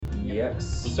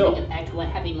EX. We So can actually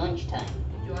having lunchtime.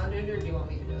 Do you want to do it or do you want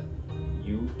me to do it?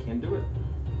 you can do it.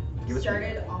 Give it to me.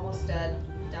 Started almost dead,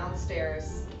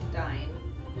 downstairs, dying,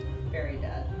 very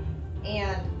dead.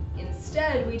 And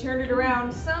instead, we turned it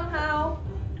around somehow.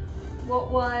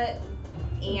 What?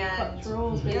 And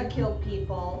Trolls, yeah, baby. killed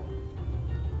people.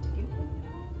 Did you kill people?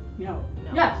 No.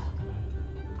 No. Yes.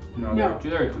 No, No.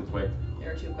 they're too quick. They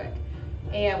were too quick.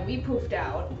 And we poofed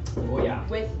out Oh yeah.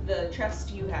 with the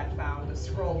chest you had found, the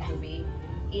scroll doobie.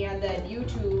 And then you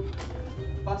two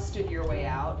busted your way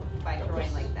out by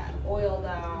throwing like that oil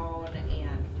down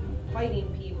and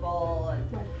fighting people.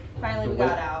 And finally we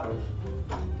got out.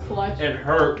 Clutch. It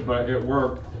hurt, but it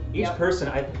worked. Each Yep. person,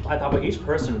 I thought, but each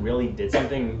person really did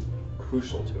something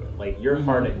crucial to it. Like you're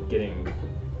hard at getting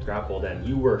grappled, and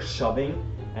you were shoving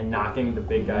and knocking the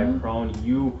big guy prone.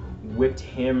 You whipped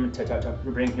him to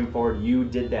bring him forward. You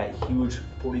did that huge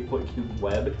 40-foot cube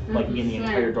web, like in the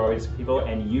entire doorway to people.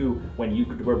 And you, when you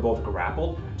were both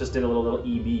grappled, just did a little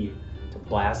EB to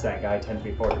blast that guy 10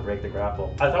 feet forward to break the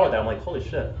grapple. I thought with that, I'm like, holy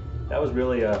shit, that was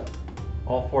really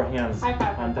all four hands High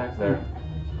five. on deck there.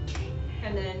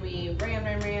 And then we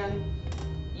ran.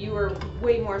 You were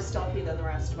way more stealthy than the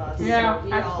rest of us. Yeah, so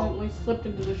we accidentally slipped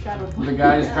into the shadow. The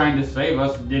guys trying to save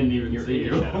us didn't even You're see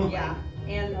in the you. shadow. Yeah,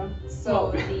 and Yeah.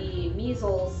 so the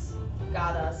measles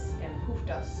got us and poofed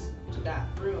us to that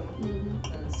room.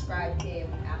 Mm-hmm. And the scribe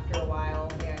came after a while,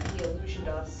 and he illusioned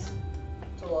us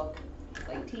to look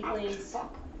like tieflings.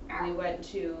 We went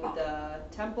to the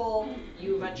temple.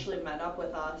 You eventually met up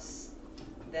with us.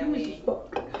 Then we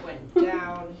went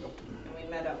down, and we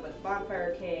met up with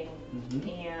Bonfire King,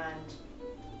 and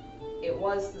it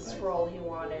was the scroll he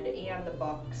wanted, and the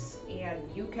books, and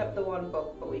you kept the one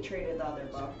book, but we traded the other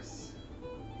books.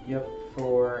 Yep,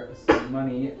 for some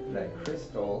money that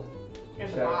Crystal. And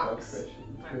the Shadow box. Book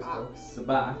My Crystal. box. The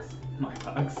box. My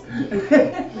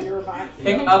box. Your box.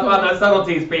 Pick up on the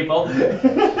subtleties, people.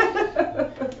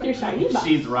 Your shiny box.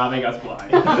 She's robbing us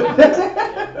blind.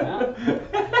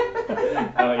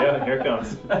 Oh yeah, here it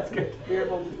comes. That's good.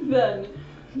 Then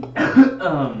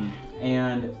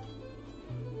And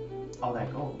all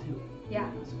that gold too. Yeah.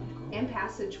 So much gold. and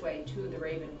passageway to the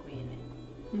Raven Queen.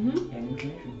 Mm-hmm. And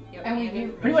information. Yep, And we and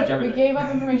gave- Pretty much We everything. gave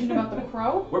up information about the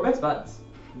crow. We're best buds.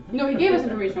 No, he gave us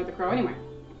information about the crow anyway.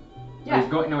 Yeah. Yeah. He's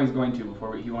going to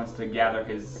before he wants to gather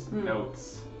his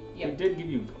notes. I did give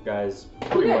you guys We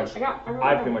pretty did. much.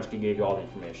 I pretty much gave you all the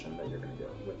information that you're gonna get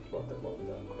with what the crow.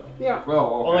 Yeah.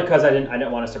 Well, Only because I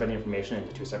didn't want to separate the information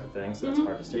into two separate things, so it's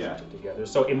hard to stitch Yeah. it together.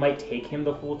 So it might take him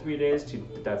the full 3 days to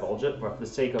divulge it, but for the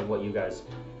sake of what you guys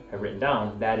have written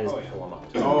down, that is the full amount.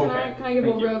 Oh, Can I give a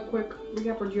Thank you. real quick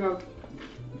recap? Or do you have?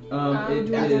 It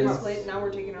That's is. complete. Now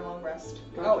we're taking a long rest.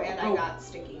 Gotcha. Oh, and I Oh. got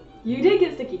sticky. You did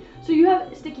get sticky. So you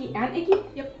have sticky and icky.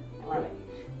 Yep. I love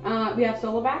it. We have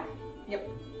solo back. Yep.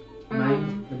 The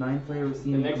mind flayer was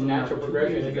seen. The next in natural Blue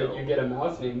progression years is that ago. you get a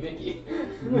mouse named Mickey.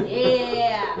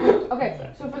 Yeah. Okay,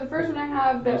 so for the first one I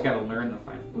have They just that gotta learn the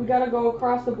fight. we gotta go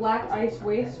across the Black Ice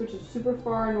Waste, which is super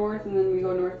far north, and then we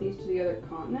go northeast to the other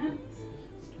continent.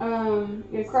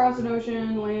 You cross an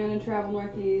ocean, land, and travel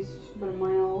northeast about a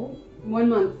mile. 1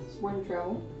 month's worth of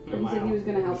travel. But he said he was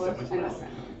gonna help us. I know.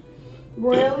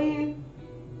 Royalty,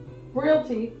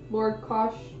 Lord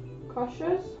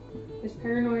Cautious, is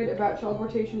paranoid about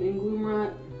teleportation in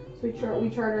Gloomrot, so we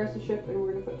charter us a ship and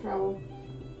we're gonna foot travel.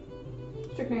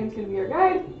 Strychnine's gonna be our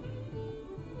guide.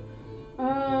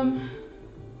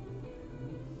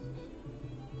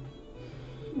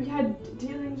 We had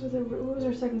dealings with what was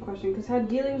our second question? Because had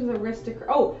dealings with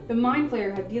aristocrats. Oh, the Mind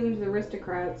Flayer had dealings with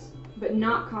aristocrats, but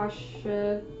not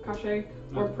Kashe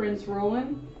or Prince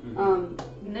Roland. And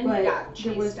then But you got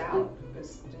there was chased out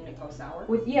because didn't it go sour?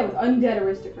 with undead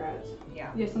aristocrats.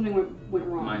 Yeah. Yeah, something went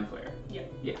wrong. Mind flayer.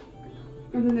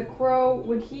 And then the crow,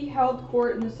 when he held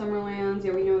court in the Summerlands,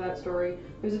 yeah, we know that story.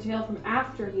 There's a tale from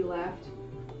after he left,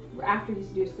 after he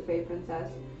seduced the Fae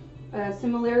Princess.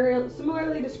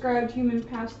 Similarly described human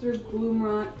passed through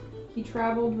Gloomrot. He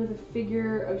traveled with a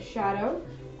figure of shadow,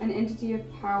 an entity of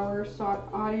power, sought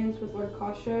audience with Lord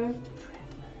Kasha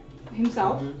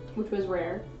himself, which was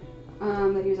rare,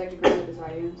 that he was actually granted this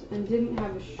audience, and didn't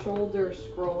have a shoulder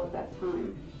scroll at that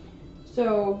time.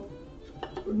 So,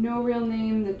 no real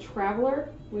name, the Traveler,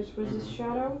 which was his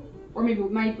shadow, or maybe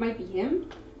it might be him,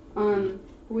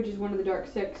 which is one of the Dark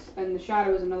Six, and the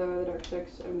Shadow is another of the Dark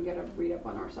Six, and we gotta read up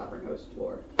on our Sovereign Host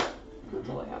lore. And that's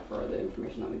all I have for the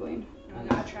information that we gleaned. And we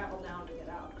gotta travel down to get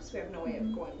out because we have no way of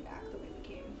going back the way we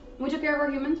came. We took care of our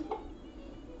humans.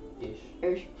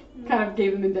 Ish. Kind of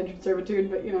gave them indentured servitude,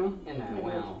 but you know. And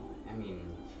well, I mean,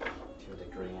 to a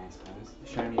degree, I suppose. The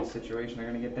shiniest situation they're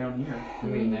gonna get down here. I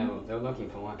mean, they're looking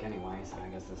for work anyway, so I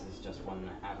guess this is just one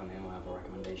avenue of a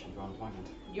recommendation for employment.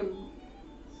 Yep.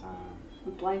 So,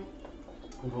 With life.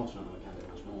 unfortunately, we can't do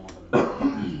much more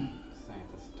than say at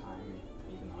this time,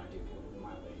 even though I do feel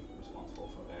mildly responsible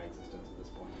for their existence at this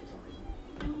point for some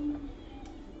reason.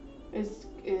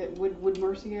 Would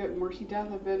mercy death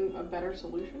have been a better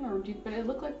solution, or but it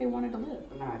looked like they wanted to live.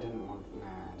 No, I didn't want. Nah,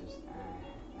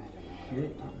 I don't know. Hit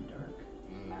it in the dark.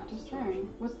 That Just situation.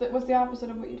 saying. What's the opposite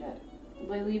of what you did?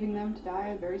 Like leaving them to die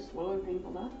a very slow and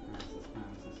painful death.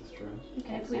 This is true.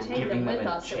 And if we And take them Giving with them a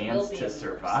us, it will chance be to a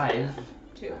survive.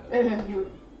 too. That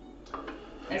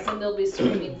And then they'll be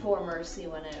screaming for mercy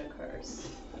when it occurs. is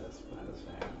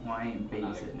fair. Well, I ain't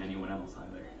babysitting anyone else either.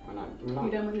 We're not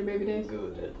You done with your baby days?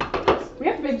 good at We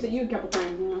have to babysit you a couple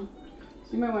times, you know.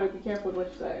 So you might want to be careful with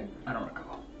what you say. I don't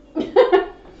recall.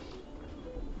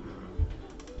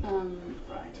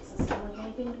 Right. Does this sound like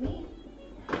anything to me?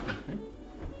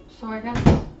 So I guess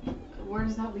where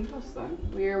does that leave us then?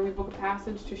 We book a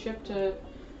passage to ship to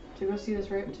go see this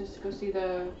to go see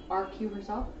the RQ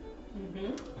herself. Mm-hmm.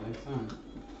 I think so.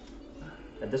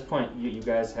 At this point, you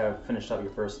guys have finished up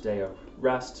your first day of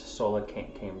rest. Sola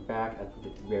came back at the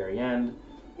very end,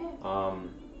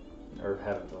 or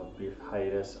had a brief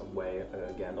hiatus away.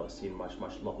 Again, it'll seem much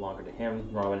longer to him.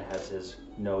 Norman has his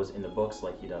nose in the books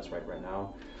like he does right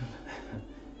now.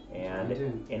 And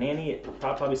Annie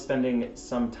probably spending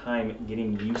some time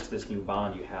getting used to this new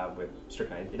bond you have with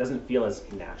Strychnine. It doesn't feel as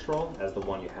natural as the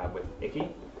one you have with Icky,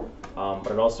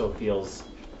 but it also feels,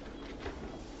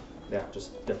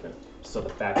 just different. So the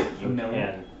fact that you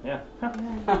can,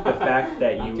 the fact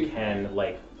that you can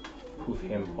like poof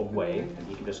him away and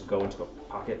he can just go into a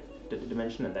pocket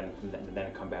dimension and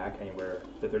then come back anywhere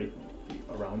the 30 feet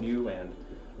around you and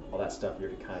all that stuff, you're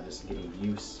kind of just getting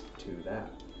used to that.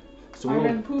 So I've we'll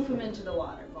been poof him into the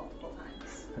water multiple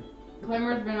times.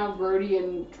 Claimer's been out roadie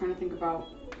and trying to think about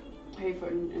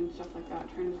Hayfoot and stuff like that.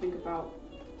 Trying to think about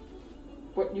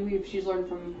what she's learned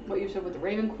from what you said with the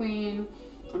Raven Queen.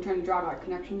 I'm trying to draw out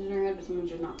connections in her head, but something's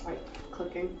just not quite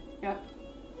clicking yet.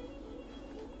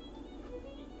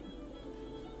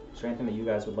 Is there anything that you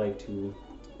guys would like to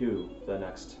do the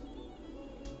next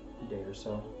day or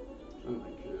so? I'm not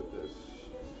good at this.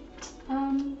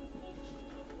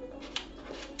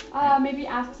 Maybe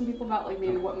ask some people about like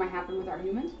maybe what might happen with our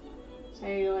humans.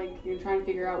 Say like you're trying to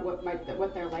figure out what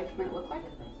their life might look like.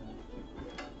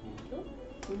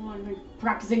 You know, like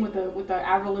practicing with the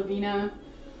Avril Lavigne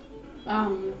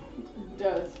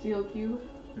the steel cube.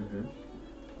 Mm-hmm.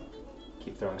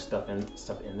 Keep throwing stuff in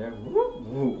there. Woo,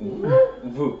 woo, woo,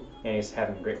 woo. And he's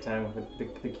having a great time with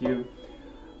the cube.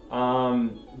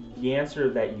 The answer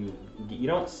that you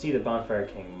don't see the Bonfire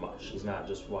King much. He's not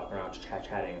just walking around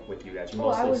chatting with you guys. You I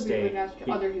mostly would stay. be ask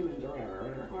other humans or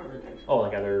whatever. Oh,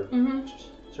 like other Mm-hmm.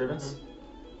 servants.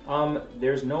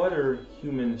 There's no other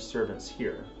human servants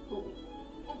here.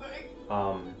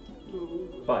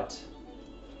 But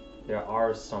there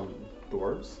are some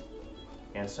dwarves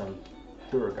and some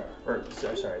Duergar.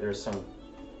 There's some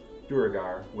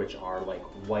Duergar, which are like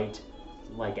white,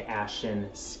 like ashen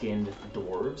skinned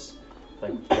dwarves,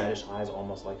 like reddish eyes,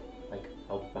 almost like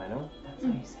albino. That's how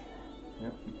you say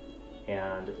Yep.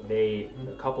 And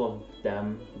a couple of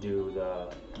them do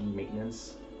the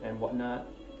maintenance and whatnot,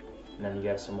 and then you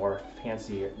have some more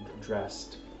fancy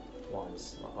dressed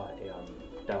ones,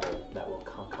 devil that will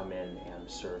come in and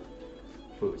serve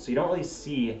food. So you don't really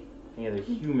see any other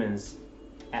humans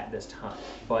at this time,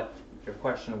 but your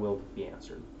question will be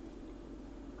answered.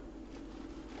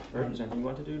 Or is there anything you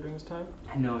want to do during this time?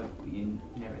 I know you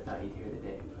never thought you'd hear the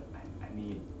day, but I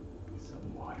need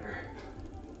some water.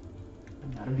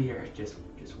 Not a beer, just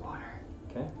water.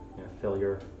 Okay, you gonna fill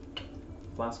your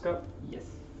flask up? Yes.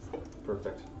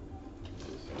 Perfect.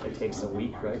 It takes a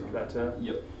week, right, for that to...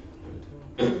 Yep.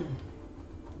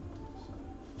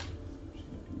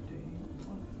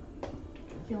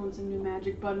 Feeling some new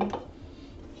magic button,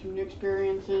 some new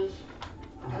experiences.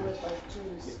 I would like to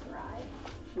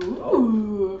scry.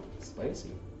 Ooh.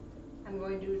 Spicy. I'm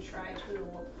going to try to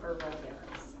look for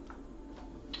Vulgaris.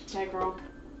 Okay, girl.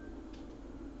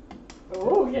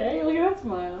 Oh, okay. Look at that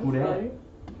smile. Who dat? Funny.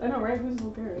 I know, right? Who's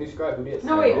Vulgaris? New scribe, who did?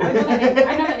 No, wait. I know that name.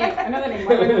 I know that name. I know that name.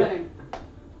 Why do I know that name?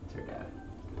 It's her dad.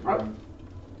 Oh.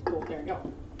 Cool. There you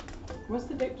go. What's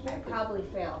the date today? I probably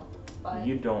fail, but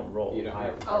You don't roll. You don't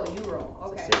have oh, you roll.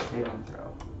 It's a Okay. save. Saving throw,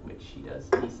 which she does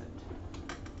decent.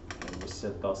 And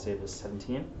they'll save this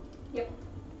 17. Yep.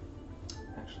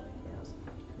 Actually, he has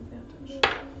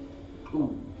advantage.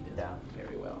 Ooh, he does Yeah.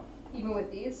 very well. Even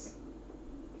with these,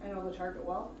 I know the target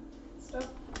well. Stuff.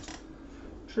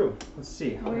 True. Let's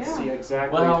see. Oh, Let's yeah. see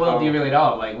exactly. Well, how well how- do you really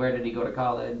know? Like, where did he go to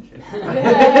college?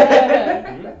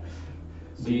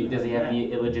 Does he have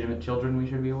any illegitimate children we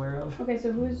should be aware of? Okay,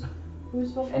 so who's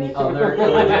Volgar? Any other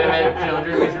illegitimate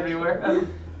children we should be aware of?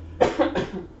 So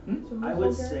who's I would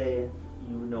Volgar? say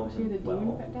you know Is he the him demon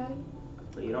well, pet daddy?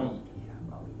 but you don't.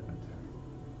 Yeah, I'll leave that to her.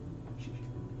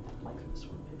 Like this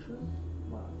one picture?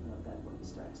 Wow, not that one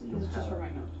stacks. You This is don't just have for a my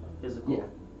notes. physical Yeah.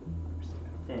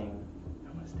 thing. I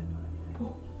don't want to step on anything.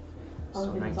 Oh, So it's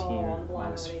all 19 on blonde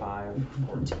minus already. 5,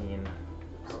 14.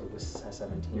 So it was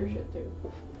 17. Your shit too.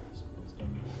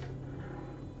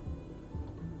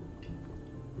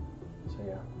 So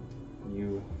yeah,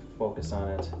 you focus on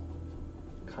it.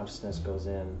 Consciousness goes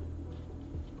in,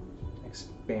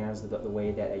 expands the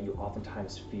way that you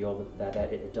oftentimes feel that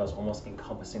it does, almost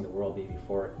encompassing the world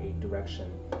before a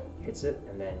direction hits it,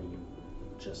 and then you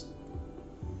just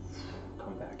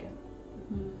come back in.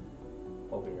 Hmm.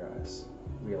 Open your eyes,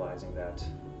 realizing that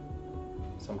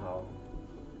somehow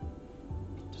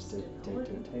just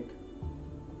didn't take.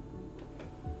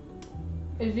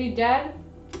 Is he dead?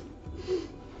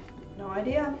 No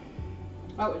idea.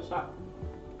 Oh, it stopped.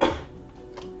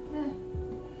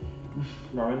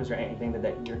 Norman, is there anything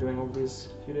that you're doing over these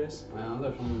few days? Well,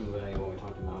 other from what we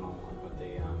talked about on with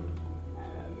the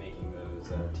making those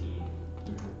tea.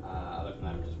 Other than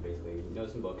that, I'm just basically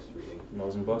notes and books, reading.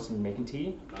 Nose and books and making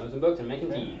tea? Notes and books and making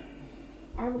Okay. tea.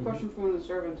 I have a question for one of the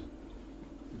servants.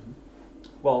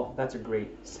 Well, that's a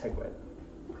great segue.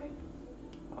 Okay.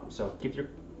 So keep your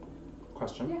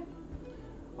question.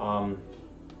 Yeah.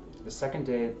 The second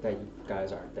day that you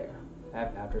guys are there,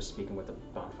 after speaking with the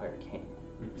Bonfire King,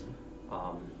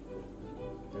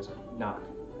 there's a knock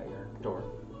at your door.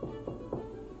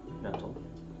 Mental.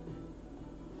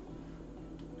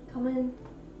 Come in.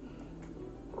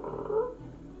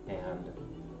 And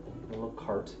a little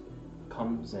cart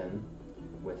comes in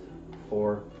with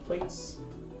 4 plates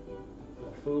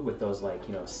of food with those, like,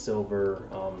 you know, silver,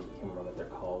 I can't remember what they're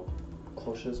called,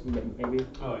 cloches maybe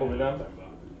over them.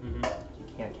 You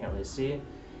can't really see.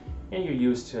 And you're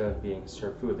used to being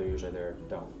served food. They're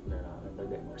a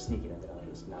bit more sneaky, and they don't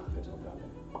just knock it open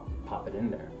and pop it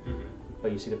in there.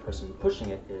 But you see the person pushing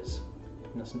it is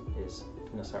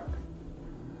Nasark.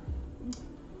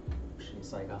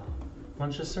 She's like,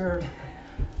 lunch is served.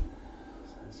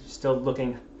 She's still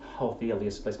looking healthy, at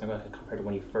least compared to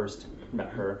when you first met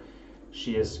her.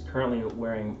 She is currently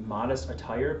wearing modest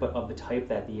attire, but of the type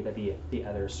that the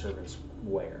other servants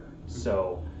wear.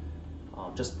 So,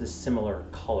 just the similar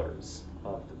colors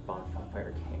of the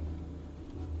Bonfire King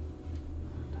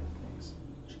type things.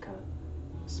 She kind of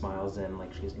smiles in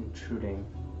like she's intruding.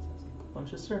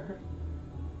 Lunch is served.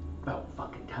 About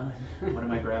fucking time. What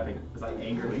am I grabbing? Because I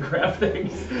angrily grab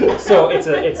things. So it's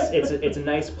a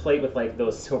nice plate with like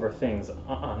those silver things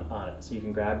on it. So you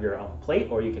can grab your own plate,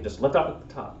 or you can just lift up at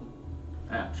the top.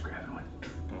 I'm just grabbing one.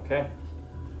 Okay.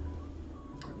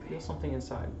 Feel something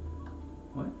inside.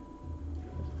 What?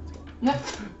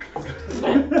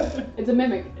 It's a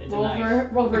mimic. It's a Roll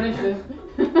knife. for initiative.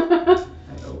 I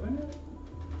open it?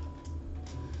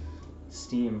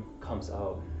 Steam comes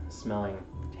out, smelling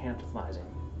tantalizing.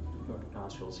 Your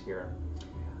nostrils here.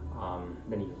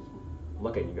 Then you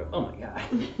look at it and you go, oh my god.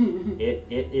 It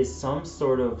is some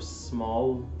sort of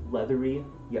small, leathery,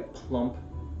 yet plump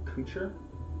creature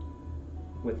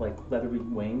with like leathery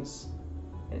wings.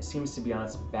 And it seems to be on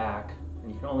its back.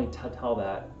 And you can only tell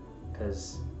that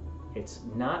because it's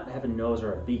not have a nose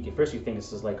or a beak. At first you think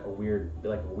this is like a weird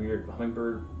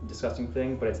hummingbird disgusting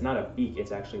thing, but it's not a beak,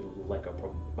 it's actually like a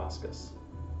proboscis.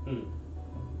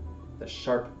 The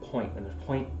sharp point, and the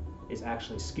point is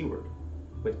actually skewered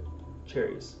with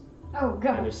cherries. Oh And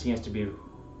god. there seems to be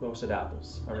roasted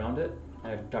apples around it,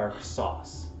 and a dark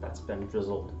sauce that's been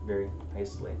drizzled very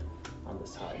nicely on the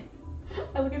side.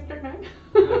 I look at Strychnine.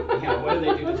 Yeah, what do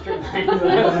they do to strychnine?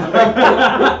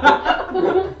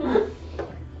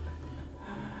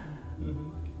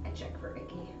 I check for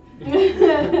Icky.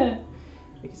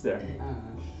 He's there. That's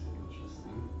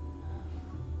interesting.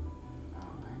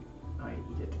 Alright. I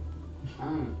eat it.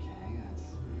 Okay, that's.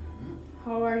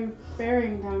 How are you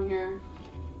faring down here?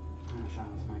 That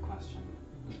was my question.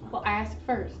 Well, I asked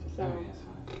first, so. Okay,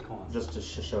 so go on. Just to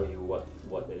show you what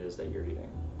it is that you're eating.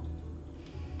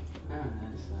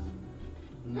 That's,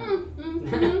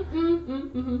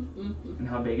 And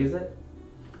how big is it?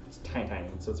 It's tiny,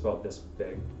 so it's about this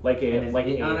big. Like And a is like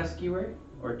it a, on a skewer?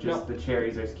 Or just No. the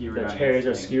cherries are skewered the on cherries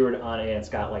are its thing? skewered on it, and it's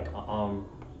got like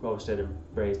roasted and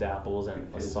braised apples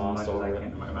and a As sauce much as over I it.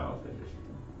 can in my mouth.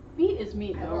 Meat is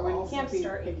meat, I though. will When you also can't be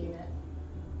start picky. eating it.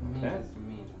 Okay.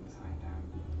 Meat inside down.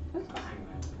 That's fine.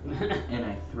 And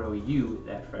I throw show you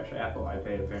that fresh apple I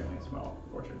paid apparently a small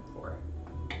fortune for.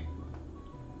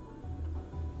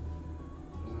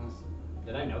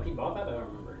 Did I know he bought that? I don't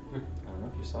remember. I don't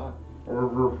know if you saw it.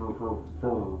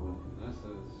 This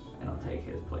is. And I'll take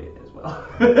his plate as well.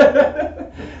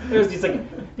 There's these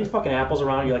fucking apples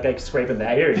around. You're like scraping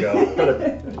that. Here you go for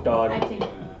the dog. I take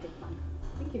one.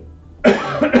 Thank you.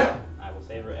 I will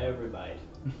savor every bite.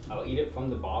 I will eat it from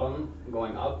the bottom,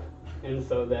 going up, and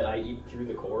so that I eat through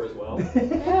the core as well.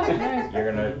 Yeah, nice.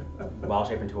 You're gonna wild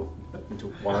shape into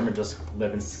a worm and just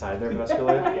live inside there for the rest of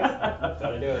your life. Yeah, that's how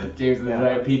to do it. James is Yeah.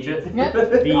 like peach it.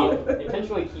 I'll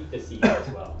intentionally keep the seeds as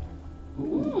well.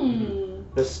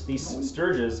 These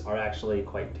sturges are actually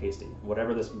quite tasty.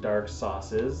 Whatever this dark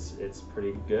sauce is, it's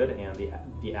pretty good, and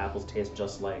the apples taste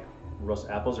just like roast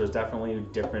apples. There's definitely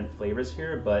different flavors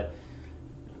here, but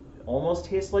almost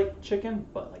tastes like chicken,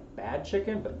 but like bad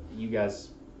chicken. But you guys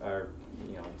are,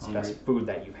 it's the best Hungry. food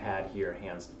that you've had here,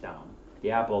 hands down.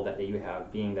 The apple that you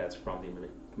have, being that's from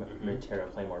the Material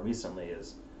Plane more recently,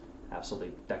 is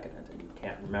absolutely decadent, and you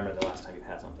can't remember the last time you've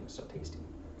had something so tasty.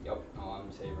 Yep. Oh,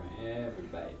 I'm savoring every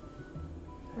bite.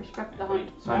 Respect the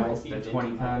hunt. So I missed the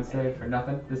 20 pounds say for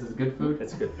nothing. This is good food.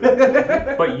 It's good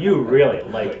food. But you really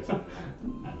like it. I don't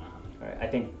know how much. All right, I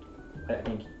think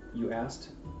you asked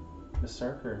Miss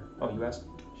Sark, or you asked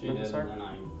She Miss did, Sark? and then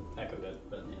I echoed it,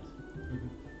 but yes.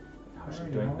 How's she How are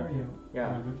you? doing? How are you? Yeah,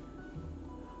 I'm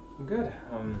good.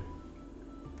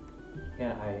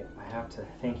 Yeah, I have to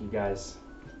thank you guys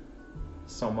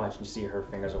so much. You see her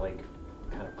fingers are like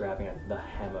kind of grabbing at the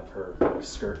hem of her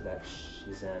skirt that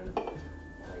she's in.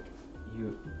 Like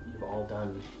you've all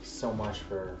done so much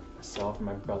for myself and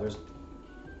my brothers.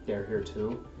 They're here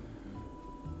too.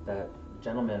 That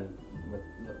gentleman with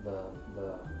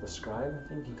the scribe, I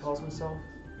think he calls himself.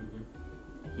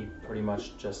 He pretty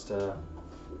much just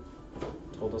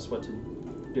told us what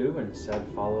to do and said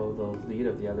follow the lead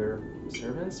of the other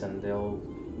servants, and they'll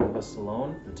leave us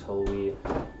alone until we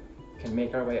can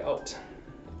make our way out.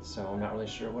 So I'm not really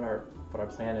sure what our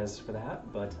plan is for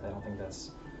that, but I don't think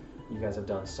that's. You guys have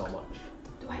done so much.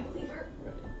 Do I believe her?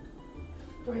 already.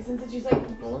 Do I sense that she's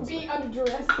like Roll being under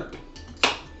duress?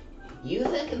 You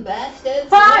fucking bastards!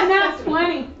 Ha! Not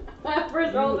 20!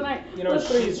 First roll tonight.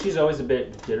 She's always a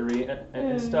bit jittery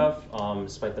and stuff,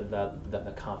 despite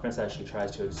the confidence that she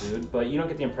tries to exude. But you don't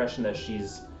get the impression that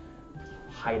she's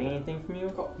hiding anything from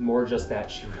you. More just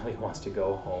that she really wants to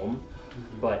go home,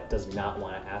 but does not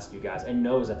want to ask you guys, and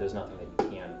knows that there's nothing that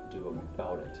you can do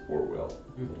about it. Or will.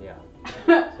 Yeah.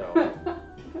 So.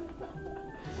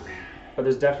 But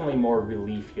there's definitely more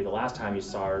relief here. The last time you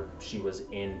saw her, she was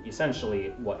in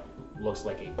essentially what looks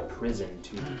like a prison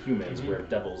to humans, where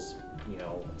devils,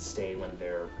 stay when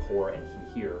they're poor and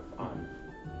here on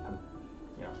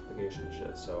vacation and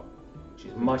shit. So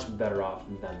she's much better off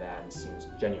than that, and seems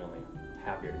genuinely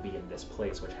happier to be in this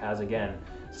place, which has again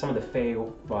some of the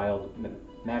Feywild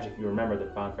magic. You remember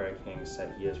that Bonfire King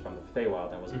said he is from the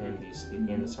Feywild and was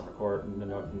in the Summer Court,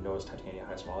 knows Titania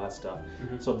Heights and all that stuff.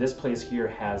 So this place here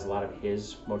has a lot of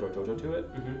his Mojo Jojo to it,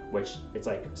 which it's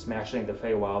like smashing the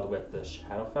Feywild with the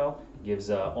Shadowfell gives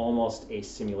almost a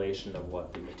simulation of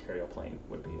what the Material Plane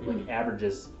would be. Like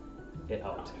averages it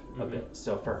out a bit.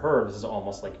 So for her, this is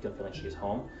almost like feeling she's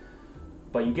home.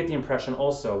 But you get the impression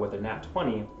also with a nat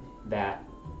 20 that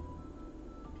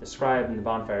the Scribe and the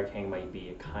Bonfire King might be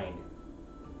a kind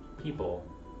people,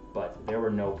 but there were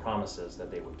no promises that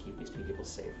they would keep these two people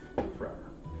safe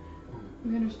forever.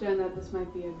 We understand that this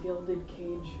might be a gilded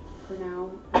cage for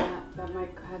now, and that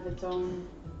might have its own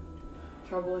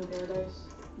trouble in paradise.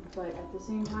 But at the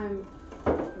same time,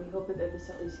 we hope that this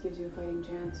at least gives you a fighting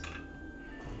chance.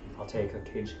 I'll take a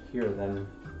cage here, then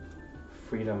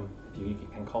freedom, if you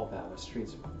can call it that, with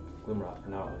streets of Gloomrot for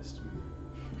now at least.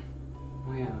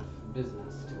 We have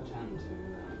business to attend to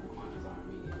that requires our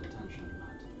immediate attention,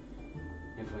 but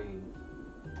if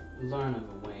we learn of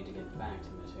a way to get back to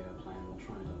Material Plane, we'll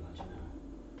try to let you know.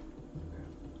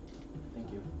 Thank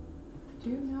you. Do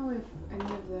you know if any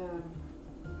of the...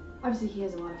 Obviously he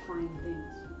has a lot of fine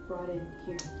things brought in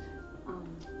here.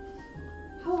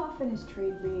 How often is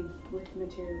trade made with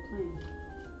Material Plane?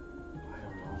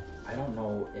 I don't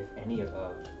know if any of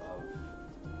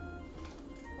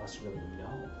us really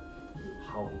know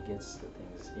how he gets the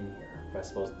things in here. But I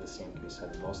suppose the same can be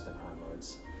said of most of the crime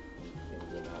lords in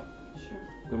Gloomrot. Sure.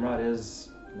 Gloomrot is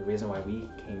the reason why we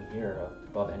came here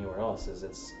above anywhere else, is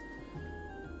it's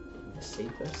the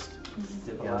safest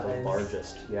and the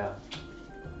largest. Yeah,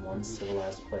 one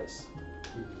civilized place.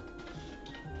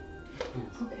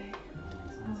 Okay.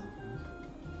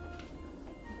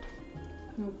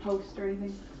 No post or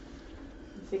anything?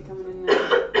 Is he coming in now?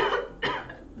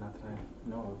 Not that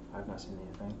No, I've not seen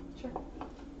anything. Sure.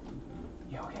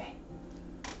 You okay?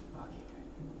 Okay,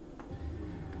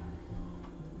 good.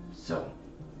 So,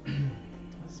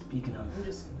 speaking of I'm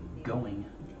just going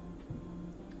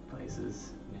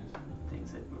places, Yes.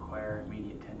 things that require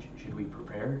immediate attention, should we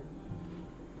prepare?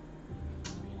 I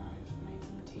mean, I've made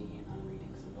some tea and I'm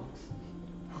reading some books.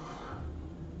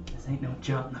 This ain't no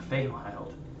jaunt in the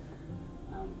Feywild.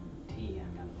 Tea, I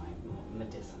mean, like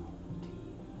medicinal tea.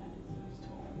 That is used to,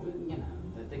 you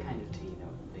know, the kind of tea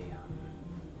that the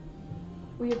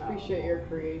We appreciate your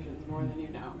creations more than you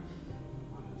know.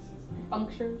 what is his name?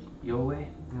 Punctures. Your way?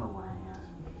 No way.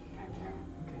 Thank you.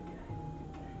 Good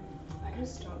guy. I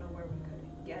just don't know where we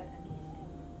could get anything.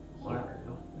 Well,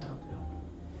 that'll do.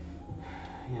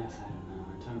 Yes, I don't know.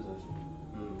 In terms of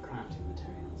crafting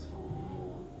materials for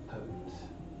more potent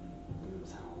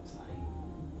themselves, I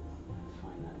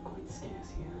find that quite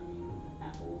scarce here. I mean,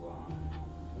 apples are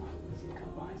not easy to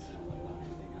come by, so let alone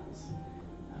anything else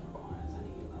that requires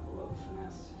any level of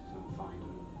finesse to find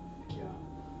and procure.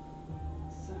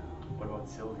 So, What about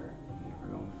silver? If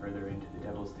we're going further into the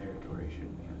Devil's territory,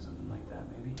 shouldn't we have something like that,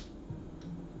 maybe?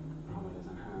 probably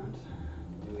doesn't hurt.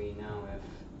 Do we know if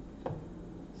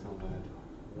silvered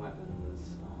weapons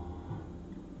are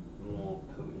more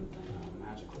potent than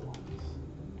magical ones?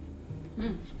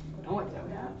 No idea. That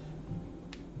we have?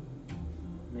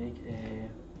 Make a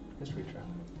history check.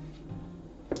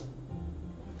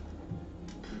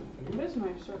 What is my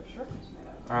sort of sharpness made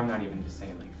of? Or I'm not even just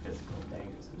saying like physical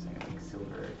daggers, I'm saying like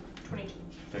silver. 22.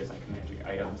 There's like magic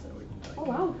items that would like Oh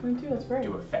wow, 22, that's great.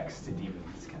 do effects to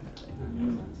demons kind of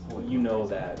thing. Well, you know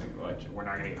that Which we're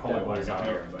not gonna get holy holy waters waters out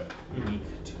here, but weak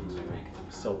to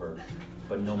silver,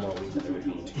 but no more weak than it would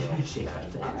be to Shake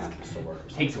that that sword.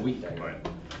 takes a week, Dagger,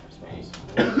 but I suppose.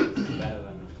 Better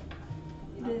than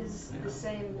It is the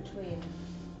same between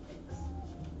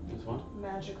is what?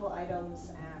 magical items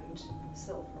and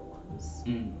silver ones.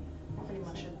 Pretty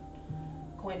much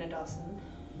a coin a dozen.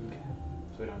 Okay.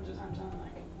 So we don't just have to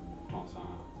like toss our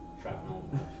shrapnel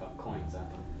of coins at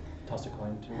them. Toss a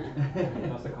coin too.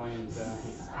 Toss the coins.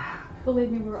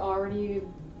 Believe me, we're already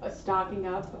stocking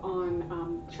up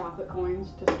on chocolate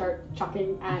coins to start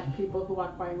chucking at people who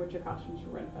walk by in winter costumes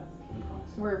for Renfest. Of course.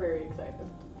 We're very excited.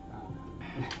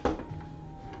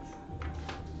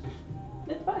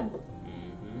 It's fun.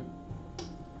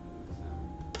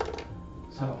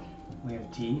 so we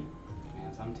have tea. We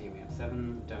have some tea. We have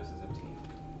 7 doses of tea.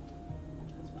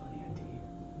 That's plenty of tea.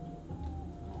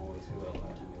 Always we will by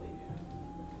the time we leave here.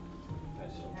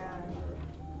 Vegetable dry And-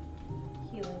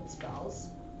 or Healing spells.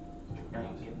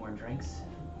 Right, get more drinks.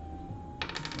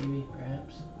 Maybe,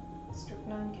 perhaps.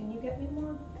 Strychnine, can you get me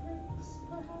more drinks,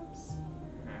 perhaps?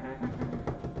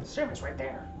 The servant's right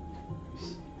there.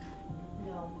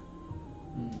 No.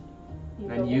 Then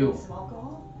go get you. me some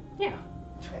alcohol? Yeah.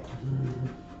 Okay.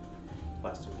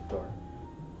 Blast through the door.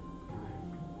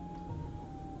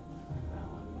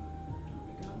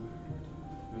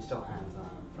 We still have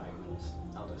fragments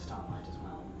Elder Starlight as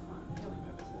well for healing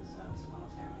purposes as well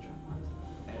as damage weapons.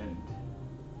 And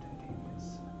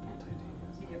titanius. And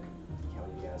titanium. Kelly,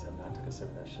 you guys have not took a sip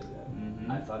of that shit yet.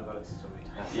 I thought about it so many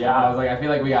times. Yeah, I was like, I feel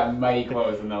like we got mighty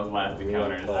close in those last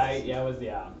encounters.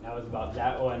 That was about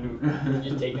that one.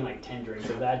 Just taking like 10 drinks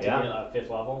of that to Yeah. get 5th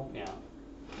level. Yeah.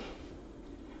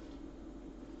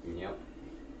 Yep.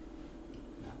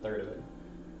 A third of it.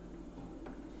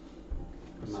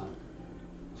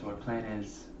 So our plan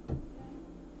is,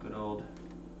 good old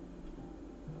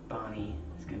Bonnie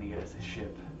is gonna get us a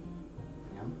ship.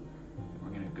 Yeah. We're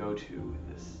gonna go to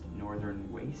this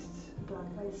northern wastes, Black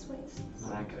ice wastes.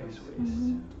 black ice waste.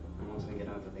 And once we get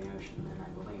over the ocean, then I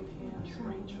believe he has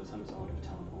arranged for some sort of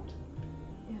teleport.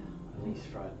 Yeah. At least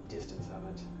for a distance of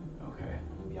it. Okay.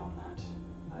 And beyond that,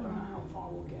 I don't know how far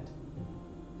we'll get.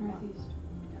 Northeast.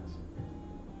 Yes.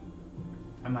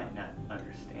 I might not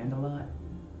understand a lot,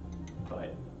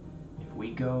 but if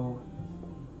we go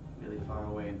really far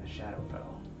away in the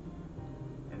Shadowfell,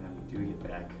 and then we do get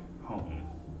back home,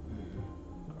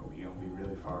 are we gonna be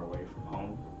really far away from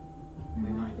home?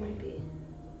 We might be. Maybe.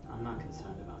 I'm not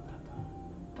concerned about that though.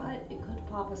 But it could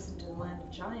pop us into the land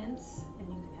of giants, and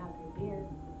you can have your beer.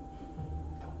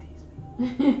 Don't tease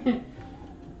me.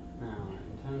 Now,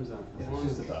 in terms of Yeah, as long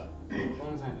it's as, just a thought. as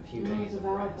long as I have a few No, days it's a of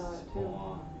valid rest thought, too.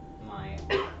 or my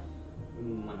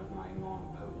one of my more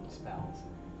potent spells,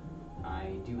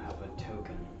 I do have a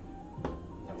token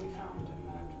that we found in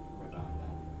that river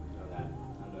or that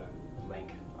under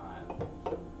lake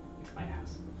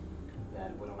lighthouse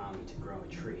that would allow me to grow a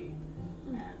tree,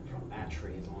 and from that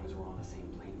tree, as long as we're on the same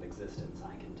plane of existence,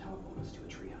 I can teleport us to a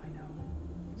tree I know,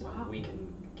 so Wow. we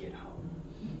can get home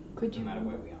Could no you? matter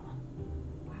where we are.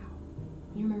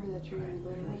 You remember that tree in the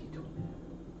glitter lake?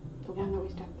 The one that we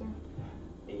stepped through?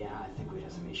 Yeah, I think we'd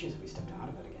have some issues if we stepped out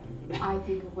of it again. I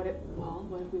think of what if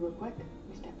we were quick? We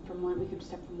could step from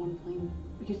one plane.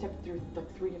 We could step through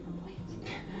like 3 different planes.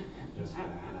 Just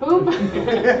Boom!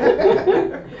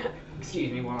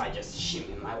 Excuse me while I just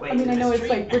shimmy my way I mean, through I know this it's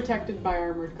tree. like protected by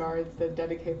armored guards that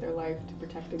dedicate their life to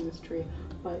protecting this tree,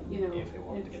 but you know. If they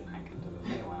wanted to it's- get back into the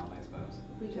Feywild, I suppose.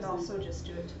 We could also just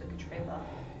do it to the Katreva.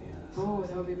 Yes. Oh,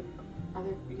 that would be.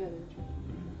 Yeah,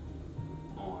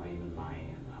 Or even my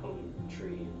home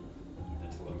tree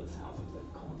that's a little bit south of the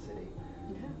Cold City.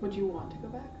 yeah. Would you want to go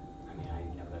back? I mean, I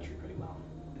know that tree pretty well.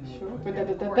 Sure, but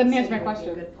that Court doesn't City answer my would be a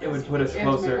question. good It place would to put be. us Answer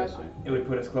my closer. question. It would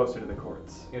put us closer to the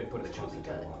courts, It would put us Which would closer be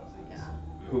to a good. lot of things.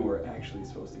 Yeah. who we're actually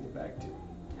supposed to get back to.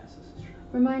 Yes, this is true.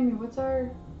 Remind me, what's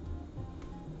our.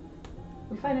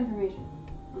 We find information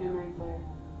on the Mind Flayer.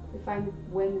 We find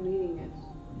when the meeting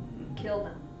is. Kill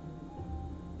them.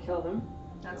 Kill them.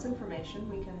 That's information.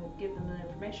 We can give them the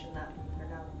information that they're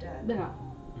now dead. They're not.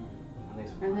 At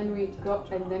least And then we to go.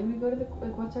 touch And on. then we go to the.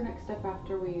 Like, what's our next step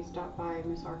after we stop by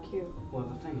Miss RQ? Well,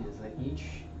 the thing is that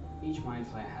each Mind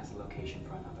Flayer has a location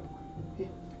for another one. Yeah.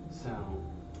 So,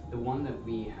 the one that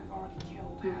we have already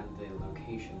killed had the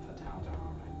location for Tal'Dar,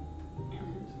 right? Yeah,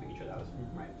 just making sure that was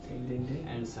right. Ding, ding, ding.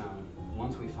 And so,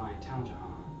 once we find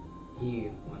Tal'Dar, he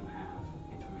will have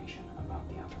information about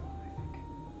the other one, I think.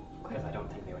 Because I don't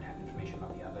think they would have information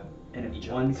about the other. And if each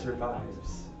one other because they're ones.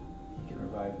 survives, he can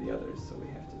revive the others, so we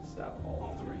have to stop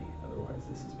all 3. Otherwise,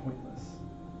 this is pointless.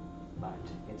 But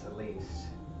it's at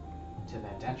least, to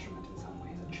their detriment in some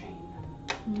ways, a chain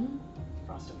Mm-hmm.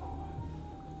 for us to follow.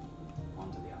 One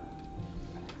to the other.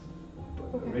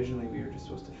 But Okay. originally, we were just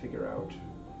supposed to figure out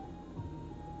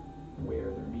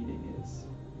where their meeting is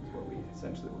what we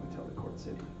essentially want to tell the Court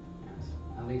City. Yes.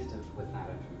 At least if, with that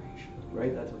information.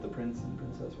 Right? That's what the prince and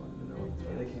princess wanted to know. That's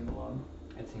why they came along.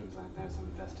 It seems like there's some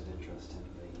vested interest in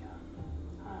the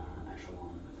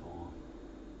echelon for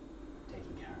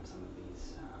taking care of some of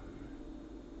these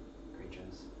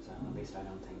creatures. So at least I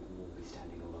don't think we'll be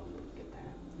standing alone when we get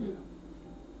there. Mm.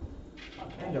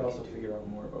 And to also figure out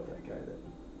more about that guy that,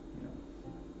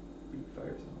 beat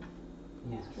Firestone.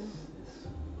 Yes,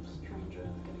 this stranger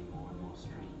is getting more and more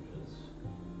strange as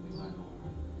we learn more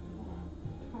and more.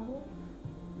 Travel?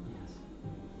 Yes.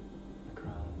 The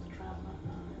crow, the traveler,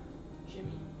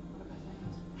 Jimmy, whatever his name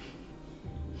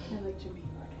is. I like Jimmy.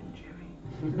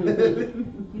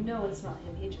 You know it's not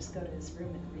him. He just go to his room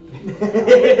and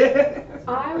read.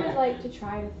 I would like to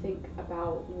try to think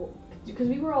about, because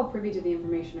we were all privy to the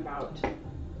information about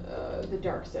the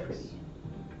Dark Six.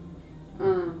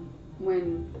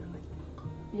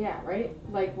 Right?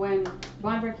 Like when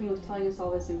Bonfire King was telling us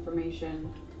all this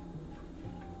information,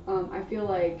 I feel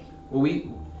like, Well,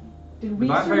 did the we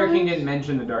Bonfire King surmise? didn't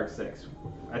mention the Dark Six.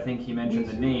 I think he mentioned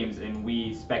We the names, and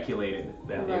we speculated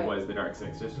that Right. it was the Dark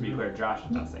Six. Just to be clear, Josh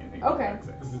did not say anything about Okay. the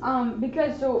Dark Six.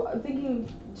 Because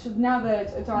so now that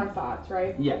it's our thoughts,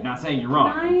 right? Yeah, not saying you're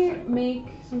wrong. Can I'm I saying- make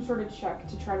some sort of check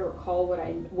to try to recall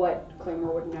what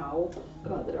Claymore would know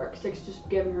about the Dark Six, just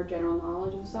given her general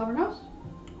knowledge of the Sovereign Host?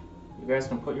 You guys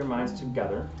can put your minds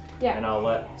together, Yeah. and I'll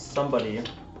let somebody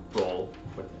roll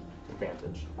with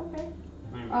advantage. Okay.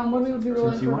 What we would be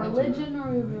rolling Since you for wanted to. religion,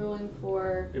 or we would be rolling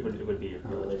for It would be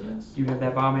religion. Do you have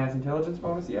that bomb ass intelligence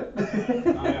bonus yet?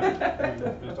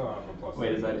 Oh,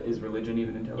 Wait, is religion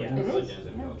even intelligence? It is? religion is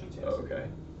intelligence, yes. Oh, okay.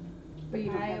 But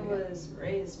you don't I have it. was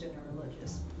raised in a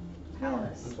religious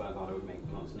palace. That's why I thought it would make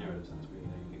the most narrative sense for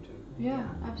you two. Yeah,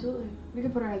 absolutely. We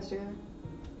could put our heads together.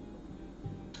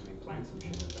 I mean, plan some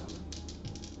shit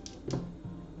down.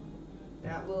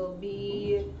 That will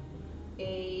be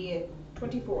a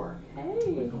 24.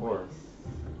 Hey. Or,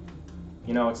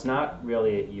 it's not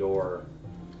really your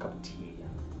cup of tea,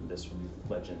 this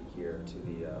religion here to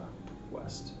the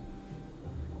west.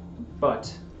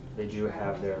 But they do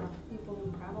have their People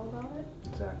who prattle about it.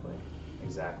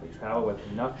 exactly. Travel with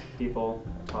enough people,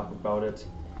 talk about it,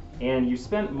 and you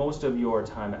spent most of your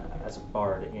time as a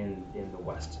bard in the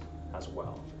west as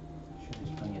well. Sure,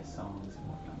 there's plenty of songs and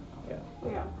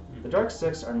whatnot. Yeah. The Dark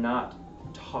Six are not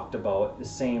talked about the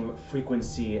same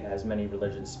frequency as many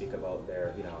religions speak about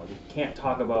their, you can't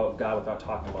talk about God without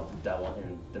talking about the devil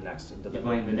in the next. You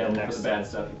blame the devil for the bad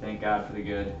stuff, you thank God for the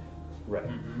good. Right.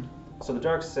 So the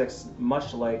Dark Six,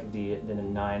 much like the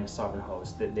 9 sovereign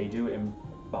hosts, that they do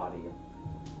embody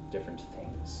different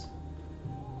things.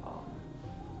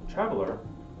 Traveler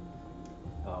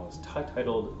was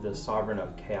titled the Sovereign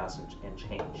of Chaos and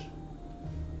Change.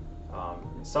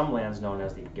 In some lands known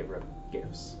as the Giver of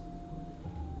Gifts.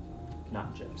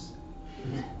 Not gifs.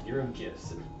 You're of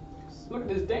gifts. Look at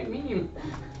this dang meme.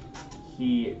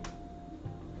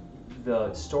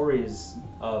 the stories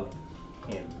of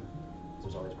him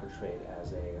was always portrayed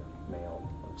as a male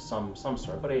of some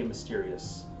sort, but a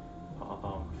mysterious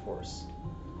force.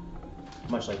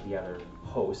 Much like the other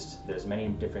host, there's many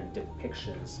different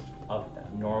depictions of them.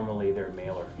 Normally they're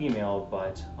male or female,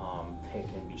 but they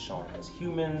can be shown as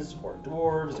humans or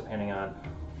dwarves, depending on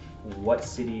what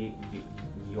city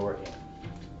you're in.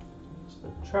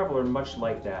 So the Traveler, much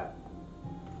like that,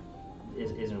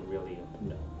 isn't really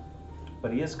known.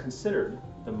 But he is considered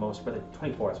the most, for the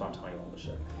 24, that's what I'm telling you all this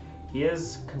shit. He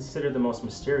is considered the most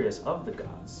mysterious of the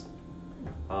gods.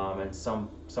 And some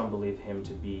believe him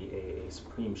to be a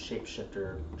supreme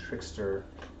shapeshifter, trickster,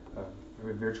 a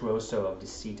virtuoso of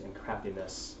deceit and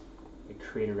craftiness, a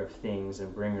creator of things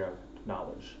and bringer of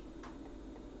knowledge.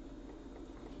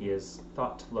 He is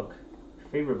thought to look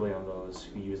favorably on those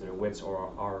who use their wits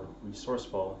or are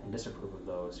resourceful, and disapprove of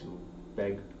those who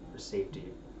beg for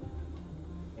safety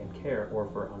and care or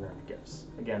for unearned gifts.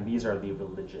 Again, these are the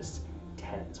religious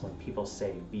tenets. When people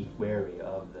say be wary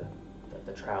of the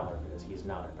Traveler because he's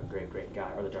not a great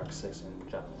guy, or the Dark Six in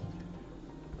general.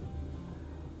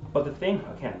 But the thing,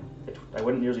 again, I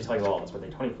wouldn't usually tell you all this, but the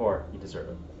 24, you deserve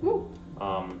it. Woo.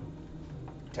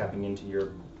 Tapping into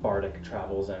your bardic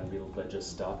travels and religious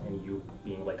stuff, and you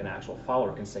being like an actual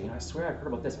follower can say, I swear I've heard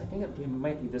about this. I think it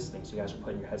might be this thing. So you guys are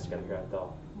putting your heads together here. The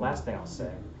last thing I'll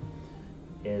say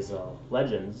is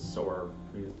legends, or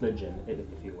religion,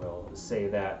 if you will, say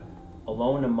that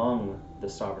alone among the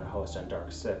Sovereign Host and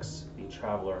Dark Six, the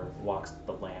Traveler walks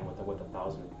the land with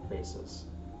 1,000 faces.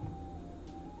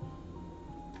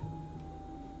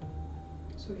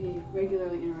 So he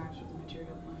regularly interacts with the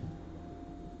material plane.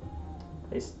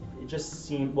 It just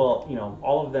seemed, well,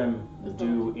 all of them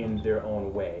do in their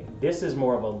own way. This is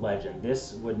more of a legend.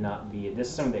 This would not be, this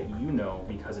is something that you know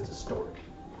because it's a story,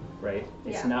 right?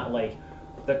 It's not like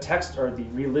the text or the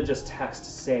religious text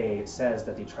says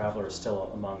that the Traveler is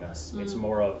still among us. It's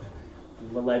more of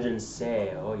the legends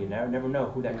say, you never know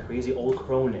who that crazy old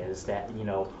crone is that,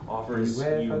 offers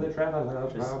Beware you. for the Traveler,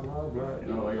 blah, blah,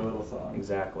 blah. Like a little song.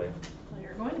 Exactly. Well,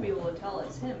 you're going to be able to tell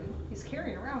it's him. He's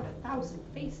carrying around 1,000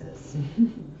 faces.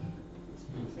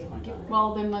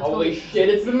 Well, then let's Holy go. shit,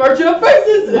 it's the Merchant of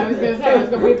Faces! I was gonna say, let's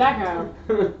go beat that guy up.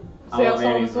 Say I'll solve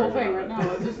waiting this whole for thing that. right now.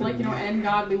 Let's just end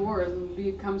godly wars and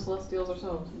become celestials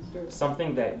ourselves instead.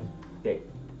 Something that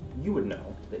you would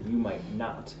know that you might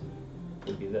not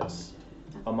would be this.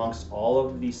 Amongst all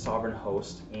of the Sovereign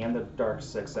Host and the Dark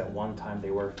Six, at one time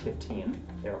they were 15.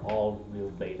 They're all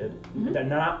related. They're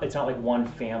not. It's not like one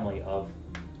family of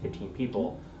 15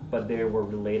 people, but they were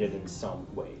related in some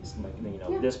ways.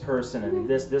 Like this person and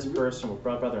this person were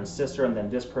brother and sister, and then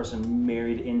this person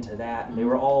married into that, and they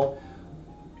were all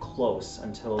close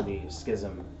until the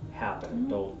schism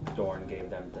happened. Old Dorn gave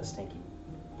them the stinky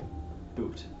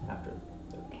boot after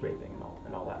the raping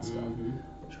and all that stuff.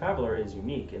 The Traveler is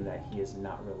unique in that he is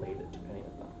not related to any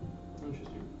of them.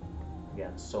 Interesting.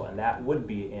 Again, and that would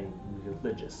be in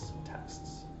religious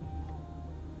texts.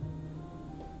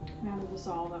 Now that this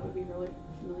all, that would be really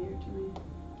familiar to me.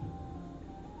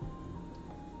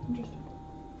 Interesting.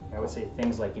 I would say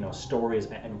things like stories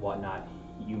and whatnot,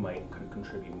 you might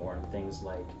contribute more, and things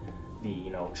like the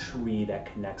tree that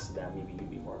connects them, maybe you'd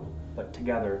be more. But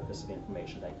together, this is the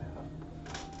information that you have.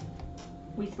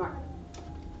 We smart.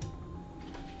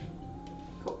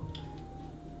 Cool.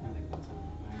 I think that's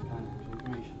very kind of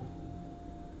information.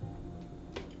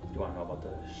 Do you want to know about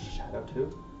the shadow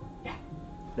too? Yeah.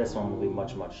 This one will be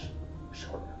much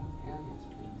shorter. Yeah, yes,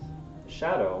 please. The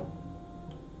shadow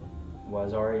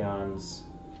was Ariane's.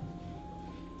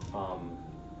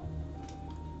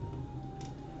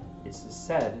 It's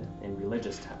said in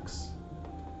religious texts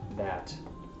that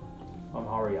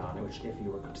Ariane, which if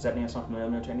you were, does that name sound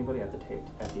familiar to anybody at the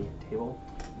table?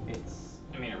 It's.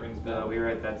 I mean, it rings bells.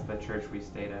 That's the church we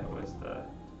stayed at. Was the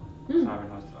Sovereign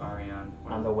Host of Ariane.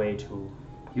 On the way to.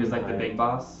 He was like the big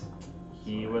boss.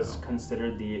 He was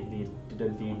considered the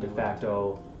de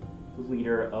facto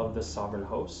leader of the Sovereign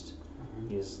Host.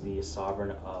 He is the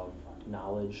sovereign of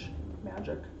knowledge and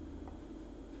magic.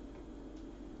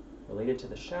 Related to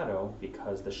the shadow,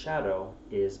 because the shadow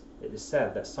it is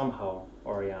said that somehow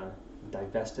Ariane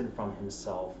divested from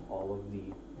himself all of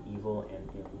the evil and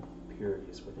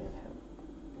impurities within him.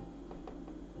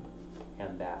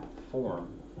 And that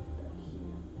form that he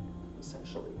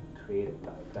essentially created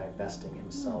by divesting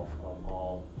himself of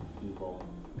all evil,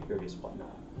 impurities,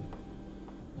 whatnot,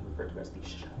 is referred to as the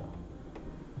shadow.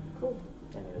 Cool.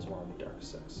 And it is one of the Dark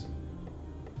Six.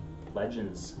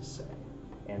 Legends say,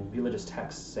 and religious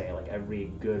texts say, like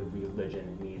every good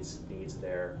religion needs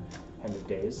their end of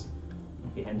days.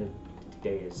 The end of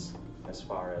days as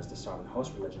far as the Sovereign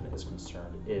Host religion is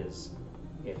concerned, is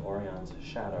if Orion's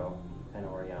shadow and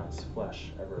Orion's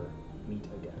flesh ever meet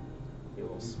again, it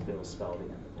will spell the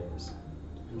end of days.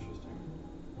 Interesting.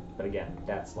 But again,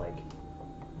 that's like,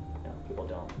 people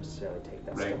don't necessarily take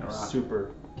that Ragnarok. stuff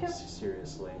super Yep.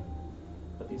 seriously.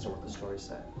 But these are what the stories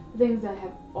say. Things that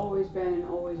have always been and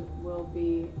always will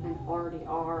be and already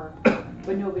are,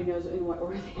 but nobody knows in what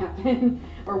order they happen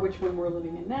or which one we're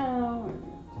living in now.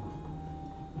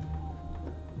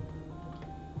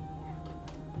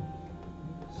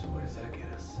 So what does that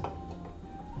get us?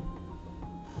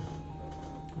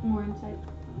 More insight.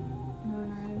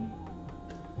 Knowing our enemy.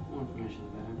 More information,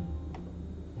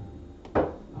 the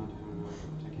better. Oh,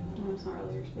 I know it's not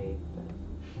really your spade, but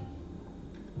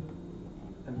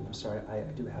I'm sorry, I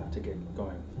do have to get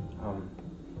going.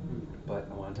 But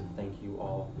I wanted to thank you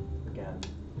all again.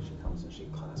 She comes and she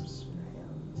clasps your hand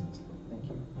and says, thank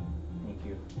you. Thank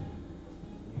you.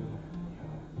 You.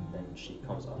 Then she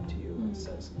comes up to you and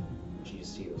says, she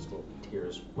just see those little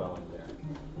tears welling there.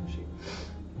 She,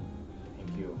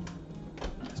 thank you,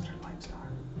 Mr. Lightstar.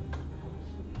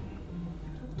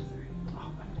 Oh,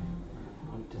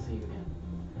 I hope to see you again.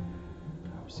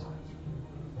 I hope so.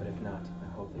 But if not, I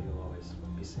hope that you'll always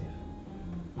be safe.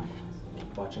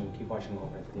 Keep watching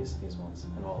over these ones,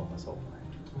 and all of us hopefully.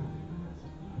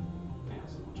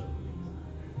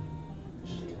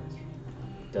 She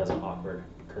does an awkward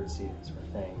curtsy sort of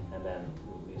thing, and then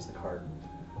leaves the card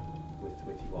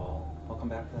with you all. I'll come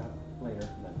back to that later,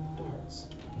 and then departs,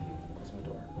 closing the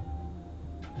door.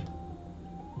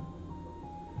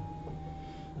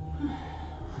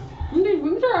 these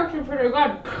wings are actually pretty good.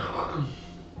 I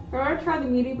want to try the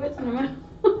meaty bits in a minute.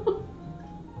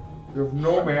 You have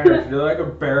no manners. You're like a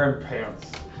bear in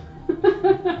pants. You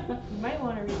might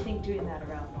want to rethink doing that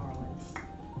around New Orleans.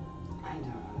 I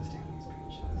don't understand these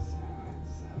creatures, so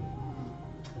it's,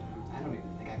 I don't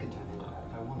even think I could turn into that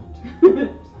if I wanted to.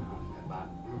 But,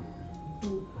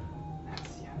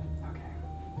 that's, yeah, okay.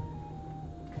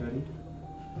 Could he?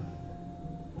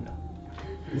 No.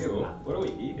 Ew, what are we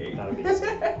eating? Not a beast.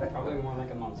 Probably more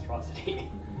like a monstrosity.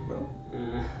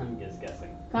 I'm just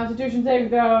guessing. Constitution save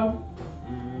go.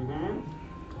 Mm-hmm.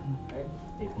 Right?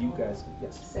 If you guys,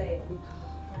 yes. Say,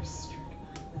 we're stricken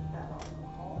with that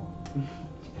alcohol.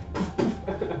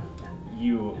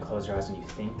 You close your eyes and you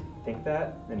think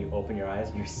that, then you open your eyes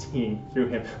and you're seeing through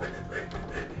him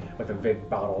with a big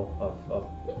bottle of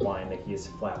wine that he is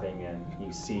flapping, and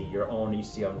you see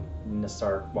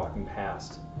Nassar walking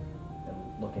past and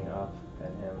looking up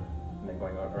at him, and then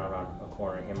going around a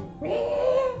corner, him.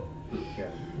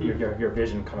 Your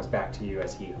vision comes back to you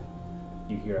as you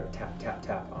hear a tap tap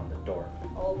tap on the door.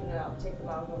 I'll open it up, take the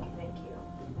bottle, thank you.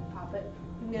 Pop it.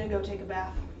 I'm gonna go take a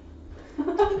bath.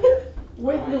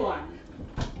 With the wine.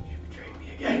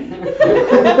 Didn't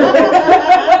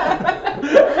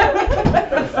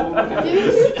you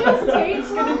just say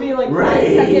it's gonna be like 5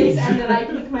 seconds and then I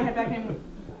peek my head back and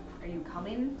Are you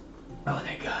coming? Oh,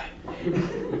 thank God.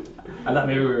 I thought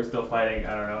maybe we were still fighting.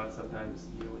 I don't know. Sometimes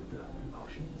you with the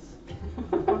emotions.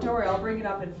 Oh, don't worry, I'll bring it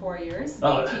up in 4 years,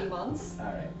 Oh. 18 months. All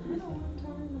right. I don't want to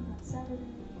talk about Saturday.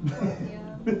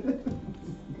 Yeah.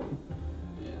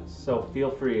 So feel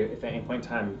free, if at any point in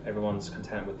time everyone's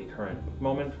content with the current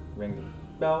moment, ring the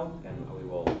bell, and we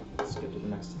will skip to the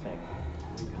next thing.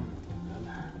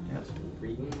 Just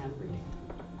reading and reading.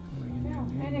 yeah,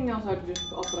 anything else I'll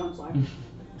put on Slack.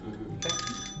 Okay.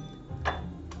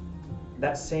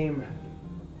 That same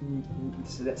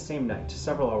night,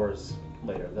 several hours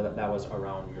later, that was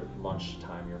around your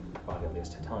lunchtime, your body at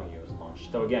least telling you it was lunch.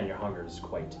 Though again, your hunger is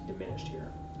quite diminished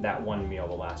here. That one meal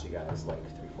will last you guys like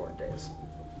 3-4 days.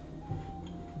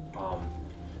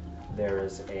 There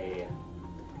is a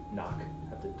knock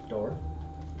at the door.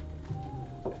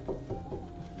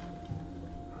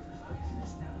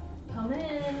 Come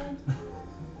in.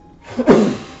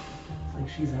 Like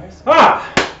she's ours.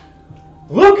 Ah!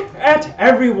 Look at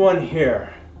everyone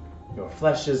here. Your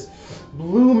flesh is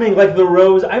blooming like the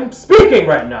rose. I'm speaking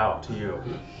right now to you.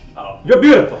 Oh. You're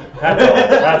beautiful. That's all.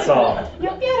 That's all.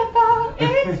 You're beautiful,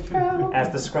 it's true. As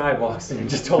the scribe walks in,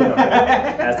 just told him.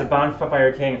 As the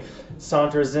bonfire king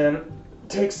saunters in,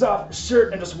 takes off his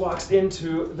shirt and just walks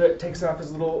into takes off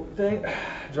his little thing,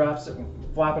 drops it,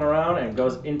 flapping around, and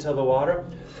goes into the water.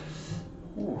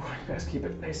 Ooh, you guys keep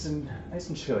it nice and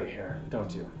chilly here,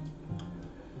 don't you?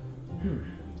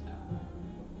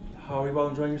 How are you all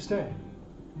enjoying your stay?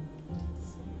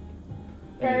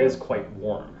 And it is quite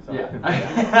warm. So. Yeah.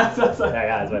 yeah, that's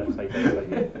like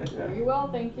Very well,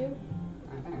 thank you.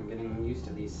 I think I'm getting used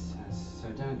to these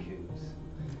Sudokus.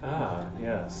 Ah,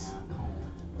 yes.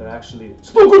 They're actually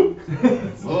spoken.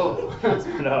 Oh. It's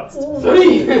pronounced.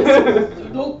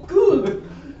 No good.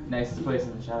 Nicest place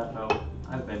in the Shadowfell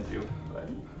I've been to, but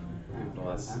Well,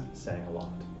 that's saying a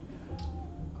lot.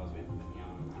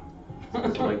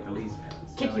 it's like the least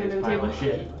Kick you silliest under the pile table. of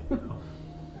shit. Take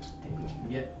what you can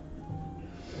get.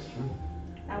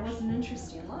 That was an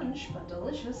interesting lunch, but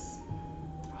delicious.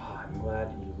 Ah, I'm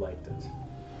glad you liked it.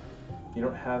 You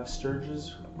don't have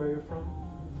sturges where you're from?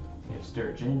 We have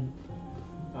sturgeon.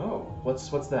 Oh, what's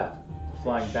that?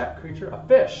 Flying bat creature? A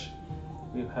fish.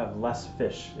 We have less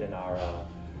fish in our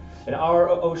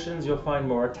oceans. You'll find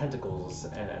more tentacles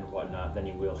and whatnot than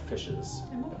you will fishes.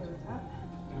 I'm okay with that.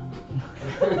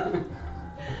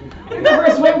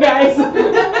 First swim, guys.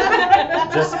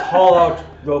 Just call out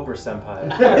Roper Senpai.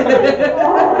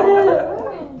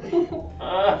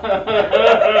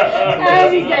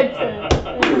 As he gets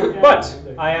it. But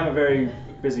I am a very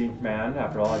busy man.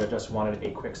 After all, I just wanted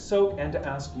a quick soak and to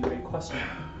ask you a question.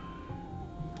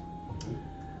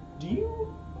 Do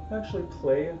you actually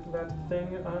play that thing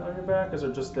on your back? Is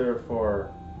it just there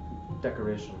for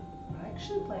decoration? I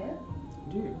actually play it.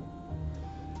 Do you?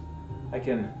 I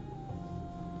can.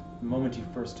 The moment you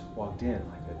first walked in,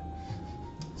 I could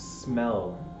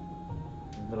smell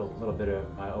a little bit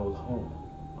of my old home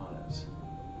on it.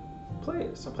 Play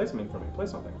something for me. Play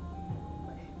something.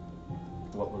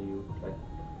 What will you like?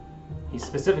 He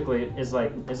specifically is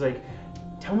like,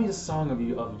 tell me the song of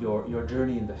your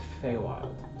journey in the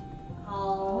Feywild.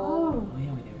 Oh. Oh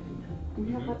yeah, we never did that.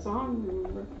 We have that song,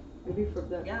 remember? Maybe for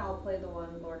the. Yeah, I'll play the one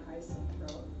Lord Hyacinth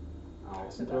wrote. I'll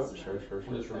Listen that's to it. Sure.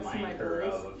 just That's remind my her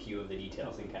voice. of a few of the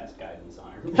details and cast guidance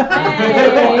on her.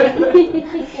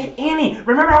 Hey! Annie,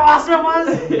 remember how awesome it was?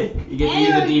 You get to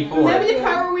use a D4. 70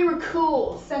 power, we were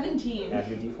cool. 17. Add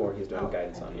your D4. He's doing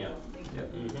guidance on you. Yeah.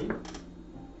 Yep.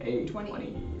 Hey,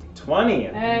 20. 20.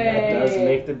 That does Hey.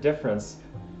 make the difference.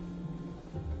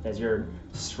 As you're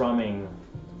strumming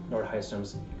Lord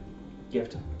Hystom's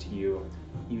gift to you,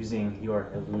 using your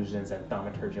illusions and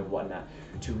thaumaturgy and whatnot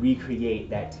to recreate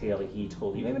that tale he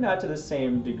told you. Maybe not to the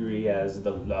same degree as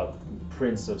the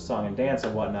Prince of Song and Dance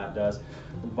and whatnot does.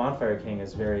 The Bonfire King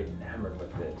is very enamored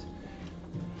with it.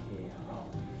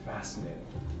 Fascinating.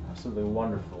 Absolutely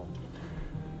wonderful.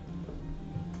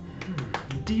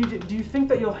 Do you think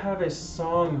that you'll have a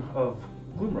song of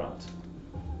Gloomrot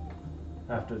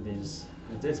after these?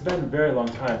 It's been a very long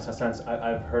time since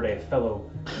I've heard a fellow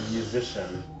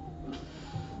musician.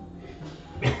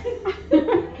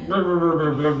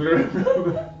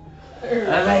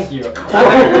 Thank you.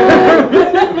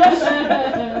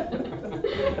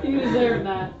 You deserve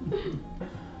that.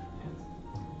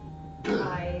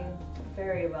 I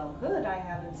very well could. I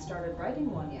haven't started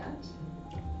writing one yet.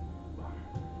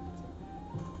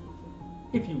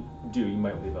 If you do, you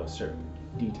might leave out certain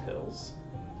details,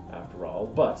 after all.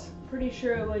 But Pretty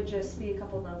sure it would just be a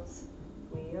couple notes.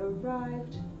 We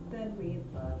arrived, then we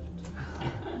left.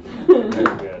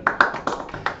 very good.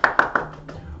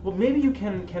 Well, maybe you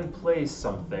can play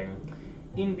something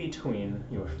in between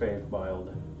your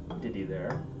Feywild ditty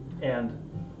there and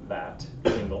that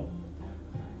jingle.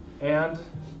 And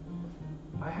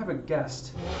I have a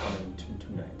guest coming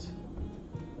tonight.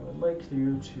 I would like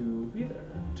you to be there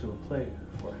to play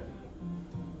for him.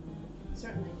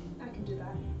 Certainly, I can do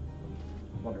that.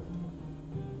 Wonderful.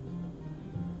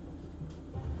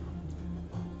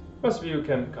 Most of you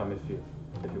can come if you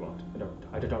want.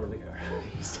 I don't really care.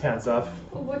 He stands up.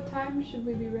 What time should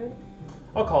we be ready?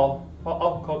 I'll call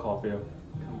for you.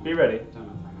 Be ready. Don't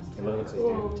know if I must He looks like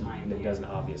Whoa. and he does an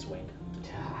obvious wink.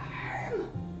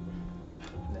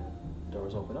 And then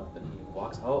doors open up and he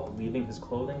walks out, leaving his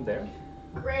clothing there.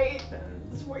 Great.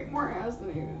 And It's way more ass than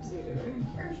I needed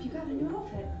Irv, you got a new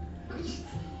outfit.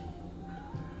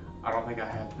 I don't think I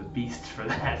have the beast for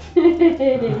that. to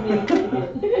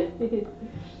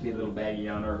Be a little baggy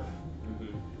on Earth.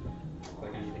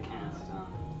 Like I need to cast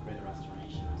Greater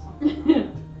Restoration or something.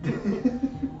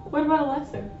 What about a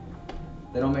lesser?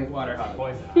 They don't make Water water hot hot.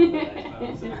 poison. I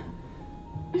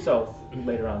suppose. so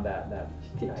later on that night,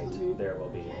 there will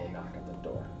be a knock at the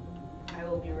door. I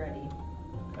will be ready.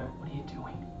 Okay. What are you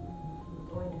doing? I'm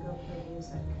going to go play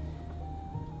music.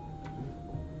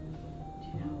 Do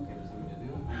you know? Give us something to do.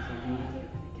 Find something to do.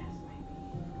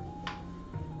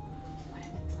 What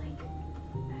if it's like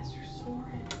Master Soren?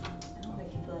 I don't think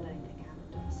he'd let anything happen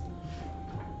to us.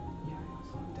 Yeah, I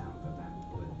also doubt that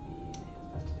would be in his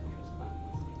best interest, but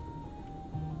we'll see.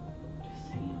 Just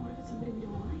saying, what if it's somebody we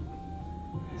don't like?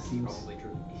 He That's seems probably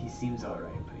true. He seems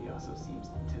alright, but he also seems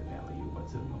to value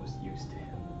what's of most use to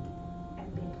him. And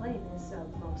being plain is of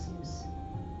most use.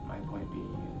 My point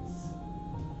being is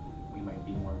we might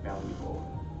be more valuable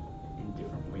in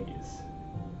different ways.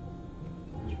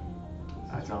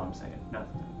 That's all I'm saying.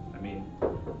 Nothing. I mean,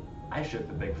 I shook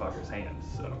the big fucker's hand,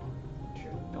 so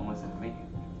don't listen to me.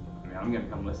 I mean, I'm gonna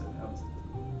come listen.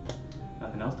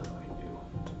 Nothing else to fucking do.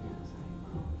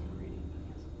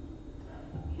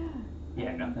 Yeah.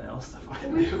 Yeah, nothing else to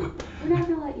fucking We- do. We're not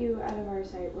gonna let you out of our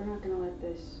sight. We're not gonna let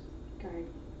this guy.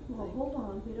 Well, hold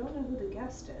on. We don't know who the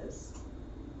guest is.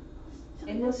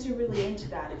 Unless you're really into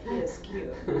that, if he is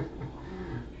cute.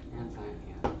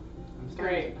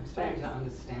 Great, I'm starting to thanks.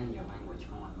 understand your language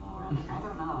more and more. I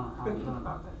don't know how I feel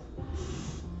about this.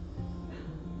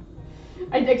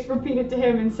 I Dex repeated to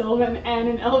him in Sylvan and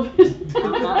in Elvish. I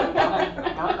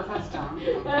got it the first time.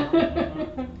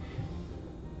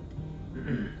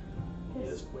 He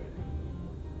is waiting.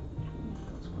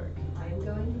 That was quick. I am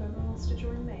going. Whoever wants to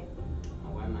join me.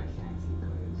 I'll wear my fancy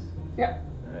clothes.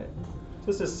 Alright. So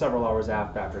this is several hours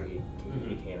after he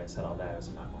came and said all that. It was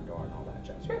a knock on the door and all that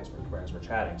jazz as we're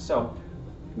chatting. So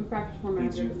We practice more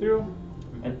leads magic. you through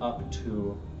and up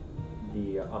to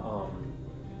the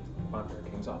Bonfire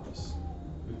King's office.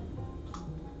 And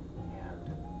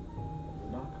you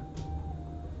knock.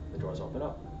 The doors open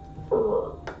up.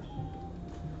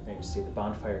 And you see the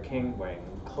Bonfire King wearing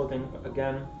clothing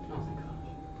again, Oh, thank God.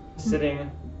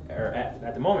 sitting, or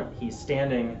at the moment, he's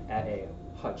standing at a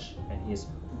hutch and he's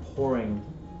pouring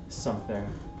something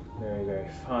very, very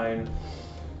fine,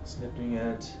 snipping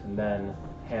it, and then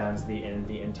hands the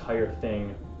entire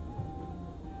thing.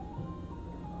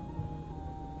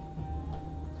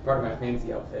 It's part of my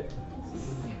fancy outfit.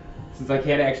 Since I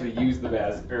can't actually use the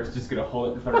mask, Earth's just gonna hold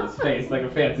it in front of his face like a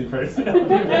fancy person. With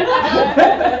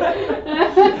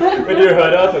your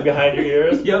hood up and behind your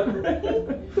ears. Yep.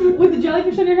 With the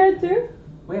jellyfish on your head too?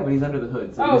 Well, yeah, but he's under the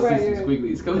hood, so Oh, you just right, see some right.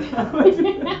 squigglies coming out.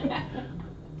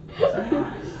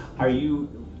 Are you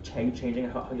changing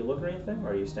how you look or anything,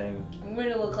 or are you staying? I'm going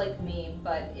to look like me,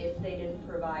 but if they didn't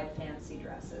provide fancy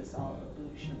dresses, I'll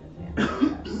illusion a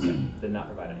fancy dress. Did not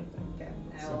provide anything. Okay.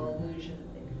 I will illusion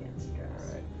a big fancy dress.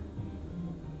 All right.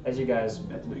 As you guys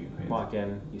That's big and fancy. walk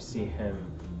in, you see him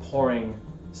pouring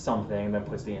something, then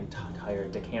puts the entire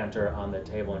decanter on the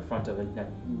table in front of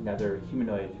another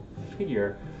humanoid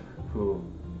figure who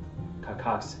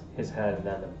cocks his head, and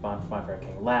then the Bonfire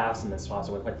King laughs and then swallows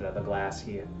it with the glass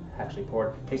he actually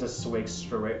poured, takes a swig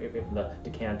straight from the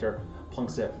decanter,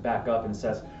 plunks it back up and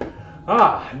says,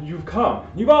 "Ah, you've come.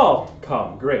 You've all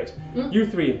come. Great. You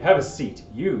three, have a seat.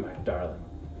 You, my darling.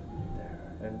 There.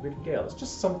 And with Gale, it's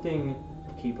just something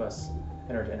to keep us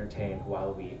entertained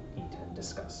while we eat and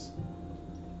discuss."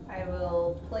 I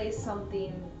will place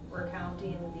something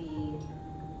recounting the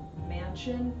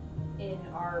mansion in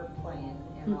our plane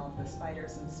and all the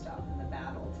spiders and stuff in the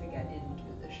battle to get into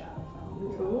the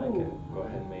Shadowfell. I can go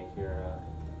ahead and make your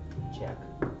check.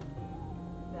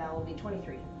 That will be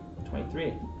 23.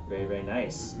 23. Very, very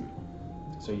nice.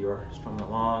 So you're strumming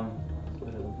along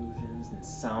with illusions and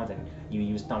sounds, and you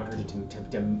use thaumaturgy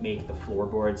to make the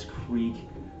floorboards creak,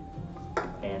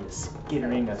 and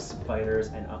skittering of spiders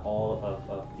and all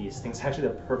of these things. Actually,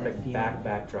 the perfect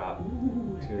backdrop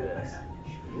to this.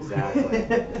 Exactly.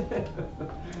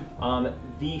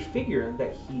 The figure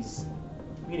that he's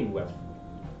meeting with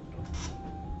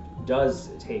does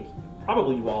take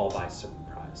probably you all by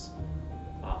surprise.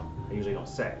 I usually don't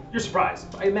say you're surprised,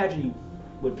 but I imagine you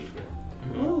would be here.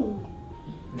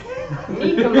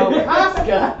 Nicomo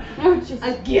Pasca! Oh, Jesus.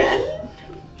 Again?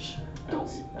 That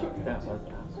was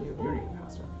you're eating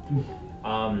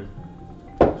pasta.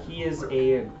 He is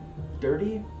a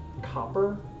dirty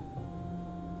copper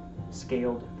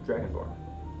scaled dragonborn,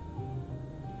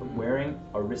 wearing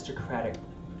aristocratic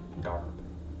garb,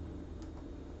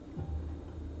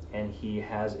 and he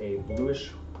has a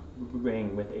bluish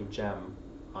ring with a gem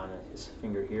on his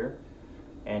finger here,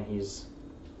 and he's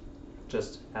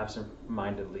just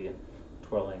absent-mindedly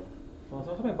twirling. Well,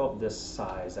 something about this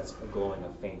size that's glowing a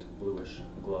faint bluish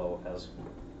glow as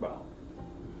well.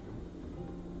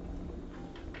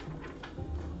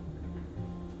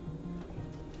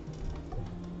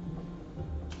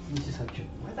 He's just like,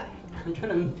 what the heck? I'm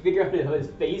trying to figure out how his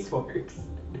face works.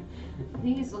 I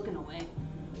think he's looking away.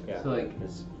 Yeah. So, like-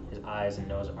 his eyes and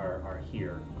nose are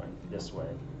here, going this way.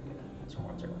 His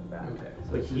horns are going back. Okay.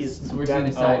 So, But it's he's just, so we're seeing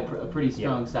a decked- a pretty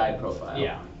strong side profile.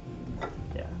 Yeah.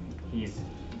 Yeah. He's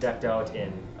decked out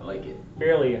in I like it.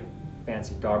 fairly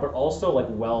fancy garb, but also like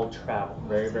well traveled,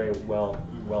 very, very well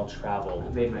I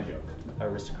traveled made my joke.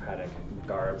 aristocratic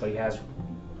garb. But he has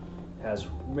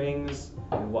rings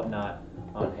and whatnot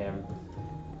on him.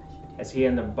 As he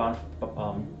and the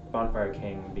Bonfire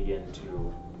King begin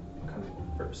to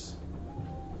converse,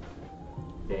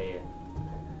 they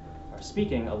are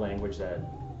speaking a language that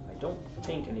I don't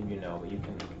think any of you know, but you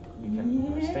can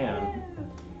understand.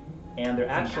 And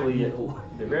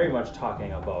they're very much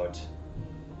talking about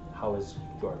how is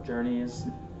your journeys,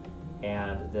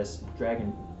 and this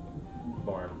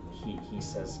Dragonborn, he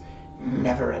says,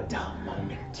 never a dull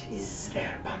moment is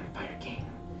there, Bonfire King.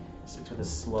 Speaks with a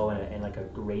slow and like a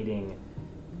grating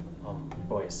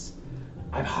voice.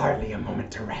 I've hardly a moment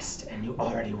to rest, and you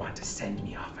already want to send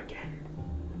me off again.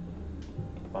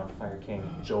 Bonfire King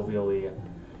jovially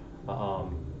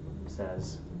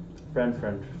says,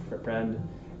 friend.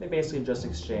 They basically just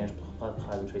exchanged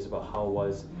pleasantries about how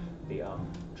was the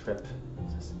trip.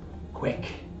 He says,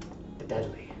 quick, the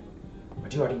deadly.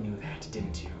 But you already knew that,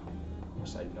 didn't you? Of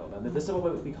course I know that. This is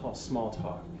what we call small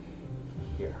talk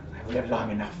here. I've lived long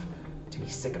enough to be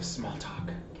sick of small talk,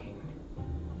 King.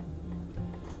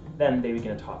 Then they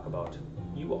begin to talk about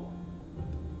you all.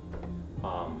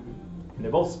 And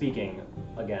they're both speaking,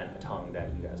 again, a tongue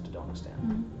that you guys don't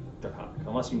understand. Draconic.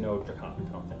 Unless you know Draconic,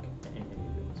 I don't think any of you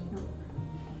do.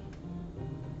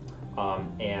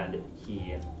 And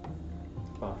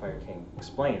Bonfire King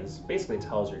explains, basically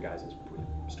tells your guys' brief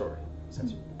story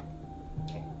since you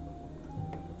came.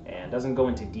 And doesn't go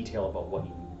into detail about what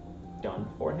you've done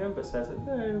for him, but says that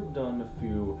they've done a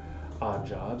few odd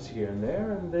jobs here and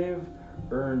there, and they've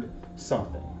earned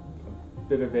something. A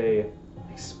bit of a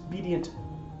expedient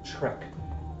trek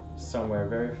somewhere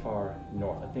very far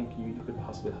north. I think you could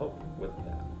possibly help with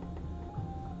that.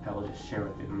 I will just share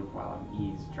with the group while I'm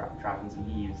dropping some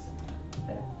eaves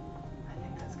that I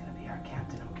think that's going to be our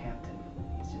captain. Oh, captain.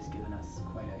 He's just given us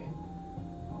quite a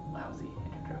lousy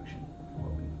introduction of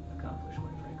what we've accomplished,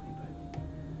 quite frankly.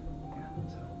 But yeah,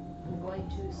 so I'm going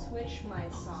to switch my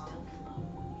song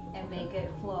and make it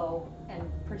flow and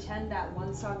pretend that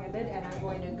one song ended, and I'm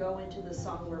going to go into the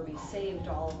song where we saved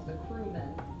all of the crewmen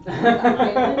on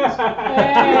the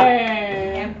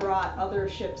island and brought other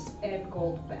ships and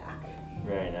gold back.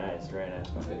 Very nice.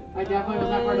 I definitely was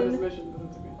not part of this mission, but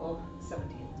it's okay. Oh,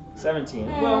 17. 17.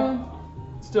 Well,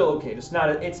 still okay. Just not.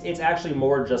 It's actually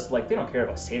more just like they don't care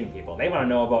about saving people. They want to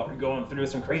know about going through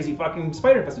some crazy fucking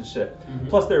spider infested shit.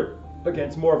 Plus,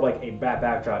 it's more of like a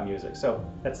backdrop music, so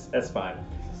that's fine.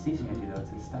 Steve's gonna do though.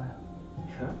 It's his style.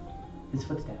 Huh? His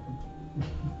footstep.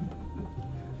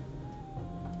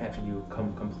 After you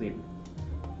complete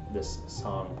this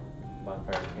song,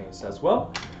 Bonfire King says,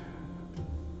 well,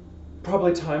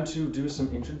 probably time to do some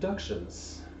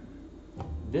introductions.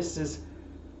 This is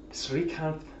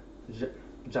Srikanth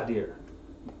Jadir.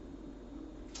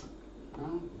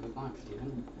 Oh, good luck,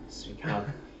 Steven.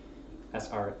 Srikanth,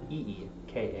 Sreekanth.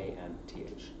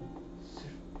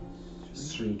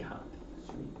 Srikanth.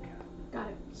 Got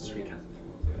it. Srikanth.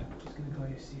 I'm just gonna call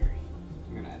you Siri.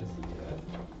 I'm gonna add a C to it.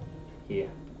 He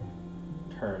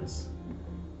turns,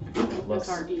 That's looks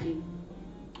our ED.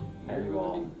 at you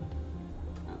all.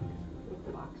 With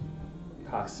the box.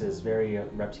 Cocks his very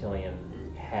reptilian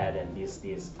head, and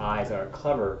these eyes are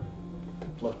clever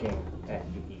looking at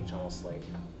you each, almost like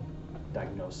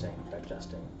diagnosing,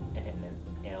 digesting, and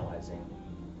analyzing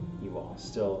you all.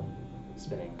 Still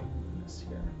spinning this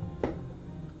here.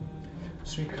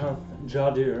 Srikanth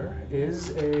Jadir is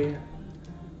a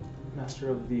master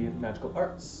of the magical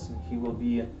arts. He will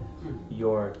be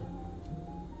your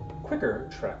quicker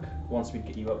trek once we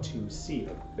get you out to sea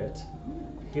a bit.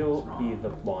 He'll be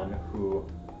the one who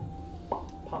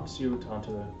pops you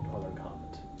onto the northern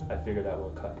continent. I figure that will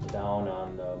cut down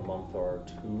on the month or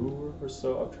two or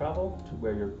so of travel to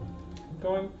where you're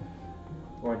going.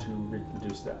 We're going to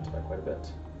reduce that by quite a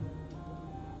bit.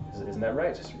 Isn't that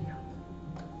right, Srikanth?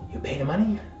 You pay the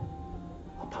money,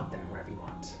 I'll pop them wherever you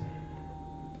want.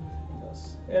 He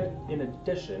goes, and in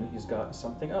addition, he's got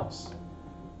something else.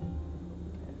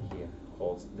 And he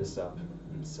holds this up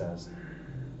and says,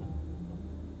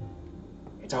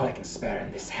 it's all I can spare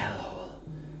in this hellhole.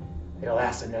 It'll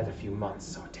last another few months,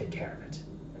 so take care of it.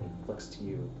 And he looks to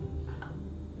you,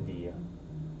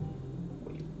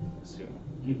 what you assume.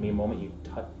 Give me a moment, you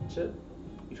touch it,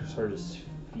 you sort of just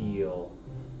feel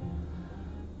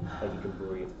like you can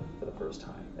breathe for the first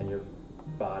time, and your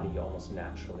body almost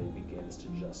naturally begins to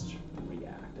just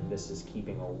react. And this is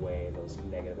keeping away those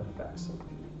negative effects of the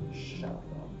shadow.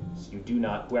 So you do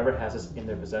not, whoever has this in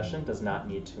their possession does not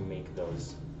need to make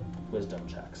those wisdom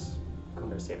checks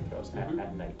or saving throws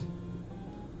at night.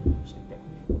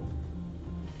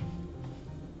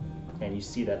 And you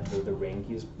see that the ring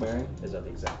he's wearing is of the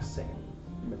exact same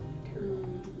material.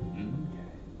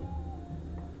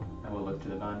 I will look to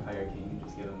the Bonfire King and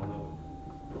just give him a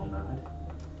little nod.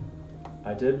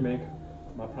 I did make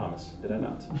my promise, did I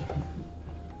not?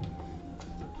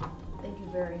 Thank you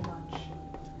very much.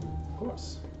 Of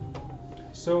course.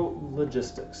 So,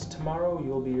 logistics. Tomorrow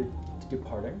you'll be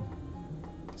departing.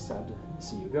 sad to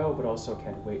see you go, but also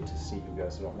can't wait to see you go,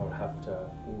 so I don't have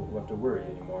to worry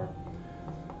anymore.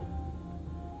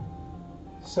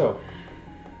 So,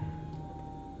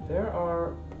 there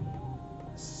are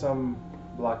some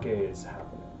blockades happening.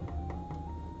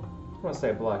 I want to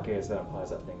say blockades, that implies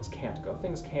that things can't go.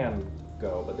 Things can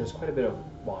go, but there's quite a bit of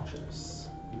watchers.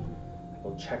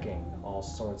 People checking all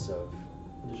sorts of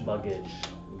luggage,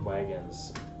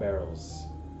 wagons, barrels.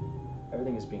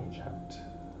 Everything is being checked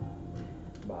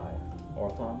by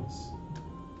Orthons.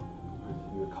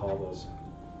 If you recall those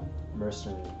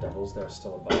mercenary devils, they're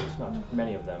still about. Not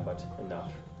many of them, but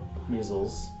enough.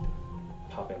 Measles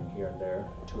popping here and there,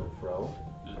 to and fro.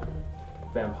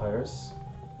 Vampires,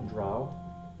 drow.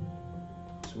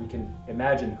 So we can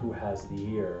imagine who has the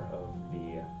ear of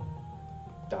the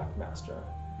Dockmaster.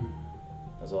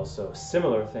 There's also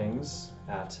similar things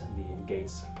at the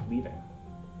gates leaving.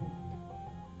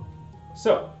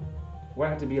 So, we're going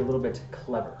to have to be a little bit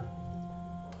clever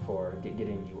for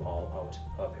getting you all out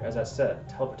of here. As I said,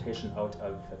 teleportation out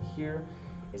of here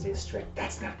is a strict,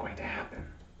 that's not going to happen.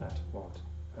 That won't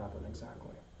happen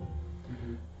exactly.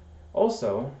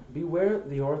 Also, beware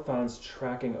the Orthons'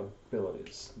 tracking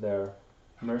abilities. They're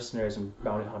mercenaries and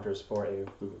bounty hunters for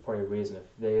a reason.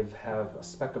 If they have a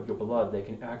speck of your blood, they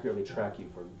can accurately track you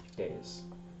for days.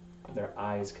 Their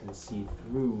eyes can see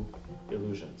through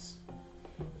illusions.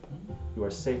 You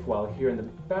are safe while here in the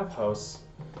bathhouse,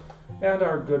 and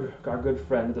our good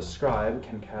friend the scribe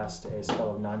can cast a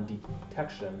spell of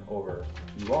non-detection over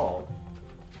you all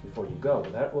before you go,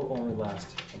 but that will only last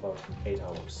about 8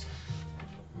 hours.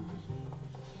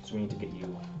 So we need to get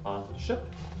you on the ship.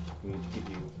 We need to get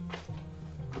you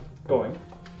going.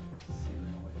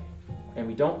 And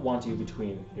we don't want you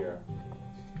between here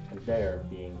and there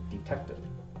being detected.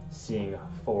 Seeing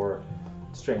 4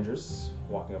 strangers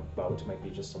walking about might be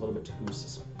just a little bit too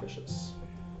suspicious.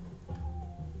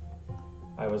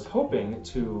 I was hoping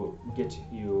to get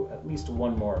you at least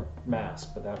one more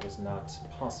mask, but that was not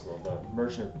possible. The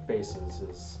merchant of bases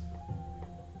is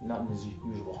not in his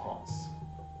usual haunts.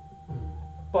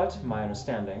 But my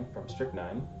understanding from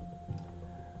Strychnine,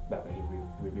 back when he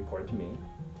reported to me,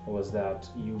 was that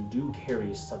you do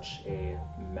carry such a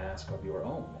mask of your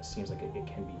own. It seems like it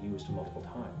can be used multiple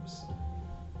times.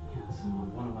 Yes,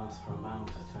 one of us for about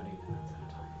 30 minutes at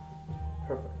a time.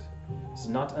 Perfect. It's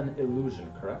not an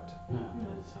illusion, correct? No,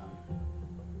 it's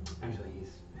actually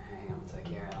hang on a sec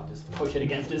here, I'll just push it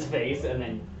against his face and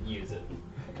then use it.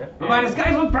 Okay. My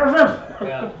disguise was perfect!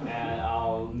 Yeah, and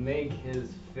I'll make his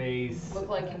face Look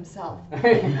like himself.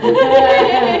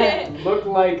 look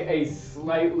like a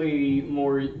slightly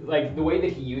more, like the way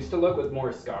that he used to look with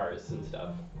more scars and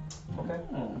stuff. Okay.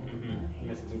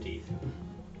 Missing some teeth.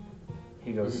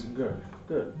 He goes, good,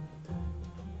 good.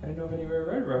 I didn't know if anybody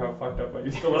remember how fucked up I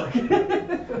used to look.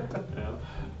 Yeah.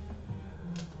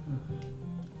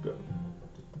 Good.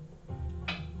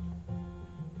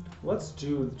 Let's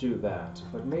do that,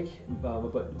 but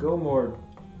but go more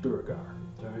Durgar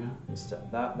Daria?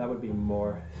 instead. That would be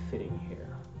more fitting here.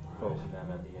 Both of them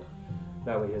and the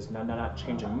that way is not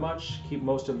changing much. Keep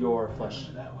most of your flesh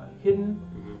That way. hidden,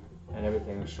 and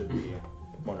everything should be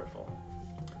wonderful.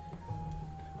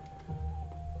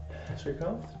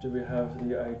 Shrikant, do we have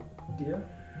the idea?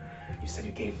 You said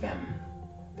you gave them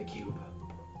the cube.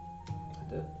 I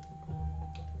did.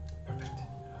 Perfect.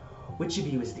 Which of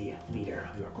you is the leader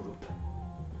of your group?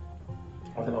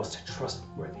 Or the most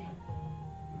trustworthy?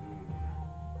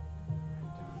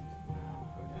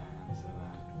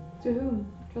 To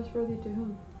whom? Trustworthy to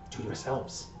whom? To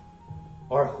yourselves.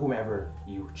 Or whomever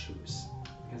you choose.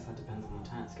 I guess that depends on the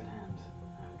task at hand.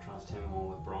 I would trust him more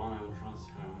with Braun, I would trust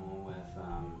her more with,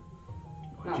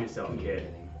 Watch yourself, kid.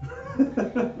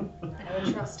 communicating. I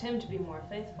would trust him to be more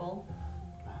faithful.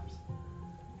 Perhaps.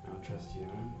 I would trust you.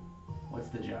 What's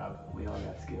the job? We all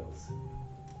got skills.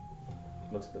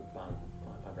 Looks at the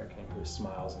Bonfire King, who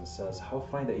smiles and says, "How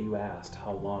funny that you asked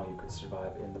how long you could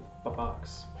survive in the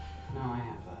box." No, I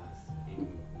have a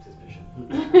suspicion.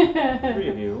 3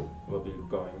 of you will be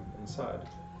going inside.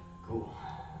 Cool.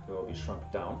 It will be shrunk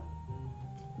down.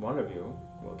 1 of you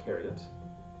will carry it,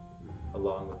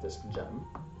 along with this gem.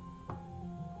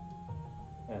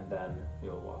 And then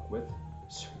you'll walk with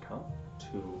Shrikant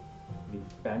to the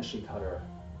Banshee Cutter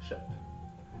ship,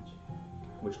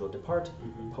 which will depart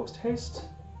post-haste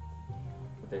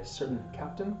with a certain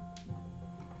captain.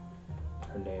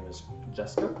 Her name is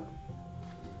Jessica.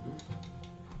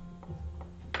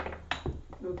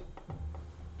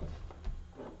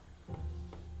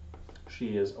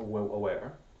 She is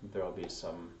aware there will be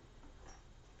some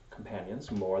companions,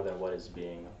 more than what is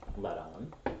being led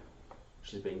on.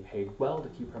 She's being paid well to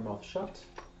keep her mouth shut.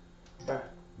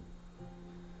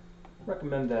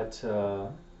 recommend that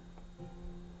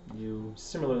you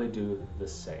similarly do the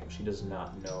same. She does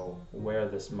not know where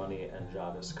this money and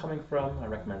job is coming from. I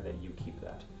recommend that you keep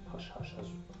that hush-hush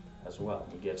as well.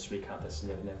 You give Srikant a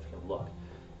significant look.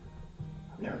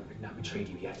 I've never not betrayed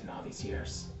you yet in all these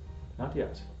years. Not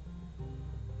yet.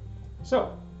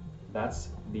 So, that's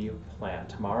the plan.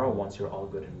 Tomorrow, once you're all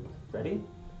good and ready,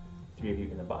 3 of you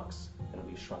in the box, it'll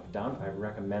be shrunk down. I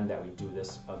recommend that we do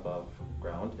this above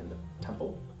ground in the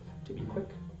temple to be quick.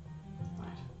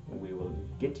 We will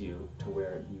get you to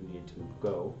where you need to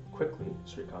go quickly.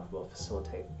 Srikant will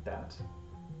facilitate that.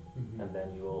 And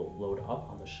then you will load up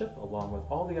on the ship along with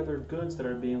all the other goods that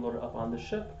are being loaded up on the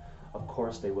ship. Of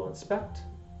course, they will inspect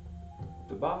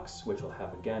the box, which will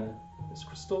have again this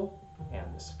crystal and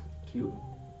this cube.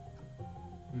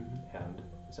 And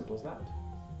simple as that.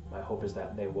 My hope is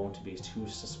that they won't be too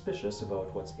suspicious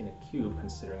about what's in a cube,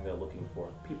 considering they're looking for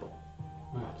people,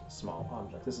 not small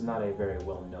objects. This is not a very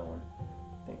well-known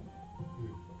thing.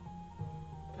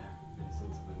 Yeah, it's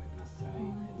not something we've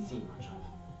necessarily seen much of.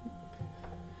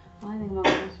 Well, I think among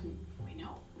us, we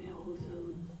know who's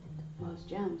the most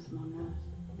gems among us.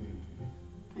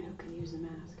 And who can use the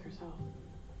mask herself.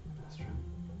 That's true.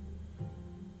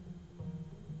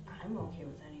 I'm okay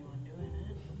with anyone doing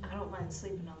it. I don't mind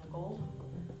sleeping on the gold.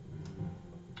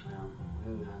 Well,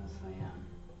 who has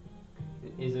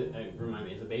the, Is it, remind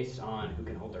me, is it based on who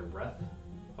can hold their breath?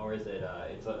 Or is it,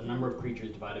 it's a number of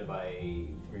creatures divided by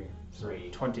 3?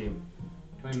 20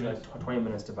 minutes? 20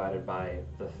 minutes divided by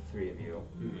the 3 of you,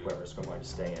 whoever's going to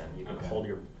stay in. You can hold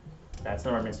your, that's the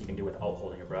number of minutes you can do without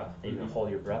holding your breath. And you can hold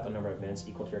your breath a number of minutes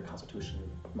equal to your constitution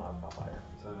modifier.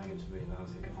 So I think it should be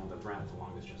those who can hold their breath as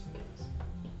long as just in case.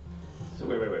 So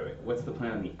wait. What's the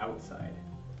plan on the outside?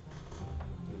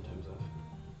 In terms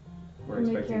of... We're Can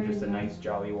we expecting carry just a them? nice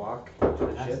jolly walk to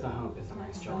the That's ship. the hope, it's a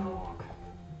nice jolly walk.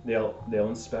 They'll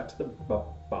inspect the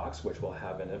box, which will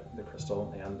have in it the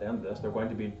crystal and this. They're going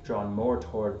to be drawn more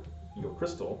toward your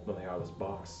crystal than they are this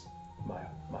box.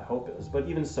 My hope is, but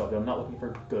even so, they're not looking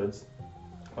for goods,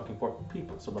 looking for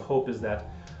people. So the hope is that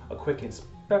a quick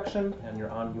inspection and you're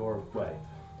on your way.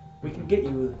 We can get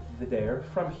you there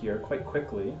from here quite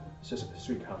quickly. It's just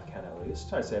Srikant can at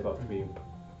least. I'd say about 3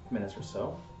 minutes or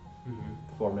so.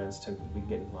 4 minutes to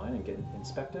get in line and get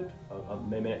inspected. A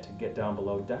minute to get down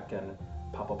below deck and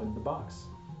pop open the box.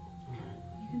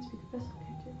 You can speak Abyssal,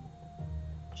 can't you?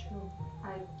 True.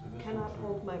 I cannot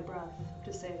hold my breath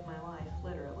to save my life,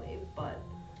 literally, but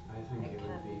I think I it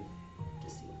would be,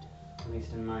 deceived. at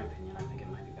least in my opinion, I think it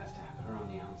might be best to have her on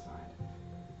the outside.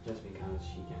 Just because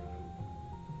she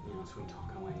can, sweet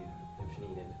talk away if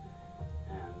needed,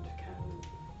 and can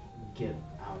get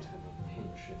out of a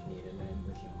pinch if needed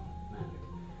with your magic.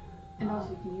 And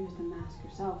also you can use the mask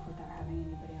yourself without having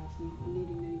anybody else,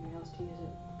 needing anybody else to use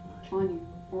it on you,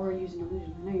 or use an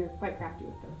illusion. I know you're quite crafty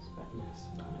with those, but... Yes,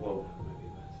 that Well, might be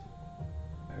best.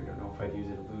 I don't know if I'd use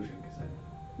an illusion because I.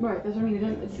 Right, that's what I mean,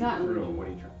 it's not an illusion. What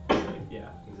are you trying? Yeah.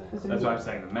 Exactly. That's why I'm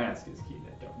saying the mask is key.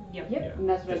 I don't. Yep. Yep, Yeah, and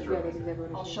that's what just that's realize it. exactly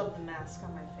what I'll I should. shove the mask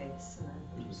on my face and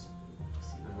then just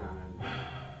see.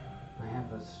 I have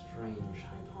a strange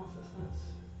hypothesis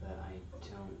that I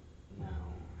don't know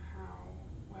how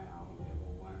well it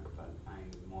will work, but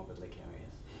I'm morbidly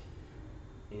curious.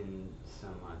 In so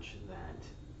much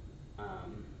that,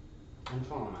 and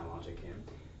follow my logic here.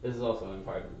 This is also in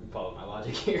part follow my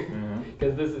logic here,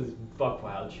 because this is buck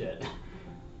wild shit.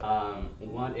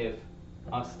 What if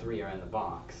us 3 are in the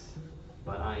box,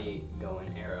 but I go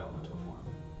in air elemental form?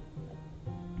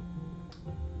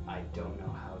 I don't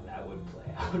know how that would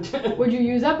play out. Would you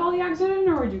use up all the oxygen,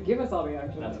 or would you give us all the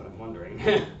oxygen? That's what I'm wondering.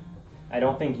 I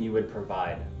don't think you would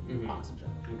provide oxygen.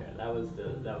 Okay, that was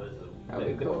the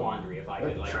would be cool. quandary. If I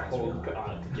could like hold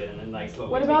oxygen and like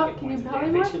slowly What take about, hit can you points of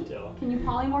damage polymorph? until. Can you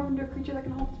polymorph into a creature that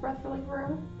can hold its breath for like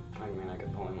forever? I mean, I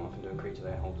could polymorph into a creature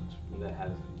that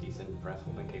has decent breath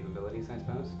holding capabilities, I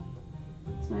suppose.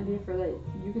 It's an idea for that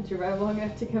you could survive long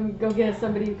enough to come go get us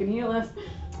somebody who can heal us.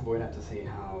 We'd have to see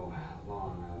how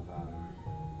long of.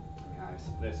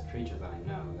 There's creatures that I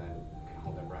know that can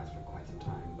hold their breath for quite some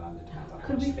time, but it depends on how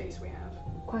Could much we- space we have.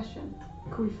 Question.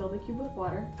 Could we fill the cube with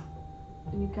water?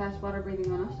 And you cast water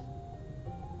breathing on us?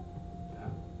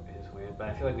 It is weird, but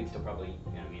I feel like we'd still probably,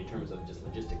 in terms of just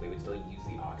logistically, we'd still use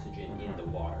the oxygen in the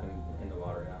water. In the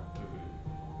water,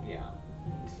 yeah. Yeah.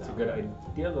 It's a good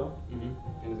idea, though.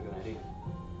 It is a good idea.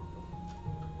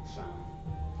 So,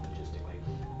 logistically.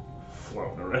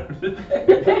 Floating around.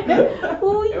 It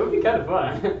would be kind of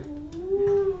fun.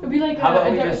 It'd be like How a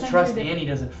about we de- just sensory trust de- Annie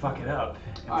doesn't fuck it up?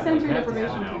 sensory We have to have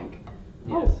deprivation an out. tank.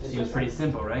 Yes, Oh, it's Seems just pretty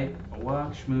simple, right? A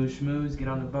walk, schmooze, get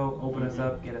on the boat, open us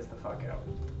up, get us the fuck out.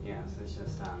 Yes, it's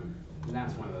just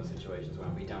that's one of those situations where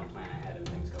we don't plan ahead and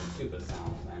things go super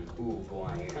south, and ooh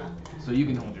boy. So you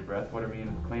can hold your breath. What are me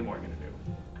and Claymore gonna do?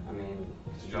 I mean,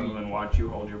 Struggle and watch you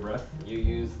hold your breath? you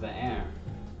use the air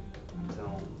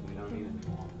until we don't need it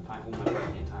anymore. If I hold my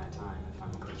breath the entire time, if I'm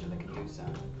a creature that can do so,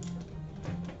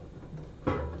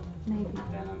 Maybe.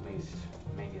 then at least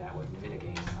maybe that would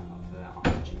mitigate some of the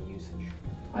oxygen usage.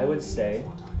 I would say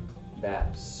for a time.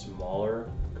 that smaller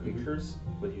creatures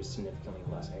would use significantly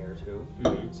less air too.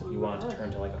 Mhm. So if you wanted to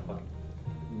turn to like a fucking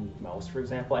mouse, for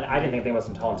example, and I didn't think they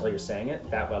wasn't tall until you're saying it.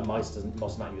 That mouse does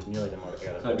not use nearly the amount of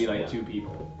air. that So it'd be most like do. 2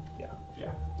 people.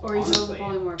 Or you can Honestly.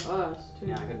 polymorph us too.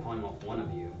 Yeah, I could polymorph one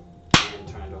of you and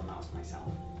turn into a mouse myself.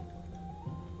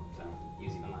 So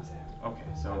use even less air. Okay,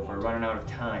 so if we're running out of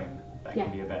time, that Yeah.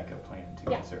 can be a backup plan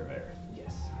to Yeah. conserve air.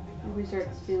 Yes, I think that If we makes start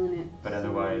sense. stealing it. But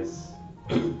otherwise,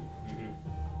 Mhm.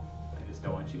 I just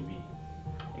don't want you to be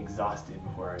exhausted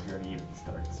before our journey even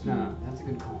starts. No, that's a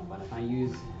good call. But if I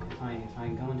use, if I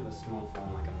go into a small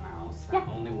form like a mouse, that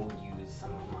only will use some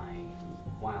of my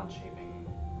wild shaping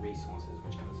resources,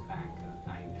 which comes back.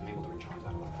 I am able to recharge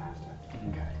that a lot faster.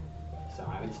 Okay. So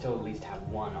I would still at least have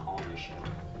one on the ship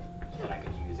that I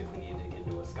could use if we needed to get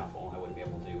into a scuffle. I wouldn't be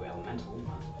able to do elemental,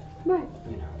 but Right.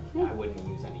 you know, Yeah. I wouldn't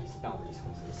use any spell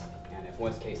resources. And if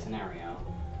worst case scenario,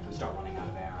 we start running out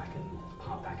of air, I can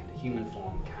pop back into human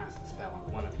form, cast the spell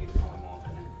on one of you to polymorph,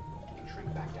 and then you can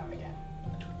shrink back down again.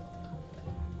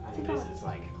 I think this is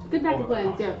like Good backup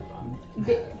plans, yeah.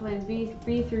 overconfident, Plans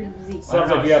B through Z.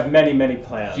 Sounds like you have many, many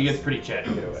plans. She gets pretty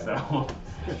chatty, Get away. so.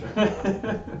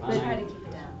 I try to keep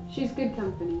it down. She's good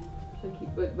company. She'll keep.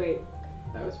 Wait,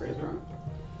 that was phrased wrong.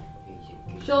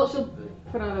 She'll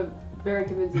put on a very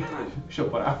convincing front. She'll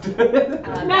put out.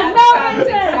 That not what I sounds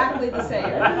said. exactly the same.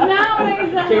 Now what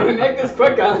I said. Can we make this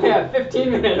quick? I only have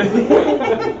 15 minutes.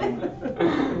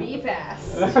 Be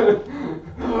fast.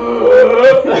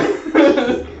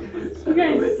 You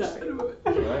guys suck.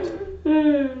 Alright.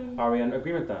 Are we in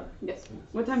agreement then? Yes.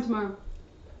 What time tomorrow?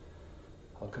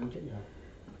 I'll come get you.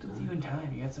 It's you in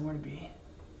time. You got somewhere to be.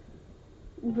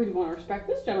 We want to respect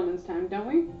this gentleman's time, don't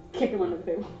we? Kick him under the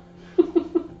table.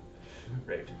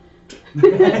 Great.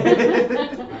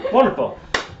 Wonderful.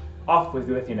 Off with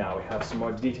you now. We have some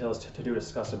more details to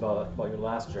discuss about your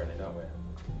last journey, don't we?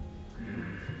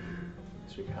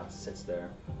 So he kind of sits there,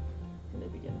 and they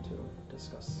begin to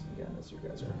discuss again as you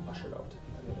guys are ushered out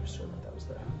by the other servant that was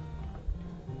there.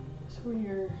 So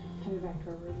we're headed back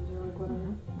to our rooms or like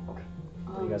whatever. Okay.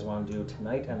 What do you guys want to do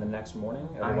tonight and the next morning?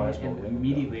 I Otherwise, am we'll ring the bell.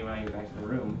 immediately when I get back to the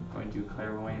room going to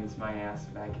clairvoyance my ass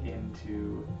back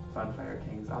into Funfire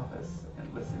King's office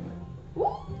and listen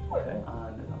Okay.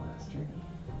 on the last journey.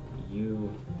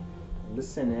 You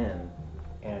listen in,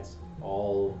 and it's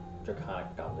all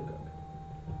draconic gobbledygook.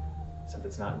 Except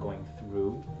it's not going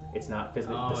through. It's not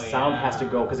physically. Oh, the sound has to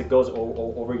go yeah. because it goes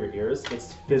over your ears.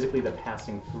 It's physically the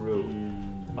passing through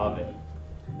of it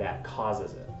that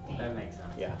causes it. That makes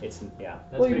sense. Yeah, it's yeah.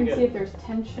 That's Well, you pretty can good. see if there's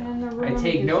tension in the room. I you take can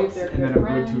see if notes they're and then good I'm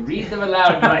going to friends. read them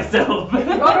aloud to myself.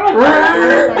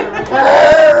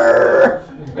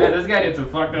 Man, this guy did some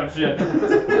fucked up shit.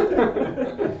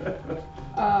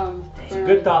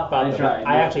 Good thought, by I the way. tried,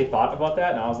 I yeah. actually thought about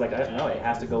that, and I was like, I don't know. It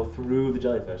has to go through the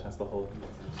jellyfish. That's the whole.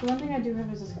 So one thing I do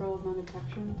have is a scroll of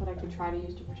non-detection that I could try to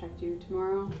use to protect you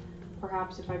tomorrow.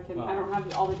 Perhaps if I can, I don't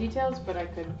have all the details, but I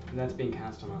could. That's being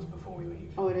cast on us before we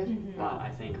leave. Oh, it is? But I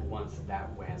think once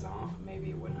that wears off, maybe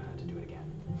it wouldn't hurt to do it again.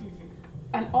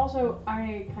 And also,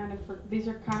 I kind of, these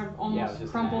are kind of I was almost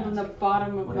just crumpled gonna in the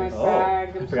bottom of What my I- Oh,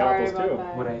 bag. I I'm forgot sorry those about too.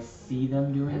 that. Would I see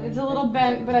them doing It's a anything? little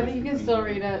bent, but I think you can still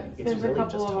read it. It's There's a really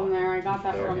couple just of them there. I got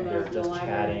that They're, from they're the just library.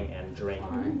 chatting and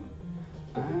drinking.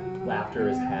 Laughter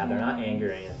is had. They're not angry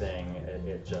or anything.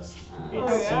 It just it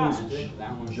seems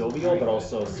That one's jovial, very but good.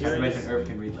 also Not to serious. mention Earth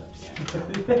can read lips.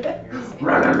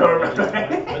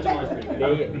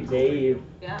 They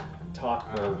Yeah. talk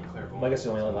for, I guess it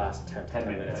only last 10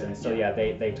 minutes, and so yeah,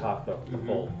 they talk the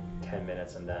full 10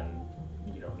 minutes, and then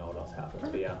you don't know what else happens.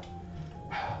 But yeah,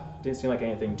 didn't seem like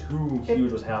anything too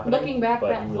huge was happening. Looking back, but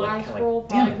that you were fly like, kinda scroll like,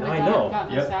 probably damn, could I have know.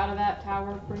 gotten Yep. us out of that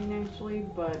tower pretty nicely,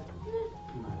 but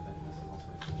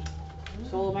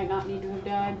Soul might not need to have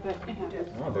died, but it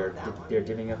happened. No, they're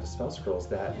giving up the spell scrolls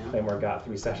that Claymore got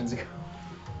 3 sessions ago.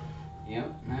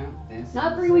 Yep, no, this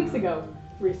Not is, 3 weeks ago.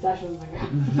 3 sessions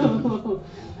ago.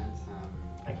 That's,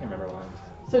 I can't remember when.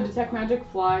 So detect magic,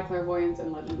 fly, clairvoyance,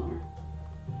 and legend lore.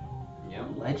 yep.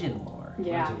 Legend lore.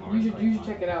 Yeah, Legend lore you is should quite fun.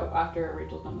 check it out after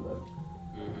Rachel's done the book.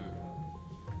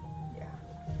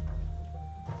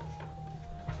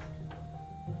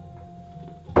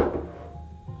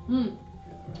 Mm-hmm.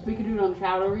 We could do it on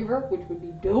Shadow Reaver, which would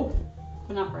be dope,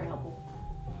 but not very helpful.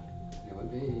 It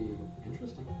would be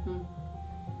interesting. Hmm.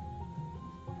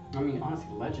 I mean, honestly,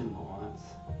 legend lore, that's...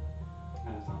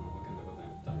 I just don't know what kind of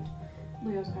event done.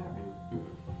 Leo's got it right now.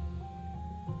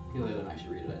 You didn't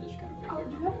actually read it, I just kind of Oh,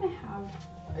 vaguely do you happen to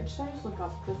have? Should I just look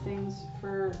up the things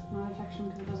for non-detection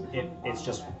because it doesn't have. It's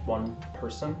just one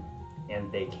person,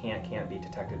 and they can't be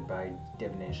detected by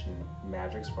divination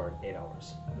magics for 8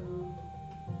 hours.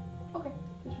 Okay.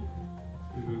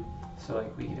 So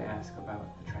like we could ask about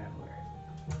the traveler.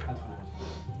 That's what I was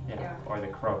thinking. Yeah. Or the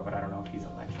crow, but I don't know if he's a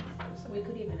legend person. We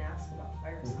could even ask about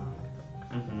Firesong.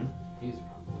 Mm-hmm. He's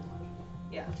probably a legend.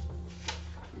 Yeah.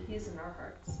 He's in our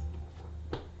hearts.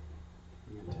 I'm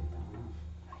gonna take that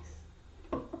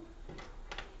one off.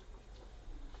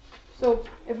 So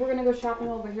if we're gonna go shopping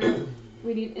over here,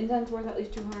 we need incense worth at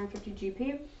least 250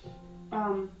 GP.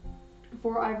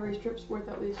 4 ivory strips worth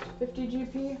at least 50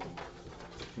 GP.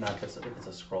 Not if it's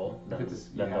a scroll, then, If it's-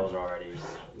 then yeah. those are already.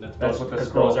 That's what the because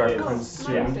scroll those are is. Oh, my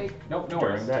consumed mistake. Nope, no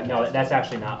during worries. that. No, that's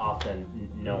actually not often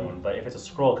known. But if it's a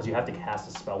scroll, because you have to cast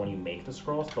a spell when you make the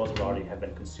scroll, so those would already have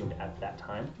been consumed at that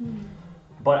time.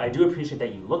 But I do appreciate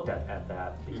that you looked at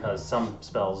that because some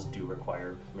spells do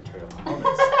require material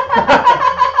components.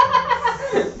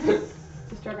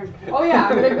 Disturbing. Oh yeah,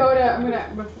 I'm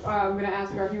gonna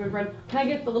ask her if you would run. Can I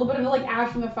get a little bit of like ash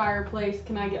from the fireplace?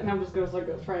 Can I get? And I'm just gonna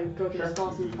like try and go through the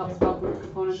spell some spell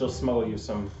components. She'll smuggle you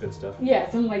some good stuff. Yeah,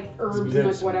 some like herbs and good-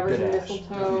 like some whatever, good some ash.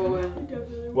 mistletoe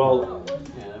and. Well,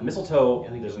 Yeah, that mistletoe, I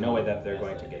think there's you'll no way know. that they're Yes,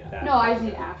 going to get that. No, I just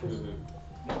need ashes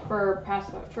Mhm. for pass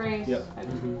without trace. Yep. I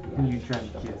just need When the you ashes. try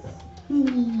to kiss.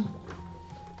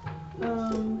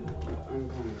 Um. I'm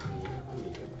going to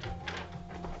need it.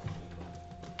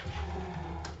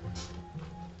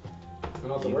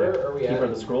 And also, where are we Keeper at? of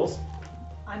the scrolls?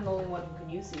 I'm the only one who can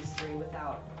use these 3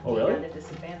 without Oh, being really? at a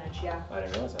disadvantage. Yeah. I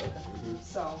didn't realize that. Okay.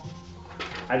 So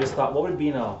I just thought, what would be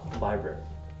in a library?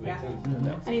 Makes Yeah.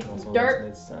 sense. I need Also some dirt.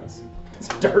 Makes sense. It's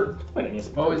dirt. I didn't use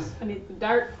What was I need the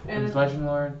dart and was Legend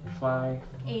Lord, Fly,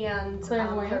 and Clairvoyance.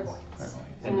 clairvoyance. Clairvoyance?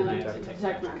 And then I and have to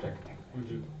detect magic.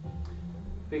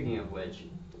 Speaking of which,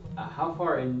 how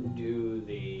far into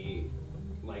the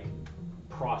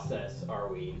process are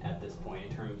we at this point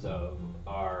in terms of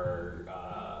our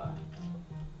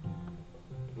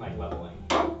leveling?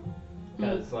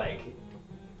 Because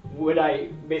would I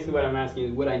basically what I'm asking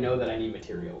is would I know that I need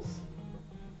materials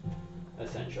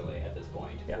essentially at this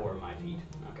point Yeah. for my feat?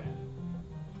 Okay.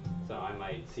 So I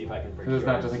might see if I can So procure. it's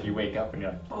not just like you wake up and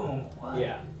you're like, boom, what?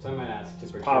 Yeah. So I might ask to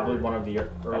procure. Probably one of the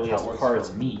earliest works parts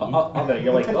for me. of it.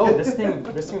 You're like, oh, this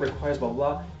thing requires blah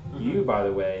blah. You, by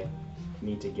the way,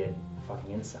 need to get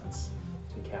fucking incense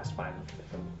to cast Find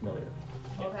Familiar.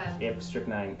 Okay. If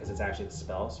Strychnine, because it's actually the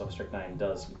spell, so if Strychnine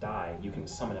does die, you can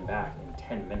summon him back in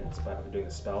 10 minutes by doing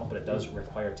the spell, but it does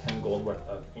require 10 gold worth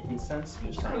of incense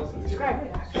each time. you do it. Scribe.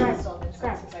 I actually still have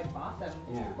Scribe. incense because I bought them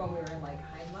Yeah. when we were in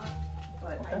Heimat,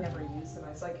 but I Okay. never used them.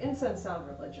 I was like, incense sound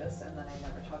religious, and then I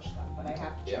never touched them, but I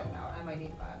have to check them out. I might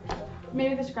need 5.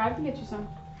 Maybe the scribe can get you some.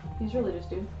 He's religious,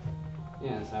 dude.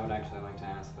 Yes, I would actually like to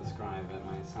ask the scribe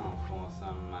myself for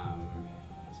some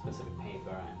specific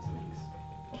paper and some inks.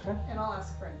 Okay. And I'll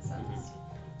ask for incense.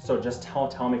 So just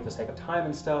tell me for the sake of time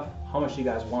and stuff, how much you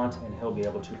guys want, and he'll be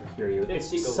able to procure you.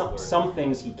 It's It's gold worth. some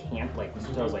things he can't, like,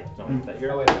 so I was like, don't put that Oh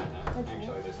here. wait a minute, no.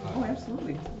 Actually, there's not. Oh,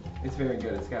 absolutely. It's very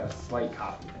good. It's got a slight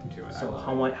coffee thing to it. I So love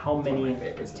how it. many? How It's one of many? my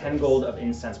favorites It's of 10 theirs. gold of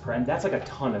incense per, and that's like a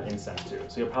ton of incense too.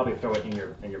 So you'll probably throw it in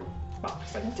your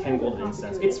box, like 10 gold of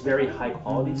incense. It's very high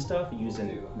quality stuff used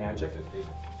in magic.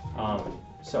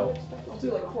 So I'll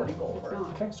do like 40 gold worth.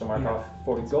 okay, so mark Yeah. off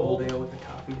 40 It's gold ale with the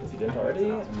coffee. if you didn't already,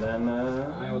 and then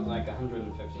I would like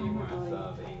 150 worth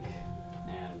of ink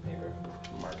and paper.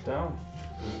 mark down.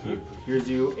 Here's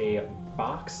you a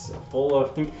box full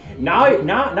of. Now you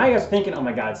guys are thinking, oh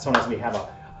my god, it's so nice we have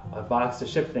a box to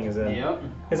ship things in. Yep.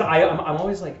 Because I'm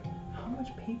always like, how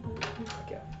much paper do you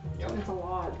get? Yep. It's a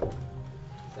lot.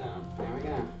 So there we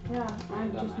go. Yeah, I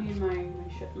Done just that. need my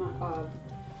shit,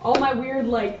 all my weird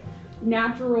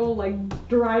natural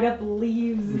dried up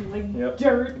leaves and Yep.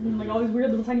 dirt and all these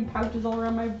weird little tiny pouches all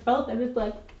around my belt. I'm just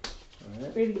Alright.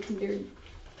 ready to get some dirty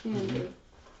hands.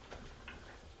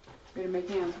 Ready to make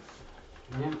hands.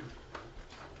 Yeah.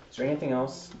 Is there anything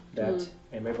else that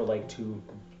anybody would like to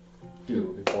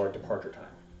do before departure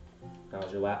time? That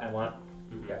was your last. I want.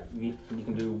 Yeah, you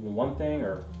can do one thing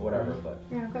or whatever, but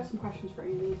Yeah, I've got some questions for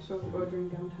Amy, so we'll go during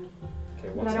downtime. okay.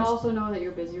 But What's I next? also know that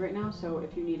you're busy right now, so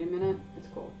if you need a minute, it's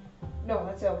cool. No,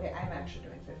 that's okay. I'm actually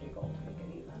doing 50 gold to make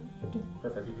it even.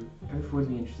 Perfect. I would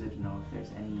be interested to know if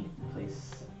there's any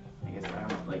place, I guess, I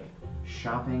don't know,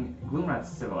 shopping. Gloomrot's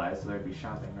civilized, so there'd be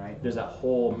shopping, right? There's that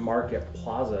whole market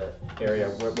plaza area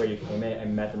where you came in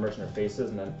and met the merchant of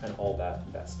faces and all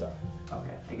that stuff.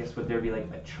 Okay. I guess would there be like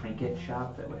a trinket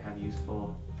shop that would have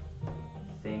useful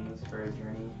things for a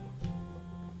journey?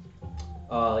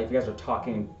 Like if you guys are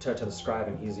talking to the scribe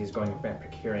and he's going and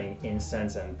procuring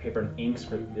incense and paper and inks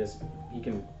for this, he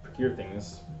can procure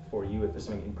things for you if there's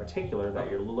something in particular that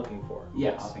you're looking for.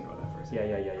 Yeah, I'll think about that for a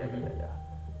second. Yeah.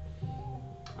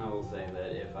 I will say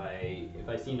that if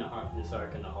I see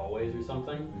Nasark in the hallways or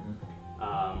something, She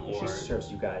or serves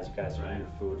you guys Right. your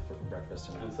food for breakfast.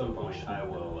 And at some point I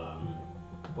will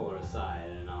pull her aside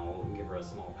and I'll give her a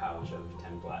small pouch of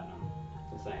 10 platinum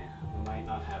to say, we might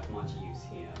not have much use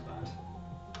here, but...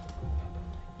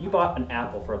 You bought an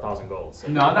apple for 1,000 gold. So.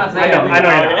 No, I'm not I saying know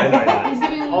you're not. He's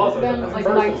giving Also, them it's like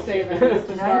personal. life savings to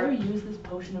Can I start. ever use this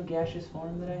potion of gaseous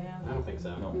form that I have? I don't think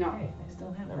so. No. No. Okay, I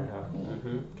still have Never that. have.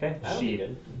 Mm-hmm. Okay. That'll be She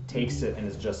good. takes it and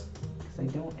is just Because I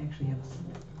don't actually have a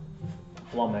slip.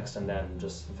 flummoxed and then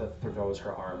just throws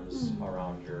her arms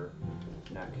around your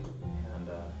neck and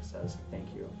says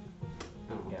thank you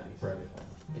again for everything.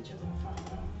 Get you a little fun.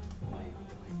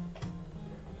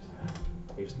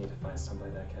 We just need to find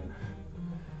somebody that can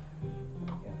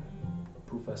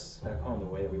poof us back home the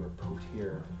way that we were poofed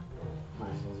here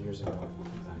those years ago.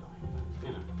 Exactly.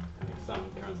 You know, having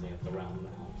some currency at the realm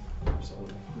that helps.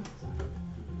 Absolutely.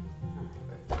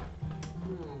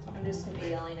 I'm just gonna be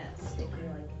yelling at Sticky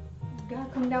like, you gotta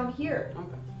come down here.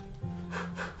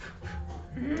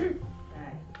 Okay.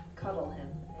 I cuddle him.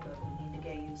 I go, you need to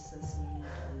get used to this and you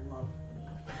need to love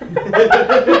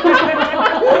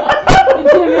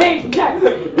Intimidation check.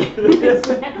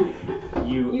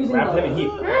 You Using grab the- him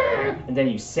and then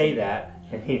you say that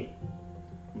and he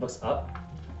looks up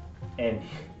and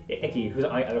Icky, who's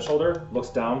on the other shoulder, looks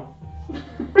down. He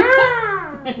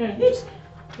just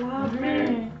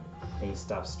and he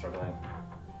stops struggling.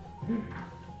 You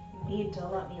need to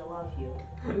let me love you.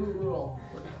 New rule.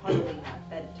 We're cuddling at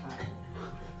bedtime.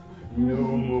 No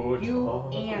more You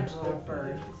talk. and the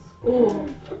birds.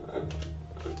 Ooh.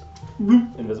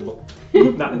 Invisible.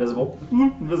 Not invisible.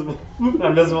 Invisible.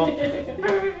 Not invisible.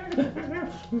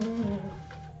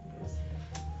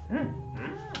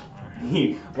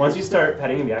 Once you start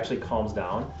petting him, he actually calms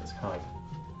down. It's kind of like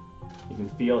you can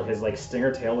feel his like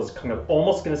stinger tail is kind of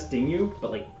almost gonna sting you,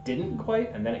 but like didn't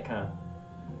quite, and then it kind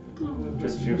of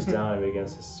just droops down and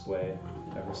begins to sway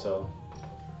ever so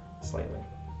slightly.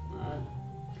 No,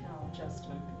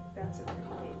 Justin, that's a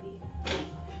pretty baby.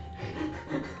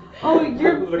 Oh,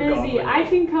 you're Look busy. on. I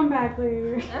can come back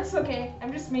later. That's okay.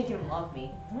 I'm just making him love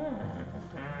me.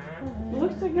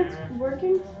 Looks like it's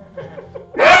working.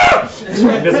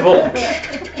 Invisible.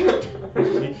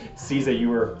 He sees that you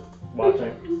were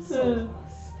watching.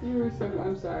 You were so.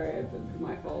 I'm sorry. It's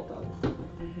my fault.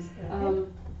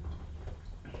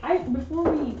 Before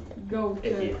we go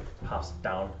Icky to pops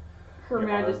down. Her Your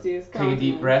arm. Majesty's Take a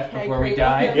deep continent. breath Okay, before we great.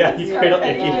 die. Yeah, he's Yeah. cradled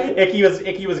Icky.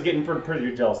 Icky was getting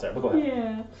pretty jealous there. But go ahead.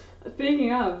 Yeah.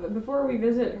 Speaking of, before we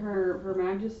visit Her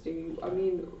Majesty, I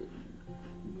mean,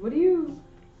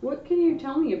 what can you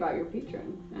tell me about your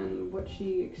patron and what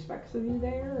she expects of you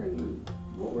there and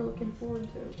what we're looking forward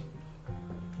to?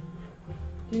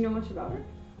 Do you know much about her?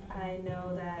 I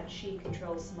know that she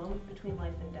controls the moment between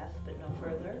life and death, but no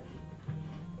further.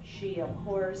 She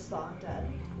abhors the undead.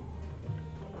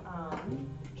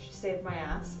 She saved my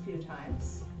ass a few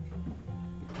times.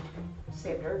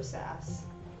 Saved Herb's ass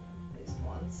at least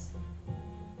once.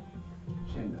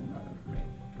 She hasn't done nothing for me.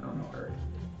 I don't know her.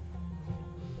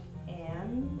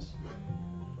 And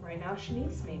right now she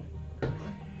needs me. Do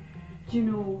you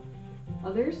know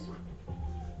others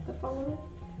that follow her?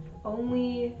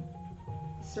 Only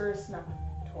Cirrus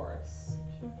Nocturus,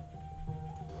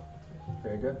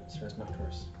 Very good. Cirrus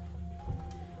Nocturus.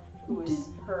 who's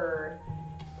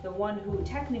the one who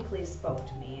technically spoke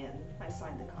to me and I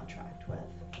signed the contract with.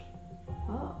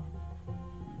 Oh.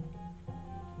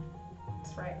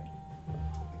 That's right.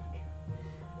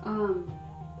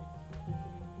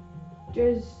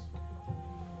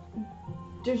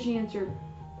 Does she answer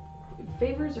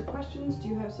favors or questions? Do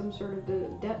you have some sort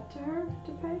of debt to her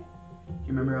to pay? Do you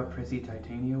remember how prissy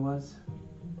Titania was?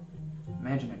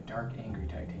 Imagine a dark, angry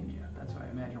Titania. That's what I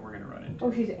imagine we're gonna run into.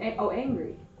 Oh, she's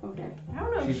angry. Okay. I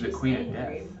don't know if She's she's the queen of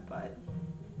angry, death. but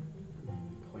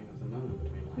Queen of the moment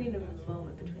between life queen and of death. the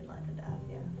moment between life and death,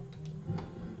 yeah.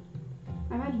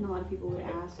 I imagine a lot of people would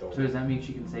ask. So does that mean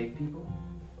she can save people?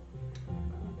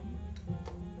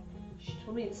 She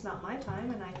told me it's not my time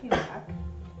and I came back.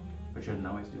 But she doesn't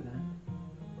always do that.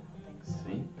 I don't think so.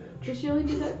 See? Does she only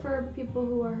do that for people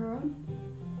who are her own?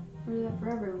 Or is that for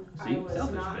everyone? I See? was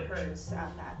Selfish not bitch. hers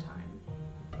at that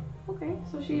time. Okay,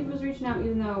 so she was reaching out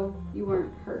even though you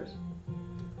weren't hers.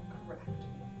 Correct.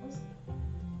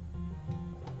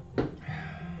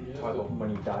 Talk about when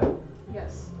you died.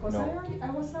 Yes. Was No. I already? I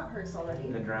was not hers already.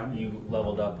 The drown? You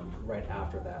leveled up right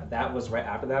after that. That was right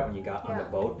after that when you got on the Yeah.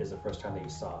 boat is the first time that you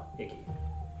saw Icky.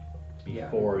 Yeah.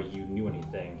 Before you knew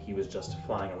anything, he was just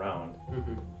flying around,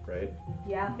 right?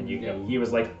 Yeah. And you Yep. and he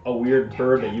was like a weird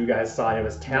bird that you guys saw and it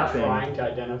was tapping. Trying to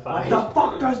identify. What the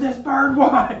fuck does this bird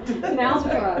want? An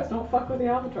albatross. Don't fuck with the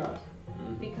albatross.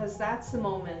 Because that's the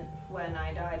moment when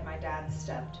I died, my dad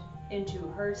stepped into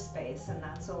her space, and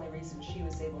that's the only reason she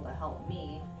was able to help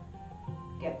me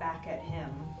get back at him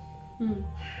and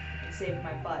save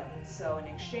my butt. And so, in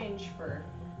exchange for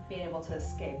being able to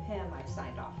escape him, I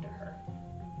signed off to her.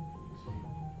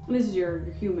 This is your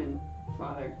human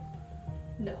father.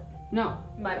 No, No.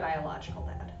 my biological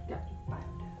dad. Yeah. Bio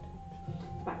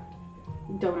dad.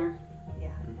 Donor. Yeah.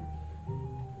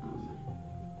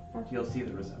 You'll see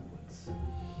the resemblance.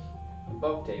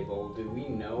 Above table, do we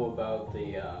know about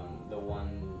the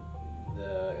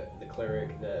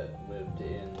cleric that lived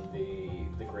in the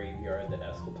graveyard that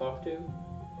Eskel talked to?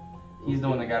 He's the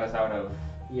one that got us out of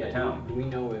Yeah. the town. Do we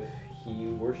know if he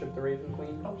worshipped the Raven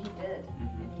Queen? Oh, he did.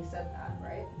 And he said that,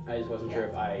 right? I just wasn't sure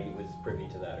if I was privy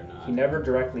to that or not. He never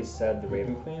directly said the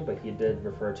Raven Queen, but he did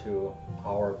refer to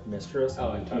our mistress. Oh,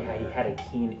 and and he talking had, about he had a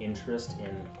keen interest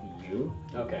in you,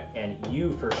 Okay. and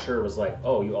you for sure was like,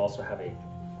 oh, you also have a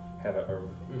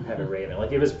raven.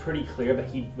 Like it was pretty clear, but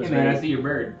he was. Hey man, I very- see your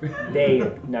bird. They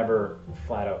never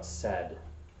flat out said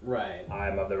Right.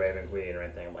 I'm of the Raven Queen or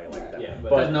anything like that. Yeah, but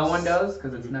Because no one does,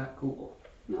 because it's not cool.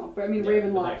 No, but I mean, Yeah,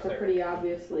 Raven the locks next are pretty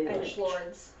obviously like. Edge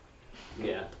lords.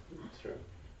 Yeah. That's true.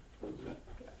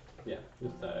 Yeah.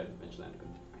 Just thought I'd mention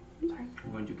that.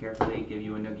 Wouldn't you care if they give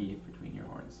you a noogie between your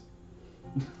horns?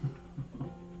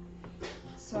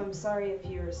 So I'm sorry if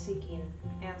you're seeking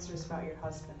answers about your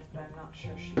husband, but I'm not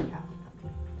sure she have them.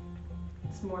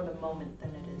 It's more the moment than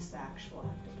it is the actual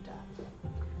act of death.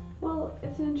 Well,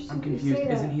 it's interesting. I'm you confused. say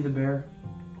Isn't he the bear?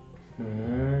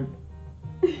 that.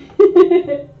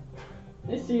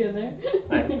 Is she in there?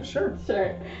 I'm sure.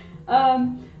 Sure.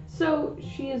 So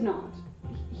she is not.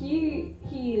 He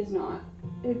is not.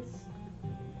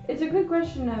 It's a good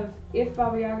question of if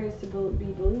Baba Yaga is to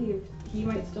be believed, he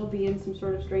might still be in some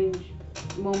sort of strange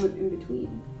moment in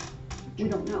between. We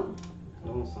don't know.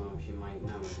 Also, she might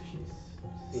know if she's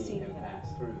seen him pass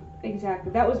through.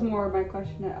 Exactly. That was more my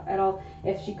question at all.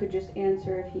 If she could just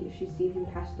answer if she's seen him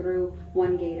pass through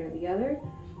one gate or the other,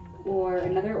 or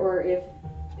another, or if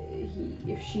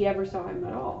she ever saw him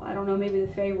at all. I don't know. Maybe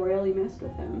the Fae royally messed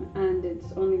with him, and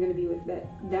it's only going to be with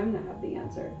them that have the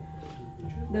answer.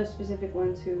 Those specific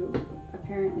ones who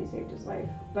apparently saved his life.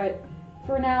 But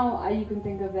for now, you can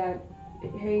think of that.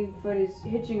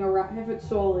 Hayfoot's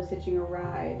soul is hitching a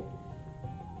ride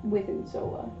with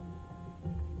Insola.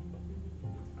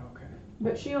 Okay.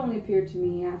 But she only appeared to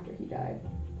me after he died.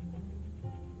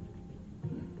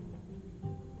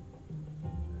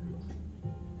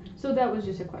 So that was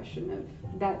just a question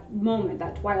of that moment,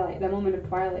 that moment of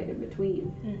twilight in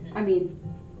between. I mean,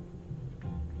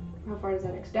 how far does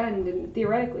that extend? And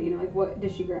theoretically, like, what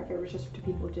does she grant favors just to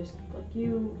people just like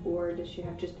you, or does she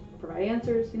have just provide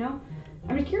answers?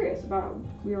 I'm just curious about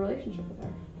your relationship with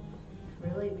her.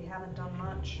 Really, we haven't done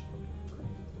much.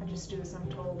 I just do as I'm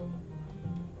told.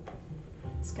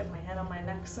 It's kept my head on my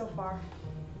neck so far.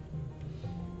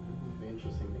 It'd be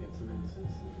interesting to get some answers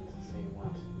and to see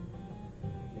what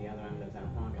the other end of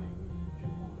that bargaining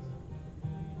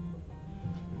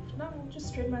was. No, I'll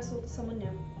just trade my soul to someone new.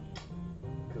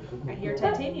 Cool. I hear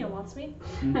Titania wants me.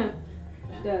 She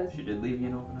does. She did leave you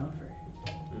an open offer.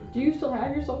 Do you still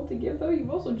have your soul to give though? You've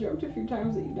also joked a few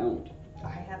times that you don't. I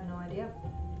have no idea.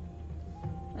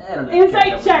 I don't know.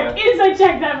 Insight check! Insight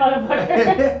check that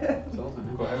motherfucker!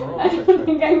 Go ahead and roll. I don't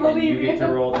think I And believe you you. get to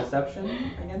roll deception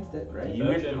against it, right? You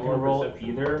Perception can or roll perception.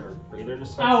 either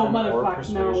deception Oh, or motherfuck,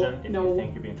 persuasion if no. you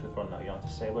think you're being truthful or not. You don't have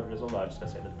to say what it is aloud, just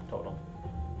gotta say the total.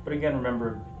 But again,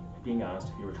 remember being honest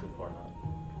if you were truthful or not.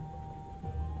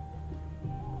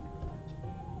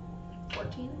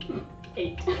 14?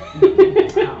 8.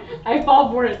 Wow. I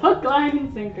fall for it. Hook, line,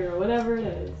 and sinker, or whatever it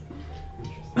is.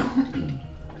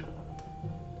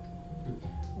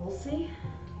 We'll see.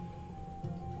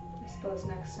 I suppose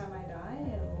next time I die,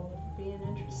 it'll be an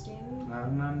interesting.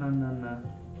 No.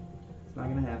 It's not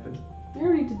gonna happen. You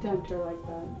don't need to tempt her like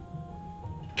that.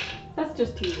 That's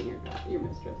just teasing your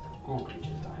mistress. All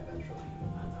creatures die eventually.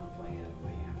 Hopefully it'll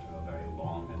be after a very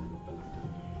long and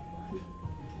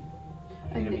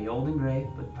You're gonna be old and gray,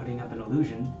 but putting up an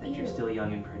illusion that you're still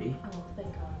young and pretty. Oh,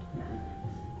 thank God.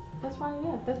 That's why,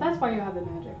 yeah. That's why you have the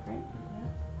magic, right?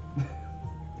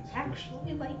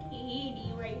 actually like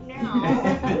 80 right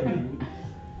now.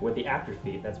 With the actor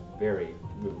feat, that's very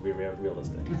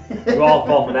realistic. You all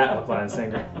fall for that hook, line, and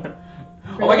sinker.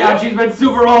 Oh my god, she's been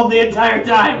super old the entire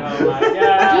time! Oh my Just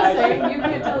god. saying, you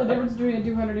can't tell the difference between a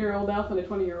 200-year-old elf and a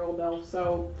 20-year-old elf,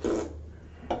 so.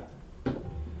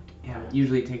 Yeah,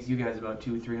 usually it takes you guys about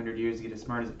 200-300 years to get as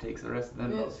smart as it takes the rest of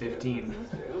them about It's true, 15.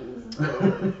 This is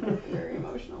true. Very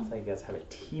emotional. It's like you guys have a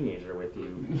teenager with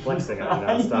you flexing on you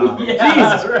nonstop. Yeah,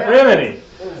 Jesus, right. Criminy!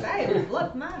 I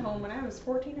left my home when I was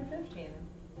 14 or 15.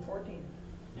 14.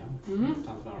 Mm-hmm.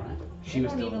 Sounds about right. She They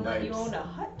was don't still even in let you diapers. own a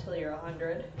hut till you're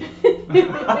 100.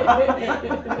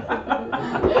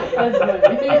 That's funny.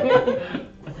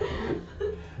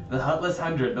 The Hutless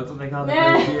 100, that's what they call the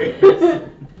first years.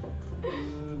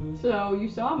 So you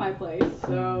saw my place,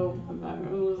 so I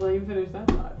was like, you finish that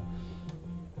thought.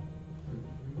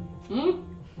 Hmm?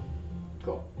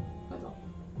 Cool. That's all.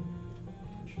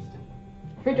 Interesting.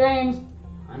 Sweet dreams.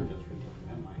 I'm just reading.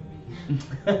 That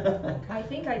might be. I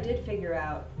think I did figure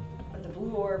out what the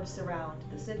blue orbs around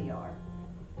the city are.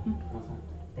 What's that?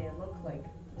 They look like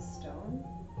stone.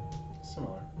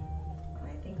 Similar. And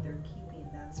I think they're keeping,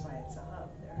 that's why it's a hub.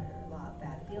 There are a lot of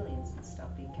bad feelings and stuff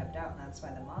being kept out, and that's why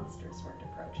the monsters weren't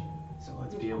approaching. So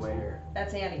let's be aware.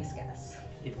 That's Annie's guess.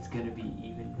 It's gonna be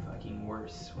even fucking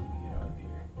worse when we get out of here.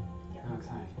 I'm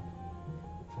excited.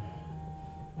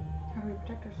 How do we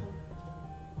protect ourselves?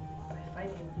 By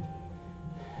fighting.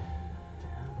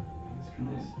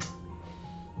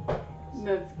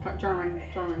 That's charming.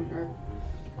 Or,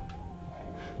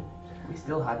 We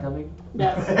still hot tubbing?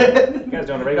 yes. You guys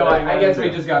doing a No, regular I guess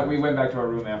we went back to our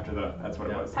room after that's what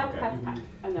it was. Pat, Okay. pat, pat.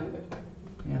 And then we go back.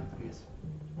 Yeah, I guess.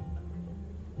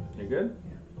 You good?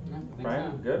 Yeah, I think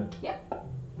Brian, so. good? Yep.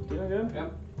 Feeling good?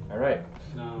 Yep. Alright.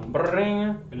 So, Bring.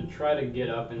 I'm gonna try to get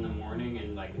up in the morning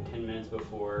and like 10 minutes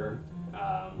before,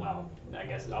 well, I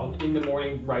guess in the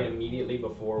morning, right immediately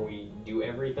before we do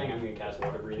everything, I'm gonna cast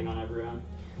water breathing on everyone.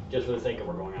 Just for the sake of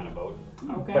we're going on a boat.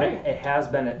 Okay. But it has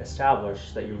been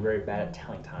established that you're very bad at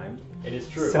telling time. It is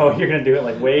true. So you're gonna do it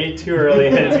like way too early,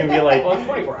 and it's gonna be like Well, it's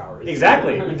 24 hours.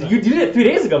 exactly. You did it 3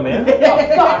 days ago, man. Oh,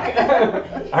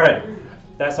 fuck! All right,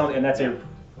 that's something, and that's your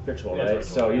ritual, That's right?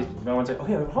 ritual, So yeah. no one's like,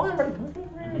 okay, hold on, ready.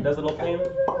 Does a little thing.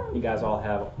 You guys all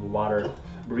have water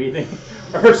breathing.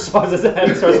 Or saws his head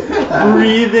and starts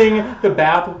breathing the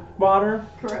bath water,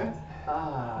 Correct.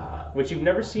 which you've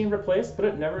never seen replaced, but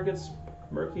it never gets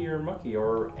murky or mucky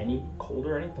or any cold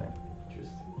or anything.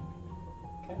 Interesting.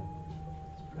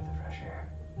 Breath of fresh air.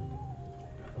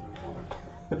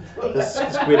 The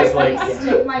squid is like,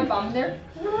 Stick my bum there.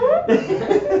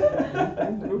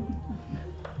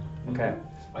 okay.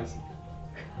 Spicy.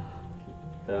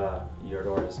 Your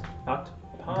door is knocked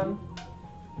upon.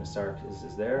 Miss Stark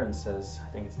is there and says, I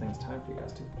think it's time for you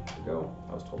guys to go.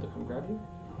 I was told to come grab you.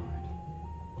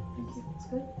 Thank you. It's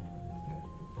good.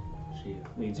 She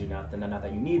leads you, not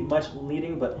that you need much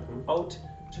leading, but out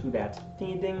to that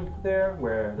thing there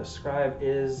where the scribe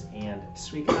is and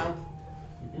Suikanth.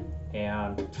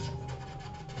 And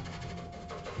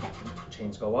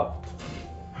chains go up.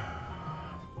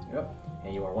 Yep.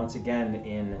 And you are once again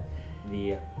in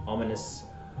the ominous,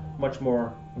 much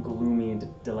more gloomy and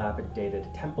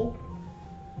dilapidated temple.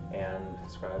 And the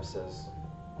scribe says,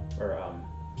 or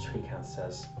Suikanth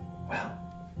says, well,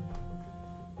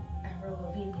 Ever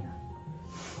Lavinia.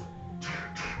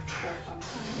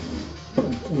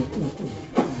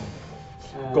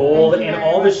 gold Thank you and very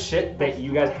all the much. shit that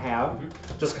you guys have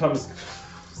just comes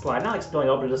slide, not like spilling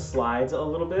out, but it just slides a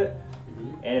little bit.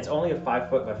 And it's only a 5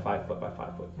 foot by 5 foot by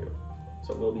 5 foot cube,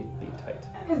 so it will be tight.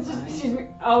 It's just, excuse me.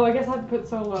 Oh, I guess I have to put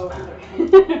solo.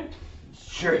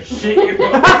 Sure as shit you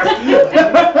are.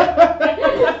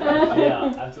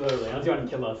 Yeah, absolutely. Unless you want to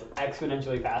kill us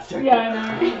exponentially faster. Yeah, I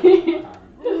know.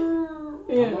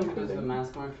 Yeah. How long does the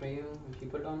mask work for you if you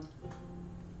put it on?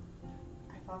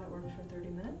 I thought it worked for 30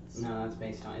 minutes. No, it's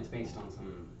based on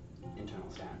some internal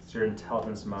stats. So your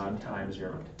intelligence mod times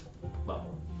your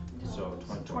level. So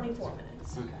 24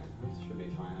 minutes. Okay, that should be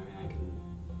fine. I mean,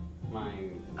 my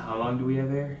How long do we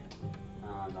have air?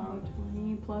 about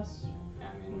 20 plus. I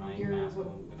mean, my Your- mask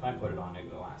will, if I put it on,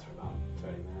 it will last for about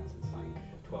 30 minutes. It's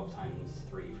like 12 times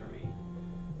 3 for me.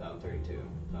 So 32.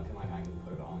 So I feel like I can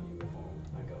put it on you before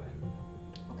I go in.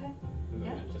 Okay. And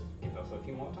then Yeah. it just give us a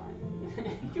few more time.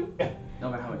 No,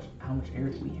 but how much air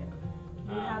do we have?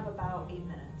 You have about 8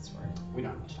 minutes worth. We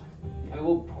don't have much time. I mean,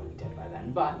 we'll probably be dead by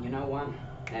then, but you know what?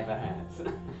 Never hurts.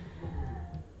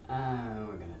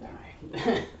 We're gonna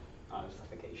die. Of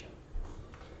suffocation.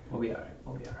 We'll be alright.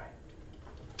 We'll be alright.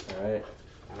 Alright.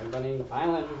 Everybody in the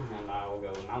island, and I will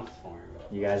go mouse form.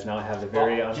 You guys now have the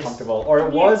very Just- uncomfortable, or it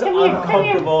Come here, was come here, come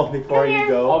uncomfortable before you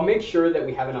I'll go. make sure that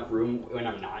we have enough room when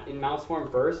I'm not in mouse form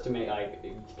first to make like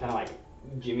kind of like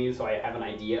Jimmy, so I have an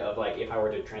idea of like if I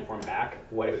were to transform back,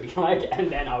 what it would be like, and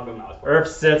then I'll go mouse form. Earth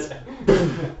sits.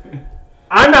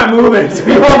 I'm not moving, so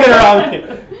you all get around me.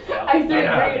 I threw it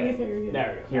Yeah, right okay. in his hair.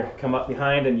 There we go. Here, come up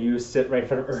behind, and you sit right in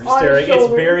front of Earth, On his staring. It's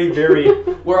shoulder. very, very.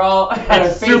 We're all kind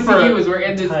of It's facing super you as we're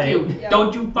in this tight. cube. Yeah.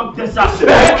 Don't you fuck this up. No,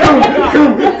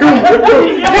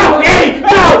 Eddie, no!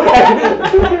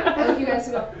 I like you guys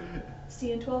to go. See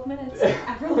you in 12 minutes.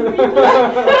 After all the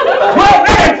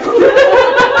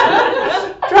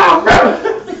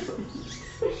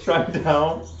Shrug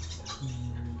down.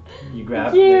 You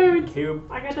grab Cute. the cube,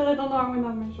 I got a little Norman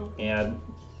on my shoulder. and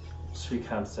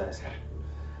Srikant says,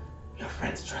 "Your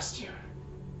friends trust you."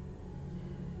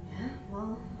 Yeah,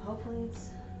 well, hopefully it's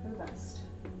for the best.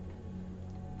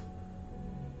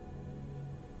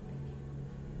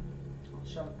 I'll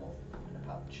shove both in a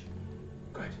pouch.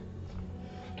 Good.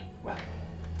 Well,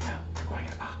 now we're going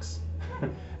in a box.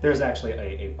 There's actually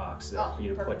a box there Oh, for you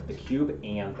to perfect. put the cube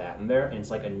and that in there, and it's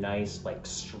like a nice like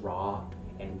straw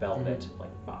and velvet like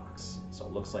box. So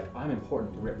it looks like I'm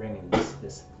important bringing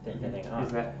this thing on.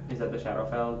 Is that the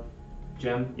Shadowfell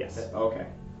gem? Yes. Okay.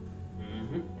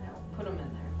 Mm-hmm. And I'll put them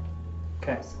in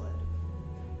there. Okay.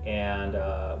 Slid. And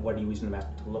what are you using the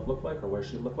map to look like, or what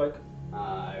does she look like?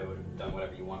 I would have done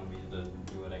whatever you wanted me to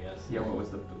do it, I guess. Yeah. What was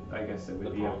the? I guess it would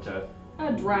The be up to.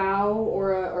 A drow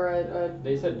or a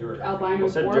They said Durgar. albino Well,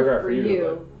 said dwarf Durgar for for you,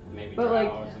 you. Maybe But drow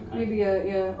like of some kind.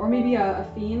 maybe a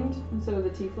fiend instead of the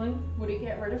tiefling. Would he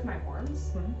get rid of my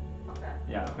horns? Okay.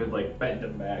 Yeah, it would like bend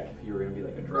them back if you were gonna be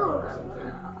like a drow or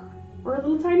something. Or a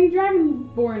little tiny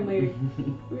dragonborn lady.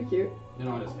 That'd be cute. You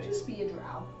know what his I'll face. just be a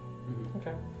drow.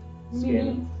 Okay. Me,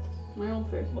 Skin, my old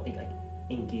face. like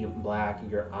inky black.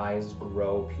 Your eyes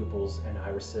grow, pupils and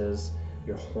irises.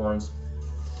 Your horns.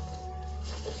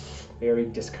 Very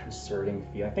disconcerting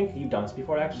feel. I think you've done this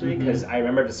before actually, because I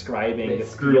remember describing They the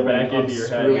screw feeling back of into your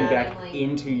head. screwing Yeah, back like-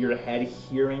 into your head,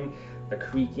 hearing the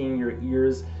creaking, your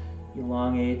ears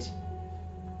elongate.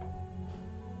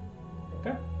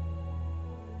 Okay.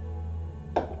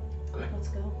 Good. Let's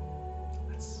go.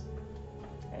 Let's.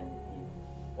 And he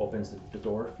opens the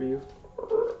door for you.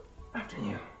 After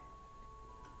you.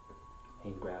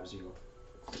 He grabs you.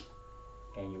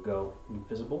 And you go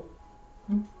invisible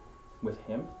with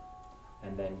him.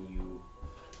 And then you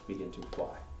begin to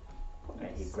fly.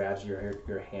 And he grabs your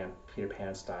hand, Peter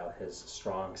Pan style, his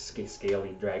strong,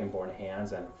 scaly, dragonborn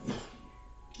hands, and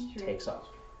takes off.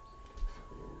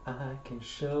 I can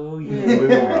show you.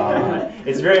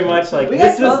 It's very much like We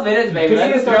this got 12 is. minutes, baby. this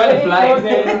Let's is start the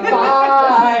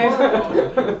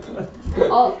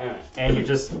flight. I'll, And you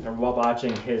just are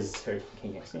watching his. Or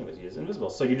can't see him, but he is invisible.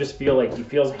 So you just feel like you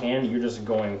feel his hand. You're just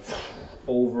going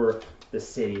over the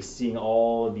city, seeing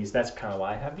all of these. That's kind of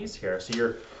why I have these here. So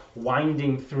you're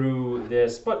winding through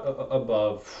this, but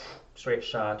above, straight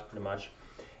shot, pretty much.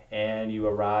 And you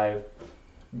arrive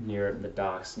near the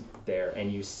docks there,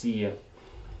 and you see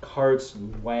carts,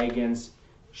 wagons,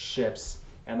 ships,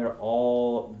 and they're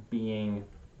all being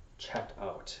checked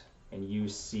out. And you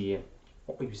see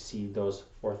those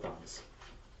orthons,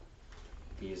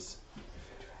 these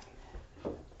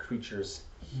creatures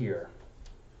here.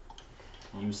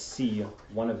 You see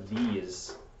one of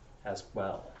these as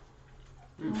well,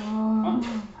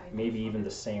 oh. maybe even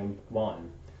the same one,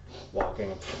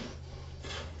 walking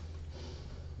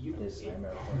his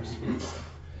nightmare horse.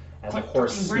 As the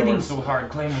horse breathing snorts, so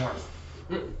hard, Claymore.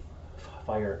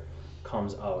 fire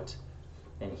comes out,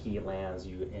 and he lands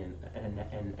you in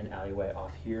an alleyway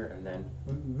off here, and then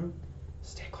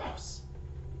stay close,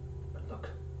 but look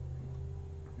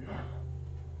normal.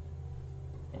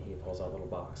 And he pulls out a little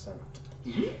box, and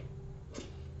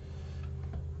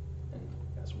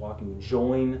as walking, you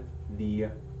join the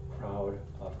crowd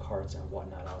of carts and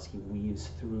whatnot else. He weaves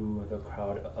through the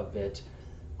crowd a bit,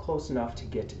 close enough to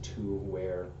get to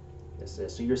where this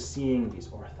is. So you're seeing these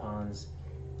orthons,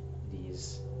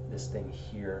 this thing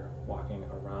here walking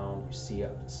around. You see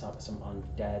some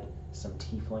undead, some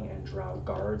tiefling and drow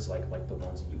guards, like the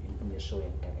ones that you initially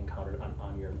encountered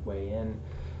on your way in.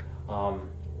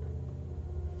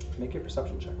 Make your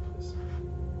perception check, please.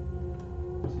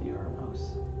 So you're a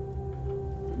mouse.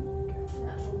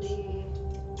 That will be.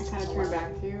 I kind of turn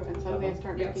back to you, and suddenly I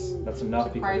start Yes, making. that's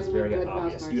enough because it's surprisingly very good mouse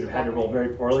obvious. noises You'd have had to back. roll very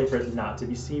poorly for it not to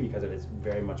be seen because it is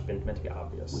very much been meant to be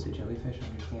obvious. Would the jellyfish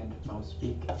understand mouse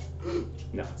speak?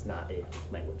 No, it's not a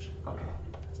language. Okay.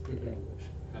 It's a language.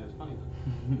 That is funny.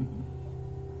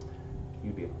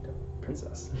 You'd be like a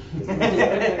princess.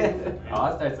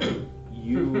 I'll start saying.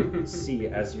 You see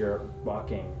as you're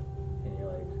walking, and you're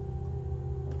like,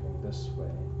 this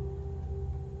way,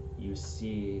 you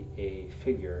see a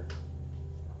figure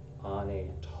on a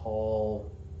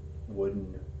tall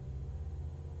wooden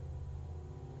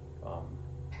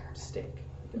stake,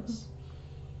 I guess,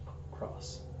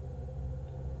 cross.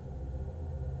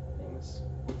 Things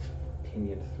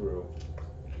pinioned through,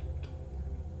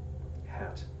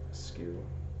 hat askew.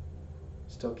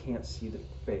 Still can't see the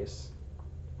face.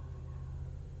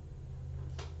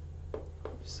 You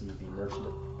see the merchant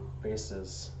of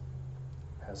faces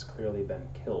has clearly been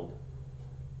killed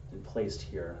and placed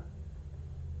here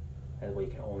as what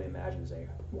you can only imagine is a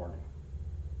warning,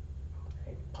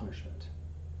 a punishment.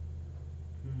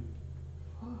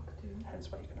 Fuck, dude.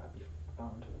 Hence why you cannot be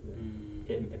found.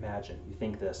 Imagine, you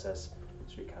think this as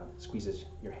Shrikant squeezes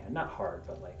your hand, not hard,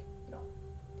 but like, you know,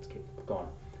 let's keep going.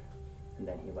 And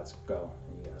then he lets go,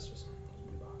 and you guys just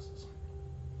in your boxes.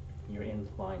 You're in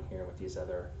line here with these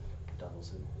other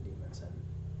devils and demons and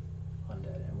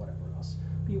undead and whatever else.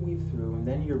 You weave through, and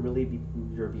then you're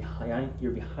behind.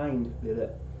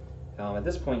 At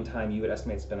this point in time, you would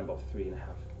estimate it's been about 3.5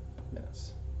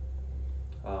 minutes.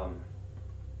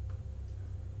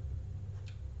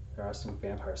 There are some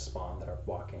vampire spawn that are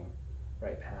walking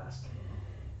right past.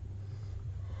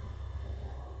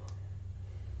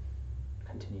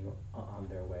 Continue on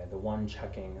their way. The one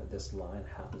checking this line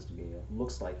happens to be,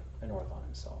 looks like an Orthon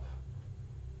himself.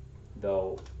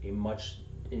 Though a much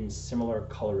in similar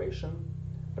coloration,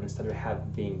 but instead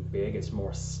of being big, it's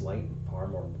more slight, far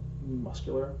more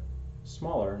muscular,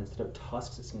 smaller. Instead of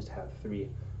tusks, it seems to have 3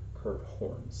 curved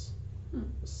horns,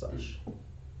 as such.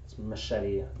 It's a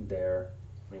machete there,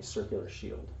 and a circular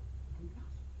shield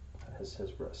at his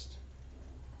wrist.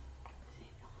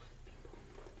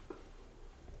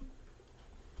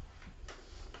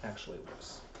 Actually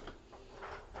looks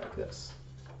like this.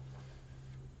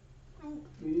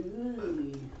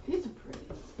 He's a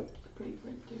pretty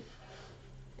print, dude.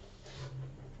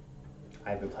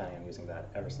 I've been planning on using that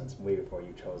ever since way before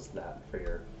you chose that for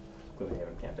your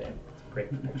Gloomhaven campaign.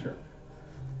 Great picture.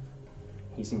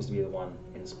 He seems to be the one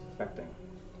inspecting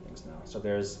things now. So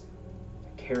there's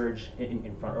a carriage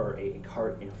in front, or a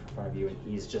cart in front of you, and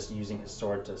he's just using his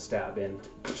sword to stab in,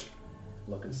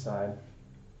 look inside.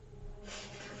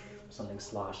 Something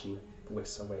sloshy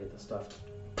whisks away the stuff.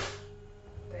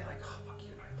 They're like, oh, fuck you,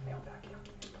 I have to nail back here.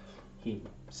 He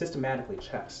systematically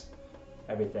checks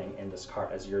everything in this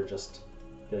cart as you're just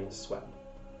feeling the sweat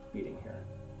beating here.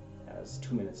 As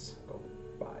 2 minutes go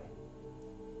by,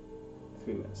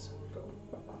 3 minutes go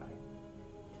by,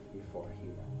 before he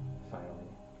finally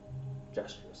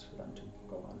gestures for them to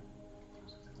go on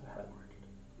ahead.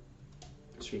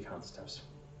 Shrikant steps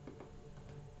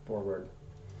forward.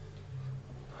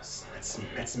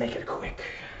 Let's make it quick.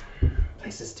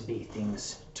 Places to be,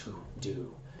 things to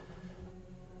do.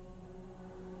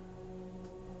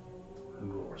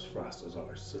 Yours fast as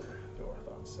our sin,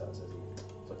 Orthon says as he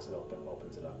flicks it open,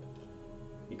 opens it up.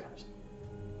 You kind of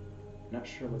not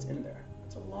sure what's in there.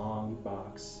 It's a long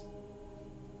box,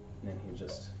 and then he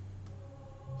just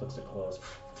flicks it closed.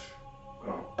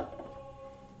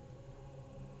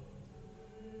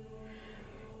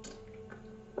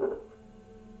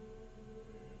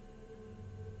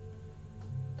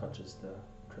 Touches the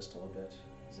crystal a bit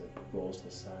as it rolls to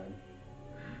the side.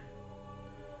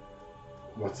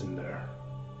 What's in there?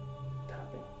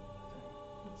 Tapping.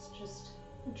 It's just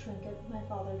a trinket my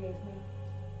father gave me.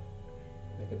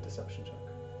 Make a deception check.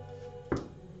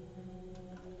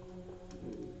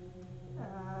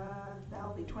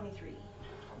 That'll be 23.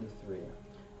 23.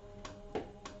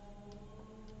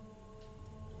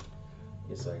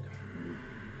 He's like,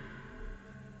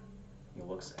 he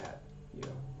looks at you.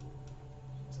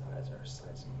 His eyes are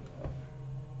sizing you up.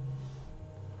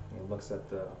 He looks at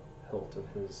the hilt of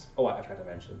his. Oh, I forgot to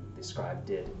mention, the scribe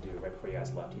did do right before you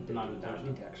guys left. He did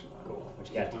non-detection on it, Cool.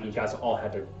 which you guys all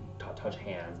had to touch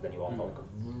hands. Then you all felt like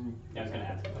a. I was gonna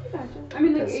ask. Gotcha. I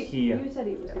mean, like, Because you said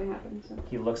it was gonna happen, so.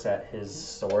 He looks at his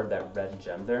sword, that red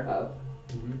gem there, Oh.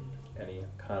 and he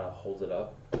kind of holds it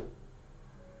up,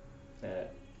 and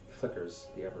it flickers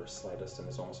the ever slightest, and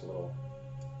there's almost a little.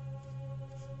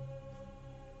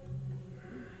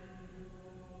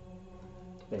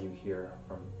 Then you hear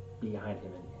from behind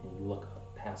him, and you look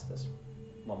past this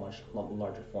much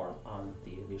larger form on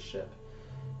the ship,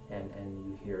 and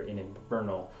you hear in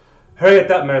infernal, "Hurry it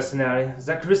up, mercenary!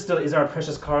 That crystal is our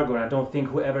precious cargo, and I don't think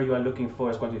whoever you are looking for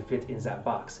is going to fit in that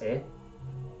box, eh?"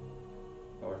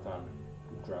 Orthon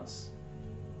grunts,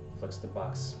 flicks the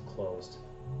box closed,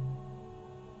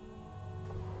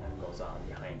 and goes on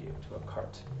behind you to a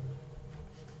cart.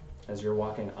 As you're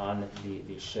walking on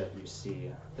the ship, you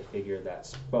see the figure that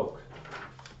spoke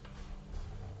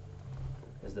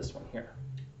is this one here.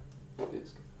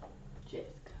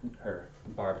 her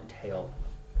barbed tail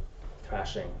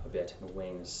thrashing a bit, and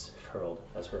wings curled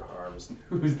as her arms.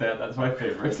 Who's that? That's my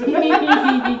favorite.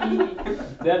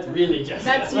 That's really just.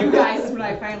 That's you guys when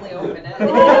I finally open it.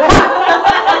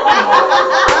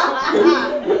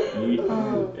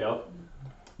 Yep.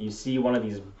 You see one of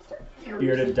these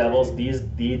bearded devils. These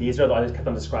are the, I just kept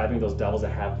on describing those devils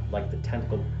that have like the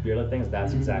tentacle bearded things.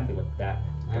 That's exactly what that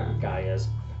guy is.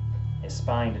 A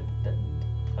spined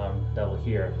devil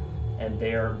here, and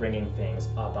they're bringing things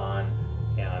up on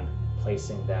and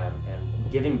placing them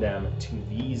and giving them to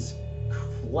these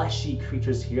fleshy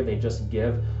creatures here. They just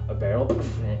give a barrel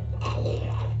and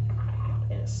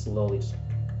it slowly just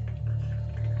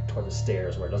toward the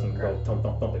stairs where it doesn't go thump,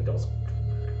 it goes.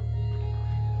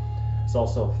 There's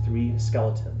also 3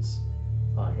 skeletons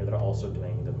on here that are also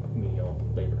doing the menial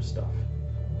labor stuff.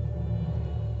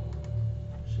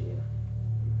 She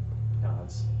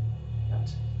nods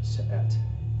at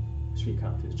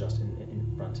Shrikant, who's just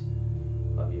in front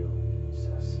of you. She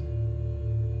says,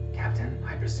 "Captain,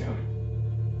 I presume."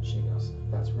 She goes,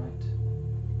 "That's right,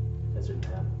 lizard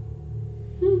man.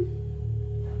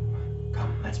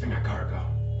 Come, let's bring our cargo.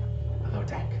 Below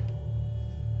deck."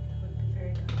 Would be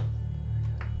very good.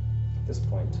 At this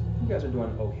point, you guys are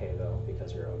doing okay though,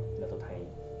 because you're a little tiny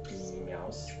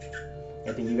meows.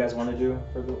 Anything you guys want to do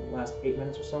for the last 8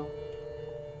 minutes or so?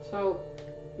 So,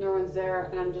 no one's there,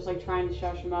 and I'm just like trying to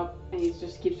shush him up, and he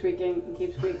just keeps squeaking and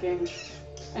keeps squeaking,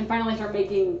 and finally start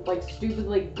making like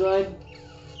stupidly good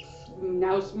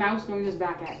mouse noises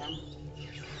back at him.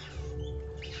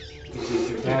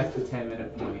 Past the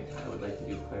 10-minute point, I would like to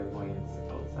do clairvoyance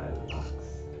outside of the box.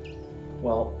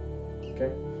 Well,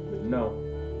 okay, no.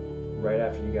 Right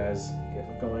after you guys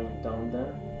get going down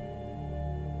there,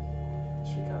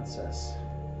 Shrikant says,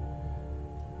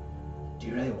 "Do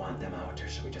you really want them out, or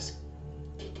should we just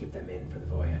keep them in for the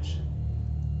voyage?"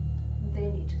 They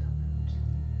need to come out.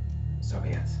 So be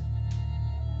it.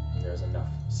 And there's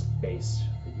enough space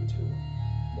for you to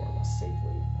more or less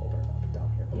safely open it up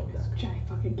down here below deck. Giant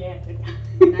fucking gigantic.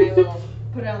 And I will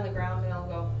put it on the ground and I'll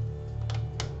go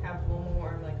have one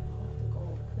more. I'm like, oh, the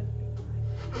gold could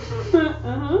be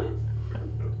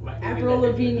mine. Avril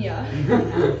Lavinia.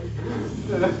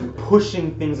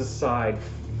 Pushing things aside,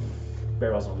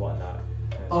 barrels and whatnot.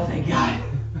 Oh, thank God.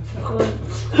 I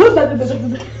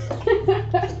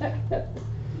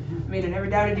mean, I never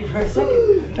doubted you for a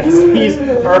second.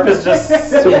 Herb is just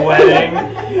sweating.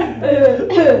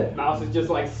 Mouse is just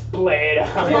like splayed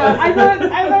out. Yeah, I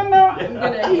don't know. I'm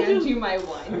gonna hand you my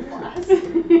wine flask.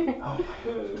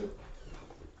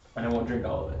 And I won't drink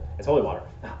all of it. It's holy water.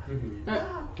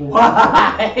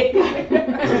 Why?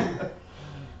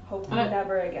 Hope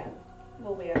never again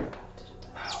will we ever have to do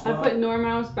that. I put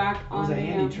Normouse back That was on a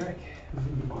handy the. trick.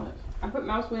 I put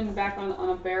Mousewind back on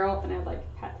a barrel, and I like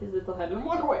pat his little head and I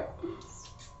walk away.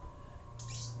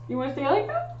 You want to stay like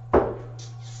that?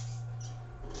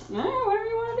 No, whatever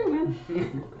you want to do, man.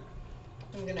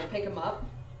 I'm gonna pick him up,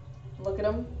 look at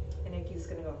him, and Icky's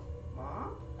gonna go,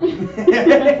 "Mom?"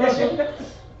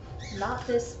 Not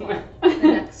this one. The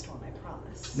next one, I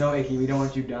promise. No, Icky, we don't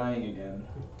want you dying again.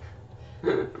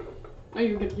 Oh,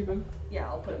 you're gonna keep him. Yeah,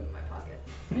 I'll put him in my pocket.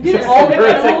 Just all the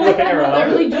Kurt's, like, looking around,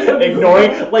 literally just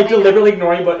ignoring, like deliberately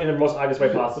ignoring, but in the most obvious way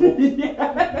possible.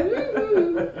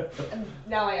 And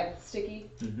now I have Sticky,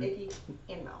 Icky,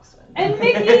 and Mouseman. And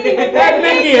Mickey! And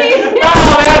Mickey!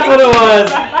 Oh, that's what it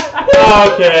was!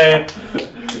 Okay.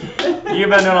 You've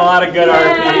been doing a lot of good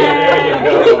RP. There you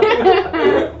go.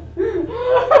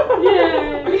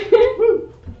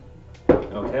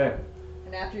 Okay.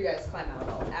 And after you guys climb out,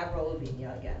 I'll Avril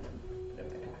Lavinia again and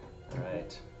put it in my pack.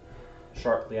 Alright.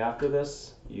 Shortly after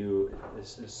this,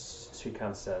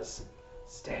 Shrikant says,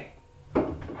 "Stay.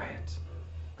 Quiet."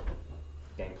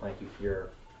 Gangplank, you hear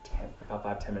about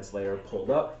 5-10 minutes later, pulled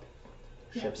up.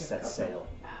 Ship set sail.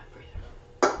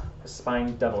 The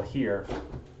spine devil here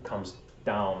comes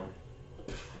down,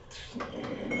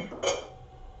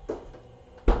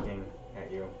 looking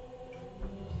at you.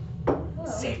 Hello.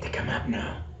 Safe to come up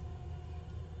now.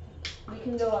 We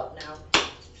can go up now.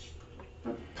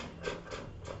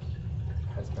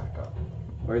 Heads back up.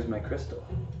 Where's my crystal?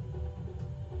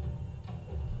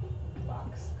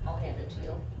 Box. I'll hand it to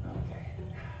you. Okay.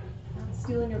 Not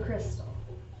stealing your crystal.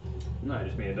 No, I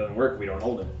just mean it doesn't work if we don't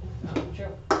hold it. Oh,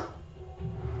 true. I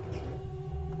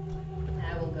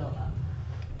will go up.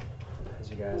 As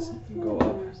you guys go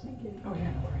up, Oh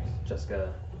yeah, no worries.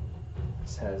 Jessica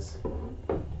says,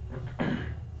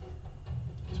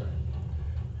 sorry,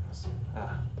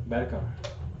 welcome.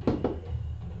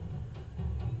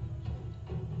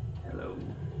 Hello.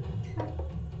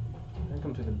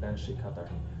 Welcome to the Banshee Cutter.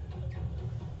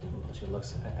 She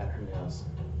looks at her nails.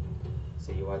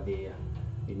 So you are the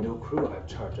new crew I've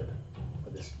chartered for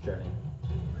this journey.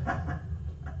 No,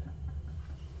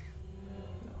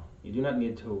 you do not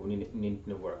need to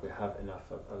work. We have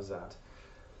enough of that.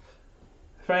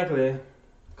 Frankly,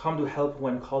 come to help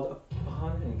when called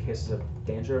upon in cases of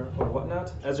danger or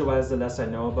whatnot. Otherwise, the less I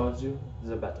know about you,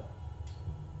 the better.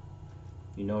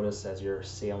 You notice as you're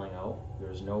sailing out,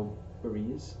 there's no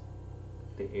breeze.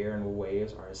 The air and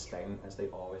waves are as stagnant as they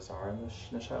always are in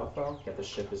the Shadowfell, yet the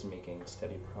ship is making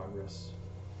steady progress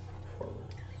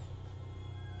forward.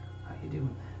 How you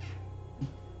doing that?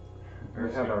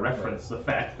 We have to our reference the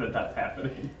fact that that's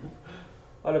happening.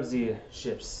 All of the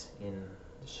ships in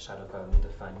the Shadowfell need to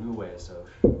find new ways of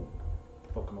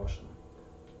locomotion.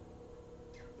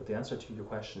 But the answer to your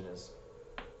question is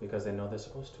because they know they're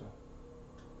supposed to.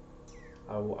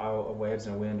 Our waves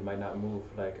and wind might not move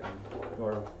like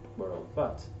your world,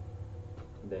 but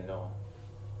they know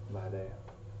why they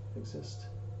exist,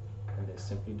 and they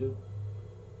simply do.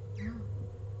 Wow.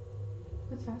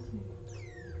 That's fascinating.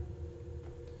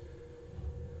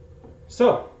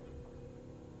 So,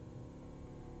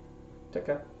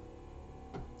 Tika.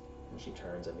 And she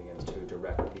turns and begins to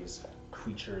direct these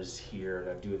creatures here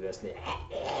that do this.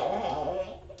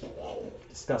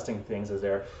 Disgusting things as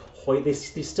they're they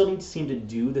still seem to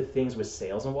do the things with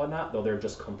sails and whatnot, though they're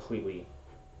just completely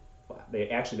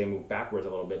they move backwards a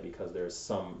little bit because there's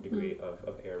some degree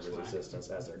of air resistance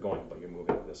as they're going, but you're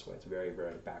moving this way. It's very,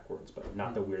 very backwards, but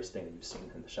not the weirdest thing that you've seen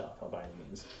in the Shadowfell by any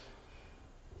means.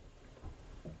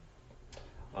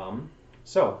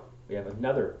 So we have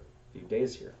another few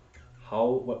days here.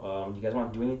 How do you guys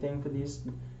want to do anything for these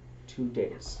 2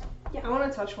 days? Yeah, I want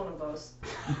to touch one of those.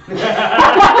 Dang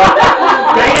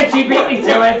it, she beat me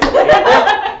to it!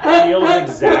 It feels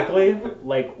exactly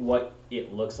like what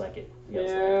it looks like it feels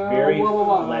Yeah, like. Very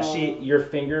whoa. fleshy. Your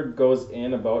finger goes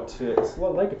in about to, it's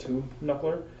like a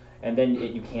 2-knuckler, and then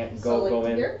you can't So, go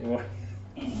like in. here?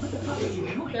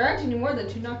 There aren't any more than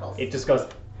 2 knuckles. It just goes.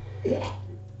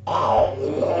 Oh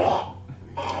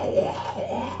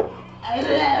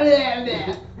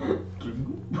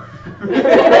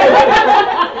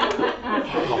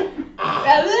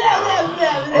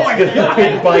my god!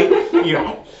 Big bite. You.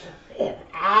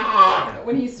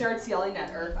 When he starts yelling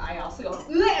at Earth, I also go. Oh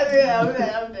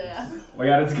my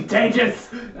god, it's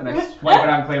contagious! And I swipe it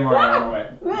on Claymore and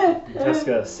run away.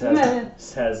 Jessica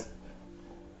says,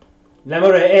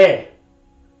 Lemure,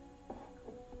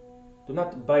 do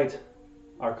not bite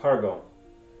our cargo.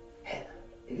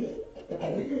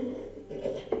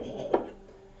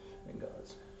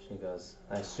 She goes,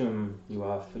 I assume you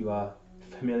are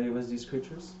familiar with these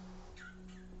creatures?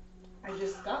 I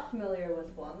just got familiar with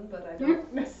one, but I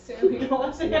don't necessarily know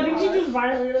what they I think she are. just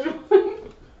violated him.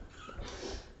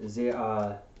 They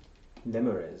are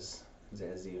lemures. They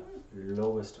are the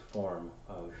lowest form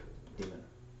of demon.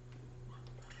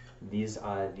 These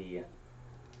are the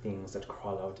things that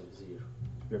crawl out of the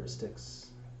river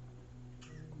Styx.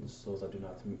 The souls that do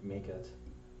not make it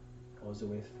all the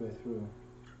way through.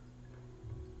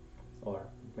 Or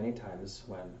many times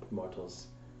when mortals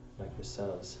like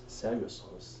yourselves sell your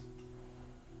souls,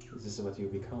 this is what you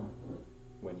become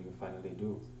when you finally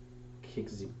do kick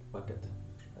the bucket,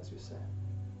 as you say.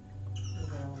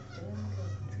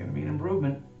 It's gonna be an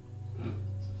improvement.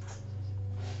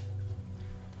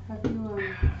 Have you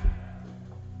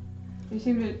you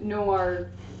seem to know our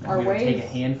I'm gonna ways. take a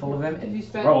handful of them Have you and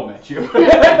spent- throw them at you.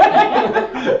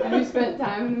 Have you spent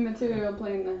time in the material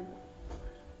plane then?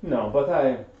 No, but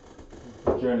I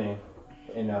journey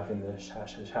enough in the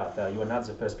Shadowfell. You are not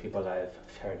the first people I've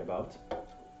heard about.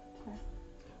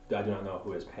 I do not know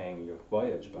who is paying your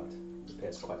voyage, but it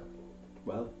pays quite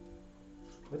well.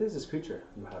 What is this creature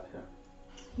you have here?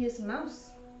 He is a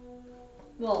mouse.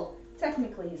 Well,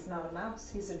 technically he's not a mouse.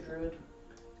 He's a druid.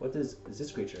 What is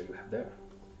this creature you have there?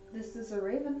 This is a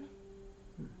raven.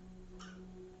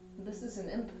 This is an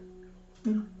imp.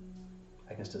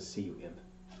 I can still see you, imp.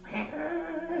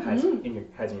 Hides in your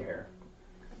hair.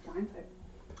 Blindsight.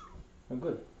 Oh,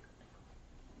 good.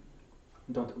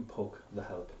 Don't poke the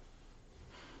help.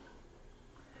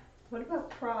 What about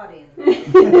prodding?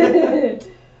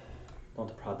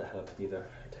 Don't prod the help with either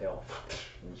her tail.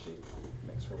 And she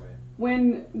makes her way.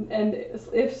 When and if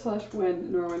 /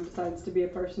 when Norwin decides to be a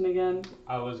person again.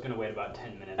 I was gonna wait about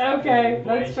 10 minutes. Okay,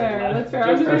 that's fair. That's fair.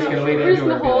 I'm Just just gonna gonna, lean we're just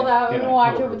into gonna her, hold be like, out and "Yeah,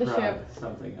 watch poke over the or ship. prod,"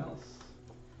 Something else.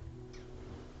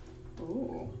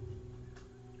 Ooh.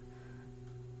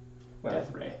 Well,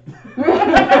 Death ray.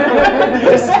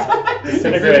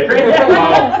 disintegrate.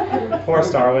 Oh, poor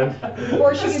Starwind.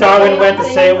 Or she could Starwind say went the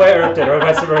something same way Earth did, or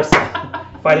vice versa.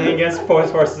 Fighting against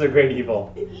forces of great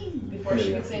evil. Before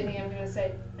she could say anything, I'm gonna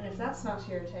say, and if that's not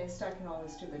to your taste, I can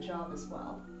always do the job as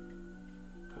well.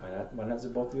 Why not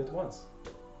both of you at once?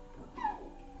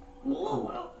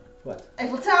 What?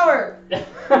 Eiffel Tower!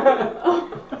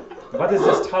 What is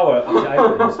this tower of the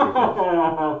Eiffel you speak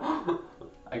of?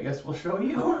 I guess we'll show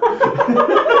you.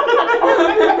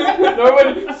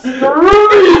 Norman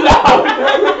screams out.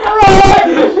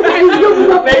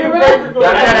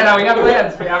 No, we have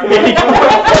plans. We have plans.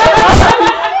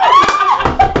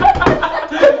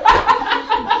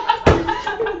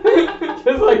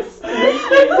 Just like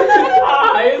squeezing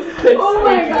eyes. Oh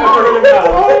my god.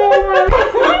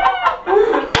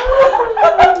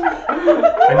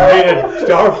 I needed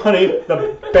Jar Honey,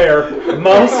 the bear, the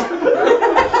mouse,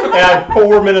 and I had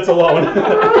 4 minutes alone.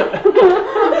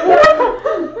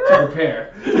 To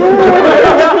prepare.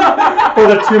 For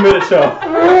the 2-minute show.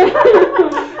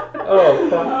 Oh,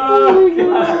 fuck.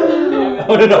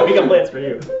 Oh, no, we got plans for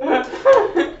you.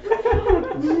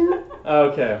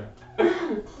 Okay.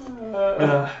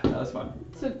 That was fun.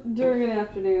 So during an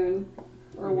afternoon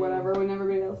or whatever, when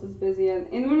everybody else is busy, and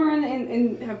when we're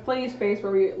in have plenty of space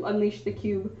where we unleash the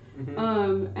cube,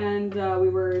 and we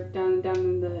were down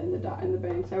in the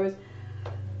banks. I was,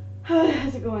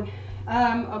 how's it going?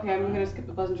 Okay, I'm gonna skip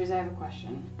the pleasantries. I have a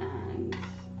question, and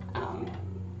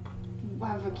I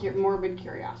have a morbid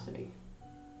curiosity.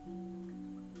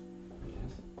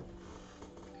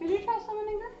 Could you try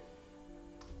summoning her?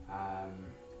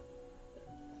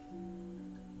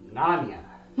 Narnia.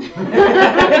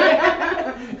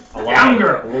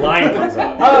 Younger line comes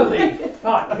out. Holy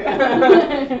fuck.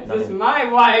 This is my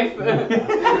wife.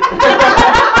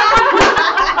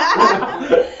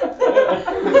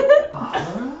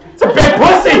 It's a big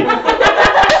pussy!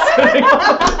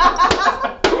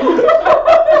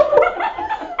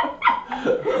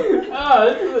 Oh,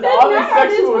 this is an oddly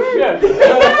sexual shit.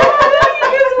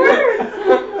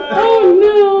 Oh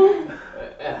no!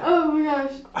 Oh my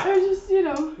gosh! I was just,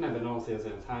 No, but no,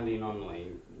 seriously, how do you normally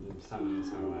summon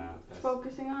someone out?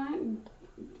 focusing on it,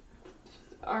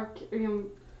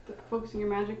 focusing your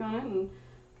magic on it, and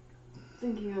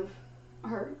thinking of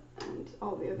her and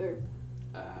all the other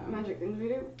magic things we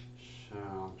do. Sure,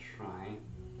 I'll try.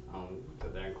 I'll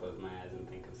sit there and close my eyes and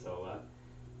think of Sola.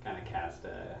 Kind of cast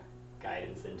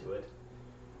guidance into it.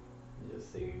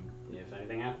 Just see if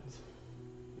anything happens.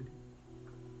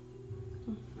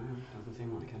 Doesn't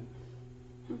seem like it.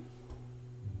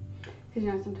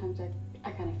 Because sometimes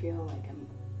I kind of feel like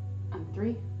I'm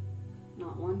 3,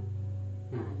 not 1,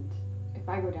 and if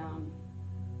I go down,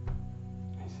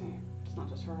 I see. it's not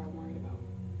just her I'm worried about.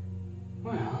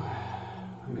 Well,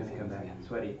 I'm gonna come back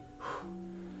sweaty.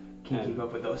 Can't keep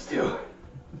up with those two.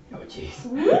 Oh jeez.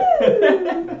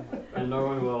 And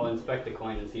Norman will inspect the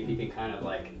coin and see if he can kind of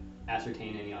like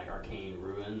ascertain any like arcane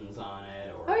runes on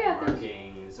it or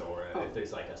markings or if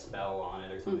there's like a spell on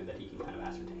it or something that he can kind of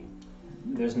ascertain.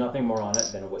 There's nothing more on it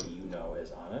than what you know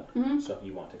is on it. So if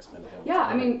you want to explain it. Yeah,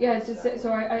 I mean, it's just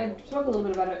so I spoke a little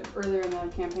bit about it earlier in the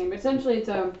campaign, but essentially it's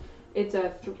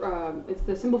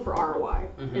the symbol for ROI.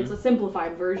 It's a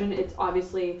simplified version. It's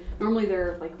obviously normally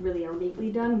they're like really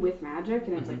ornately done with magic,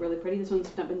 and it's like really pretty. This one's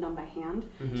been done by hand.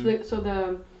 So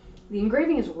the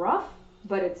engraving is rough,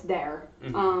 but it's there.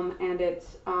 And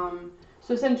it's so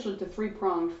essentially it's a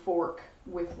 3-pronged fork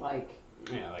with like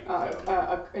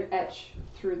an etch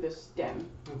through the stem.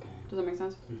 Okay. Does that make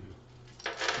sense?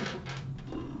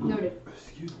 Noted.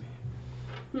 Excuse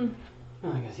me.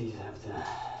 Well, I guess you just have to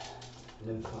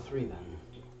live for 3 then.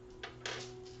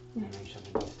 And make sure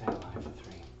that you stay alive for 3.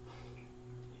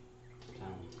 So,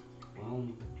 well, I'll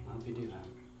help you do that.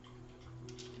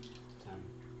 So.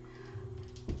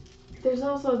 There's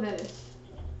also this,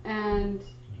 and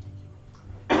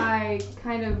I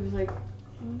kind of was like, I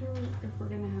wonder if we're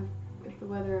gonna have, if the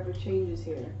weather ever changes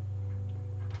here.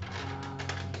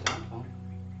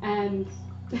 And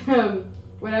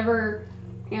whatever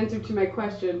answer to my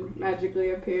question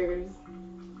magically appears.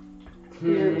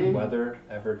 Weather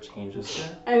ever changes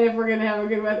here? And if we're gonna have a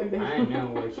good weather day. I know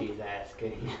what she's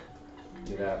asking.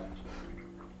 Do that.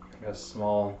 A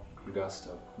small gust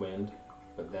of wind,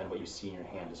 but then what you see in your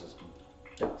hand is just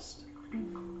dust. That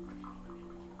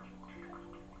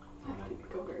didn't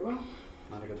go very well.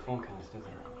 Not a good forecast, is it?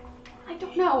 I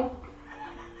don't know.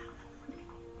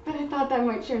 But I thought I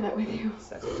might share that with you.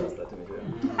 Sex does that to me too.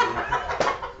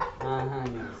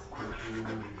 Yes.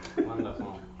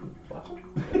 Wonderful. Wow.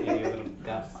 Give you a little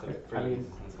dust of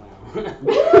freeze as well.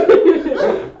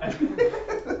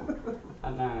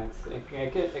 No, it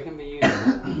can be used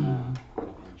on a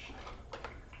pinch.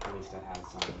 At least it has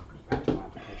some practical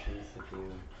applications if you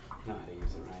know how to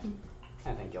use it right.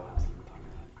 I think you'll have some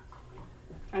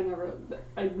fun with it.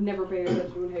 I never paid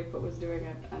attention when Hakefoot was doing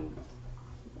it, and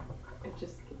it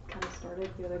just kind of started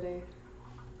the other day.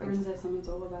 Earns I summoned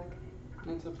Zola back.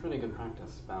 It's a pretty good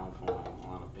practice spell for a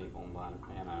lot of people, but,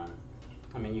 you know,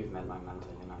 I mean, you've met my mentor,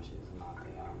 you know, she's not the,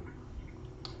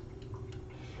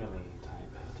 Philly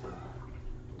type to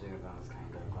do those kind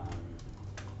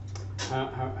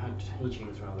of, her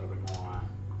teachings are a little bit more,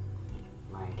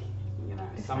 like, you know,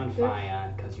 summon Effective?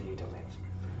 fire because you need to live.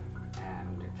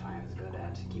 And fire is good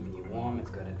at keeping you warm, it's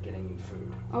good at getting you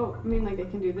food. Oh, I mean, like they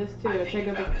can do this too. I Take think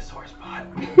up I found a sore spot.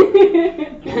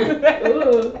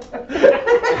 Ooh.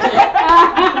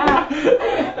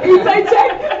 Insight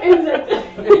check. Insight check.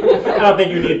 I don't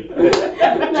think you need.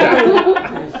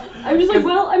 I'm just like,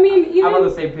 well, I mean, even. I'm on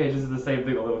the same page. This is the same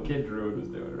thing a little kid druid was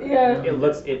doing, right? Yeah.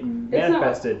 It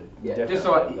manifested differently. Just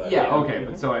so I, but- yeah, okay,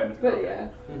 but so I understand. But yeah.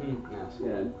 Yes.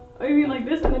 Yeah. Oh, you mean like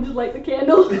this, and then just light the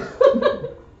candle?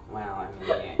 Well, I mean,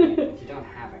 yeah, if you don't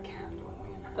have a candle,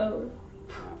 you know. Oh.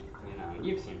 You know,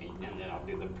 you've seen me, and then I'll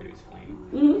do the produce flame.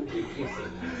 Mm-hmm. You've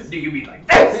seen this. Do you mean like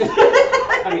this?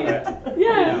 I mean,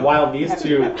 Yeah. While these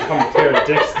two compare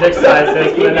dick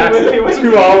sizes for the next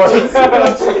 2 hours.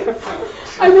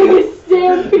 I make a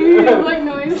stampede of like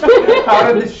noise.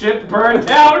 How did the ship burn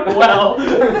down? Well.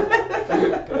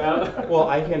 Well,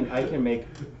 I can make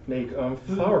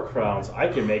flower crowns. I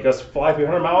can make us fly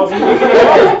 300 miles in 8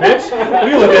 hours, bitch.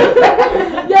 Feel it.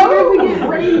 Yeah, but if we get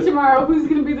rain tomorrow, who's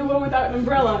gonna be the one without an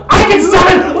umbrella? I can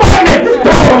start lightning.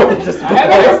 Just I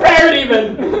haven't prepared even.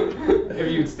 If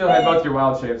you still had both your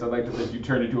wild shapes, I'd like to think you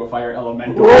turned into a fire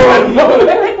elemental. And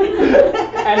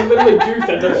literally do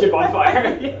set their ship on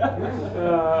fire. yeah.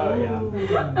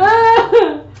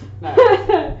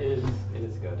 it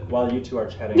is good. While you two are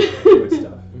chatting good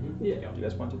stuff, Yeah. do you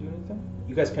guys want to do anything?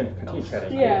 You guys can continue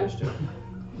chatting. Yeah.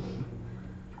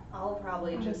 I'll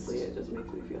probably just Honestly, it just makes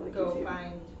me feel like go easier.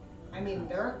 find. I mean,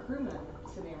 there aren't crewmen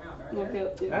sitting around, are there?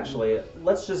 Okay, yeah. Actually,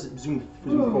 let's just zoom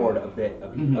forward a bit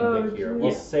Oh, here. geez.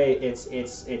 We'll say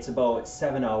it's about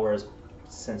 7 hours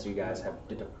since you guys have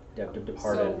departed.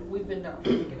 So we've been down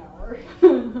for like an hour.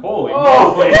 Holy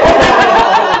moly!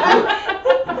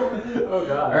 Oh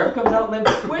god. Herb comes out limp.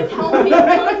 With helping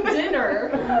cook dinner.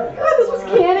 This was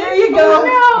canon. There you go.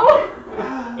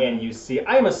 Oh, And you see,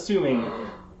 I'm assuming.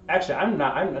 Actually, I'm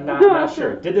not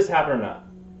sure. Did this happen or not?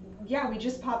 Yeah, we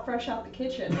just popped fresh out the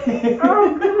kitchen.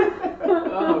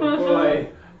 Oh boy.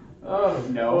 Oh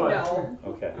no. No.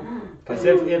 Okay. Because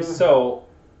if so,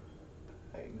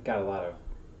 I got a lot of.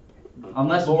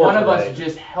 Unless Lord one of us today.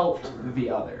 just helped the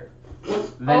other. Then it Oh,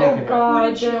 could happen. God. Who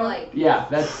did she like? Yeah,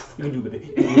 that's. You can do with it.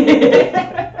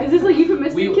 Is this a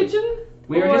euphemistic We- kitchen?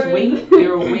 We were just Or- we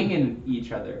were winging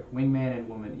each other. Wingman and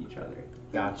woman each other.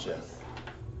 Gotcha.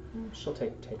 She'll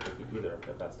take either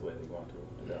if that's the way that you want to go.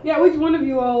 Yeah, which one of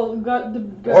you all got the?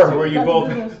 Or were you got the both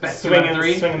business? Best two out of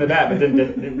three? swinging the bat, but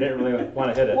didn't really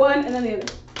want to hit it? One and then the other.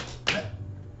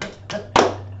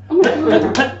 Oh my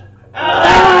God.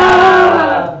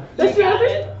 Ah! Let's do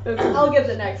it. I'll get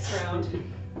the next round.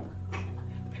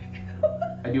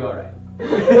 I do alright.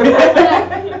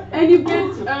 And you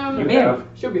get You may have.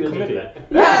 She'll be the Committee. judge.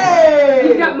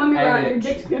 you got mummy And rot. it- Your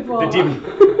dick's gonna fall The off. demon.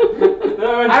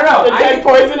 No, I don't know, It's I- like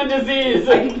poison and disease.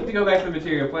 I can get to go back to the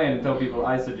material plane and tell people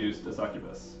I seduced a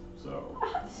succubus. So.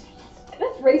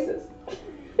 That's racist.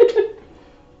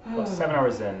 Well, 7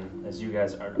 hours in, as you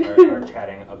guys are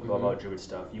chatting about druid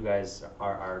stuff, you guys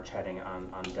are chatting on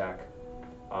deck,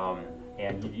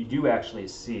 and you do actually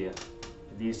see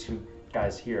these two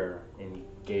guys here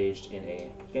engaged in a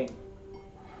game.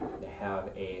 They have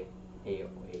a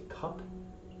cup,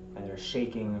 and they're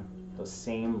shaking those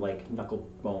same like knuckle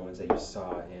bones that you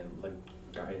saw in the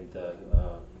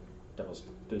Devil's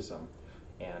Threesome,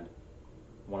 and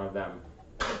one of them.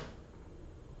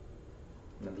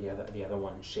 And then the other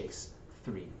one shakes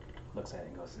 3, looks at it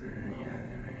and goes,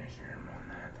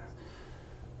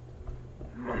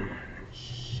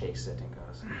 shakes it and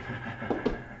goes,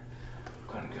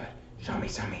 going good. Show me.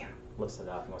 Lifts it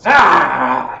up and goes,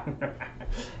 ah!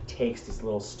 Takes these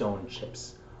little stone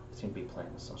chips. Seem to be playing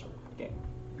some sort of game.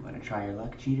 You wanna try your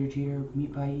luck, cheater,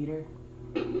 meat pie eater?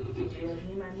 You give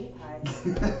me my meat pies.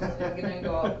 I'm gonna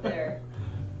go up there.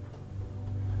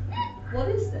 What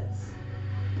is this?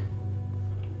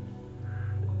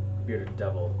 Bearded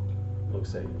devil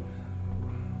looks at you.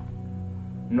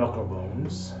 Knuckle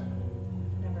bones.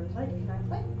 Never played. Can I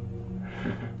play?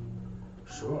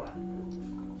 Sure.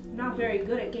 Not very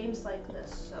good at games like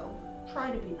this, so try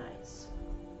to be nice.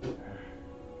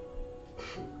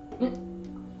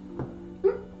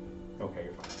 Okay,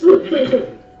 you're fine.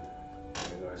 Here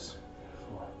goes.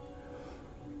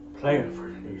 Playing for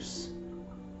these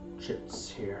chips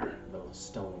here, little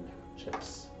stone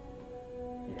chips.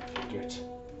 And if you get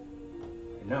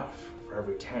enough for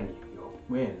every 10 you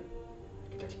win,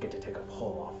 you get to take a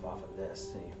pull off of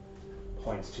this. And he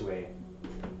points to a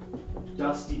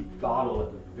dusty bottle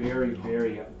with very,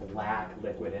 very black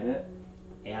liquid in it,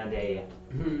 and a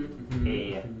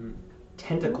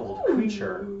tentacled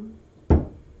creature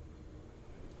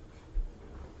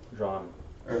drawn.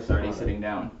 Earth's already sitting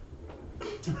down.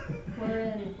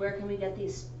 Where can we get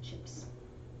these chips?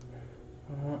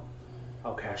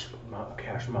 I'll cash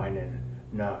mine in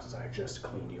now since I just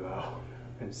cleaned you out.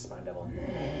 And Spine Devil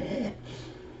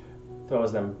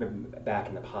throws them back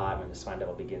in the pot when the Spine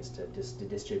Devil begins to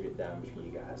distribute them for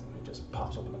you guys. And he just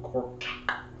pops open the cork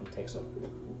and takes a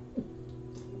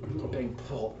big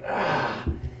pull.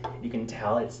 You can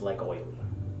tell it's like oily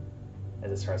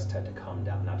as it starts to come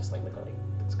down, not just like liquid, like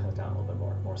it's coming down a little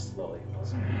bit more slowly.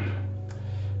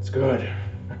 It's good.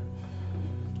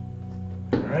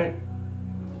 All right.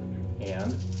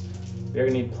 And we're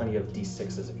gonna need plenty of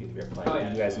D6s if you're playing. Oh,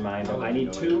 yeah. You guys mind? I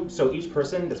need 2. So each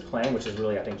person that's playing, which is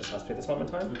really I think just us 3 at this moment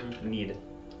in time, need.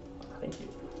 Thank you.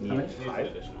 Need 5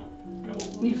 additional.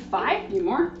 Need 5? Need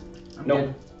more?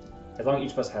 No. As long as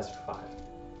each of us has 5.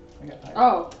 I got 5.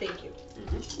 Oh. Thank you.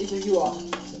 These are you all.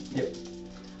 Yep.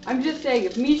 I'm just saying,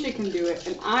 if Misha can do it,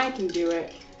 and I can do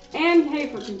it, and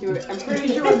Hafer can do it, I'm pretty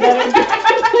sure we're better.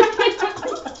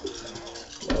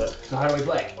 So how do we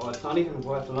play? Well, it's not even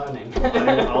worth learning.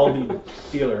 I'll be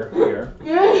dealer here,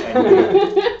 and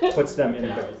he puts them in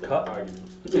the cup, and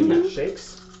he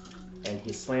shakes, and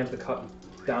he slams the cup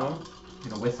down. I'm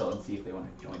gonna whistle and see if they want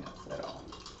to join us at all.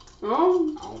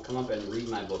 Oh. I'll come up and read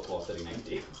my book while sitting next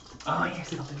to you. Oh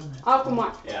yes, I'll do that. Oh, come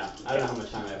on. Yeah, I don't know how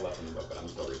much time I have left in the book, but I'm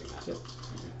still reading that. Yep.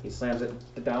 He slams it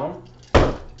down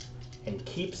and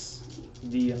keeps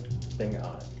the thing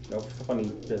on it. No funny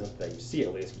business that you see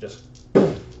at least, just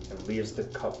and leaves the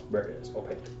cup where it is,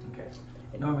 opaque. Okay.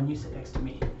 Norman, you sit next to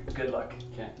me. Good luck.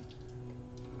 Okay.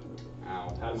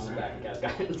 I'll pat him on the back and cast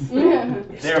guidance.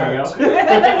 There we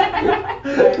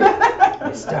go.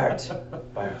 You start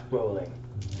by rolling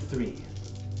 3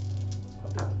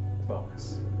 of the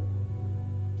bonus.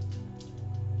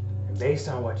 And based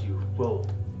on what you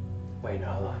rolled, wait, no,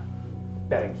 hold on.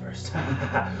 Betting first.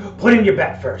 Put in your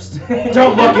bet first.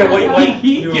 Don't look at what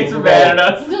he you gets rolled. mad at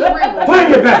us. Put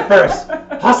in your bet first,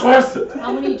 hustlers.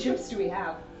 How many chips do we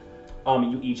have?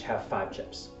 You each have 5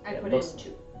 chips. I Yeah, put looks- in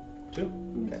 2. 2?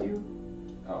 Okay.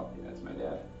 Oh, yeah, that's my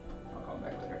dad. I'll call him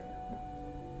back later.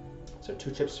 So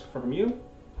 2 chips from you,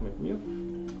 coming from you.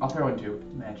 I'll throw in 2.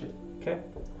 Match it. Okay.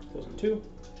 Those are 2.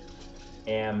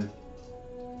 And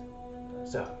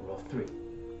so roll 3.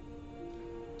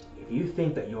 If you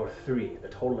think that your 3, the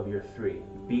total of your 3,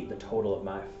 beat the total of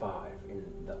my 5 in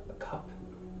the cup,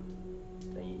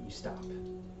 then you stop.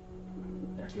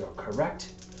 And if you're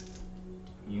correct,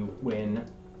 you win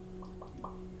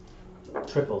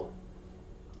triple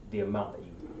the amount that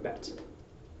you bet.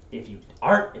 If you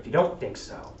don't think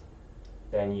so,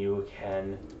 then you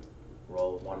can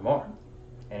roll 1 more.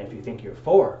 And if you think your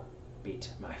 4 beat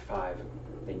my 5,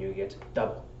 then you get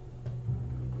double.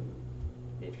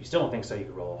 If you still don't think so, you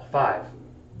can roll a 5.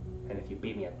 And if you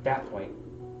beat me at that point,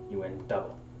 you win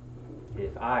double.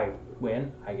 If I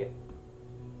win, I get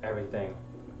everything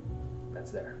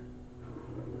that's there.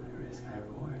 High risk, high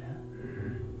reward, huh?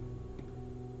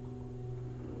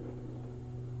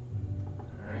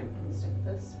 Alright. Stick with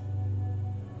this.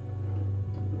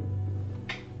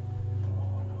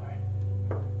 Oh, Lord.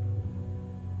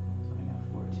 So I got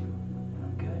 4-2. And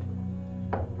I'm good.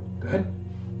 Good?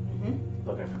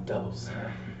 Looking for doubles.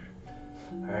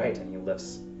 Alright, and he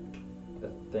lifts the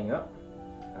thing up.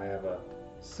 I have a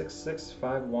 6, 6,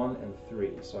 5, 1, and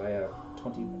 3. So I have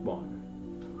 21.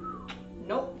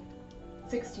 Nope.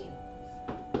 16.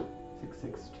 6,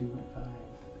 6, 2, and 5.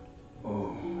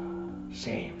 Oh,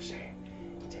 shame.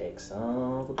 He takes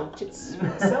all the digits for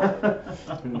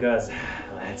himself and goes,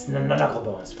 well, that's knuckle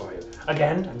bonus for you.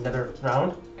 Again, another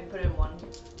round. I put in 1.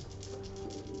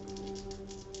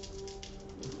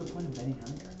 What's the point of betting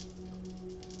higher?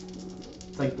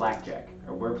 It's like blackjack.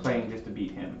 Or we're playing just to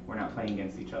beat him. We're not playing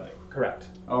against each other. Correct.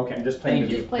 Okay. You're just playing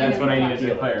Thank you. Just playing That's what I against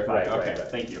needed to each other. clarify. Right, Okay. right.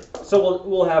 Thank you. So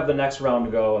we'll have the next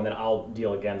round go, and then I'll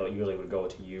deal again. Though usually it would go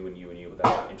to you and you and you, but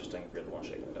that's not interesting if you're the one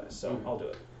shaking the dice. So I'll do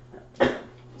it.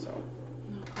 So.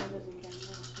 No, that doesn't count.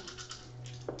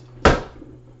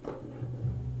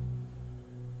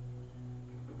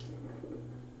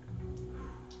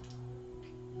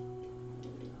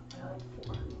 I like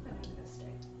 4. And I'm gonna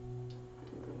stay.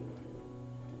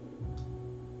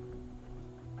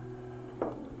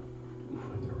 Oof,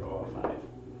 I'm gonna roll a 5.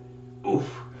 Oof.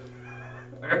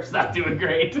 Earth's not doing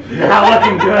great. Not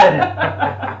looking good.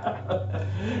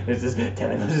 It's just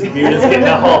beard is getting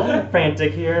all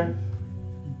frantic here.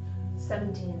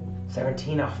 17.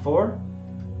 17 off 4.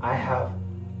 I have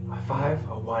a 5,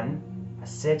 a 1, a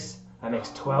 6. That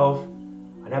makes 12.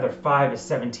 Another 5 is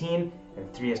 17,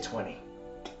 and 3 is 20.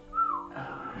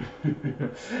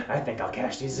 I think I'll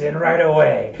cash these in right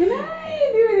away. Can I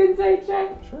do an insight check?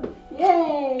 Sure.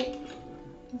 Yay!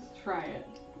 Let's try it.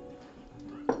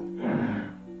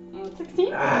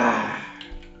 16? The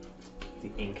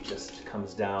ink just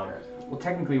comes down. Well,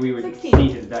 technically we would 16.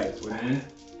 see his dice, wouldn't we?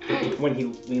 When he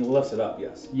lifts it up,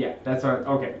 yes. Yeah, that's what.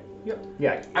 Okay. Yep.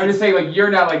 Yeah. I'm just saying, like,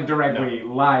 you're not like directly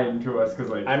lying to us,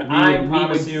 because like I we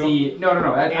promise would you. see. No.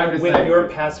 I'm just with saying. your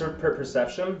passive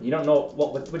perception, you don't know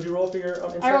what would you roll for your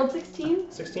insight? I rolled 16,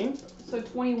 16. so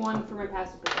 21 for my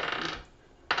passive perception.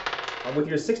 With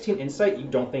your 16 insight, you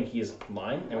don't think he is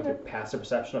lying, and with your passive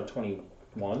perception of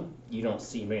 21, you don't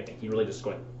see him anything. He really just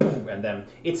going, boom, and then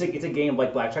it's a game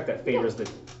like blackjack that favors the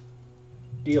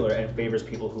dealer and favors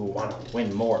people who want to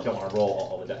win more, don't want to roll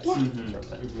all the dice. Yeah. Sort of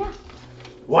thing. Yeah.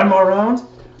 One more round.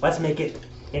 Let's make it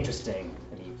interesting.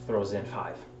 And he throws in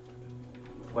 5.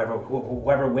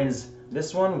 Whoever wins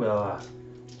this one will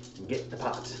get the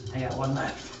pot. I got one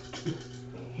left. He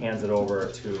hands it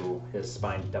over to his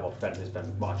spine devil friend who's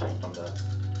been watching from the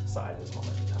side this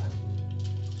moment in time.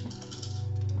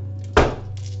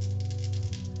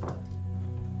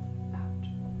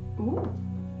 Ooh.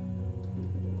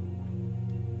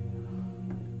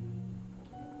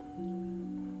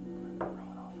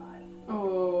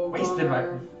 Oh, Wasted my.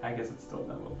 bummer. I guess it's still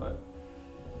double, but.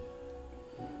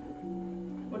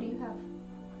 What do you have?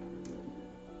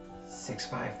 6,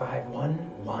 5, 5, 1,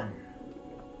 1.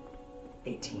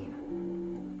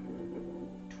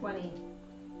 18. 20.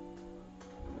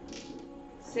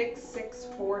 6, 6,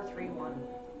 4, 3, 1.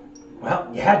 Well,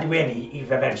 you had to win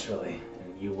eventually.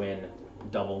 And you win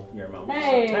double your amount, which is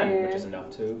Hey. 10, which is enough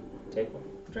to take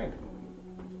a drink.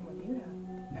 What do you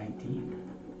have? 19.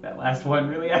 That last one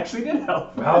really actually did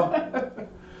help. Well,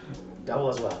 double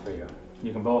as well for you.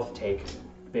 You can both take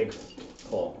big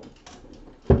pull.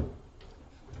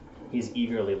 He's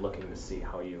eagerly looking to see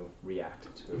how you react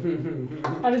to it.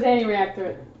 How does Annie react to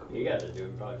it? You guys are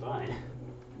doing probably fine.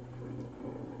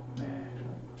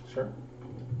 Sure.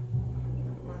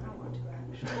 I don't want to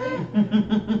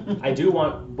actually. I do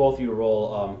want both of you to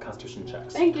roll Constitution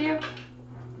checks. Thank you.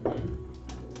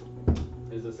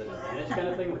 Is this an advantage kind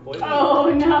of thing with poison? Oh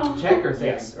no. Check or saving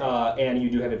Yes, throw? and you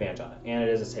do have advantage on it. And it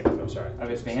is a saving throw, sorry. Have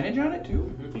advantage on it too?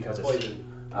 Because it's Poison.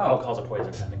 I'll call it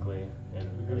poison technically, at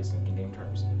least in game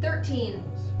terms. 13.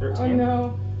 13. Oh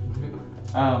no.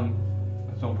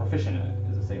 So I'm proficient in it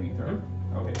as a saving throw.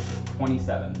 Okay, so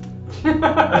 27. You're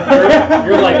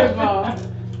like, Beautiful.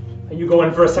 and you go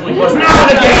in for a second. He goes, not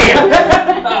the game.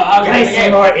 Oh, Can I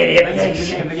say more, idiot?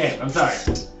 The game. I'm sorry.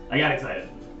 I got excited.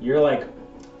 You're like,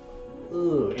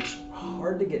 ugh. It's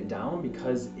hard to get down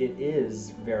because it is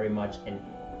very much an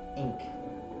ink,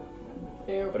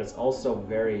 Ew. but it's also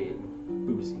very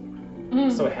boozy.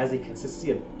 So it has the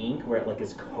consistency of ink where it like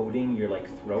is coating your like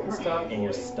throat and stuff and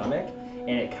your stomach, and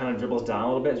it kind of dribbles down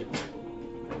a little bit.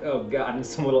 Oh god, and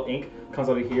some little ink comes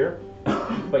out of here,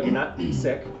 but you're not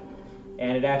sick,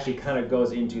 and it actually kind of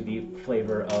goes into the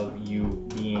flavor of you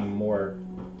being more,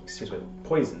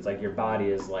 poisons. Like your body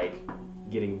is like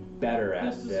getting better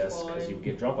at this because you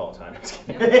get drunk all the time.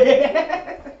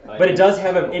 But it does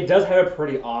have a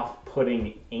pretty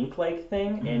off-putting ink-like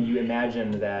thing, and you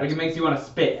imagine that. Like it makes you want to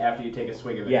spit after you take a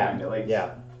swig of it. Yeah, Kind of, like,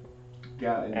 yeah.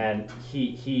 Yeah. And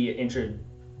he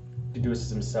introduces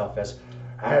himself as,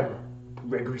 I'm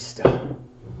Regrista.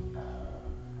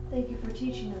 Thank you for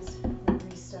teaching us,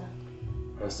 Rista.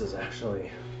 This is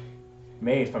actually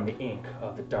made from the ink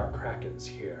of the Dark Krakens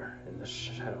here in the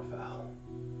Shadowfell.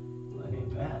 That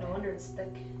ain't bad. No wonder it's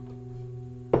thick.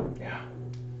 Yeah.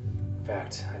 In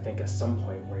fact, I think at some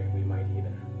point we're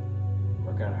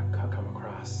gonna come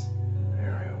across an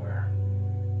area where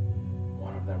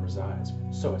one of them resides.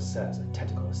 So it says. A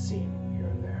tentacle is seen here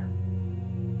and there.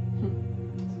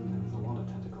 There's a lot of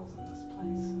tentacles in this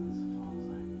place, as far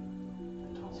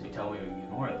as I So you tell me we can get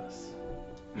more of this?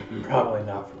 Probably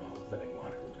not from a living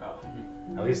one. Oh.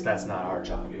 At least that's not our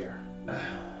job here.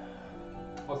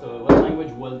 Also, what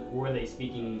language were they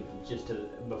speaking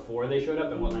before they showed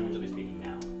up, and what language are they speaking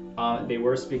now? They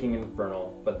were speaking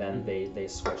Infernal, but then they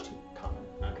switched to Common.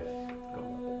 Okay,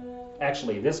 cool.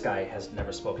 Actually, this guy has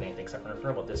never spoken anything except for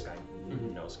Infernal, but this guy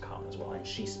knows Common as well, and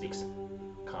she speaks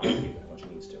Common even when she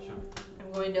needs to.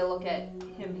 I'm going to look at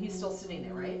him. He's still sitting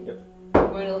there, right? Yep.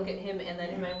 I'm going to look at him, and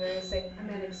then I'm going to say, I'm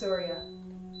Anaxoria.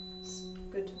 It's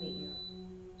good to meet you.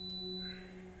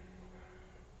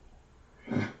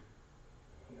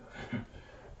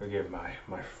 Forgive my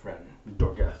friend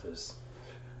Dorgeth is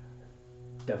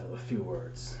devil a few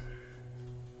words.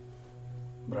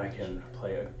 But I can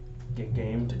play a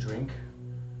game to drink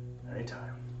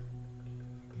anytime.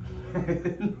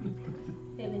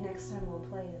 Maybe next time we'll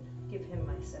play and give him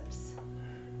my sips.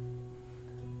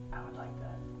 I would like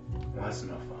that. Well, that's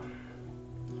no fun.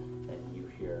 And you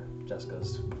hear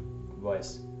Jessica's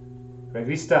voice.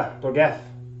 Regrista, Torgeth.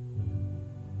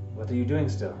 What are you doing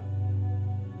still?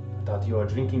 I thought your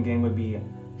drinking game would be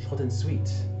short and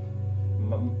sweet.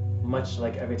 Much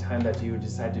like every time that you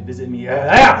decide to visit me.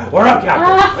 We're up,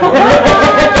 Captain!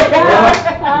 He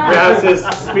grabs his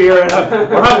spear and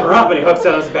we're up, and he hooks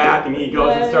on his back and he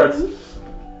goes and starts.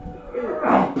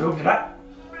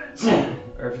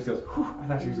 Earth just goes, whew, I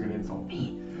thought she was going to insult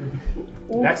me.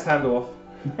 Next time, Dwarf.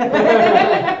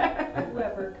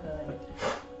 Whoever could.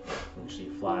 And she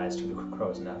flies to the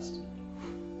crow's nest.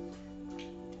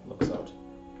 Looks out.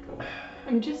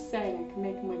 I'm just saying, I can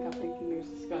make him wake up thinking there's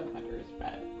a skunk under his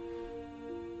bed.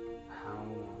 How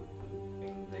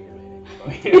invigorating.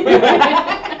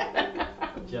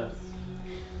 Just.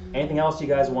 Anything else you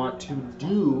guys want to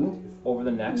do over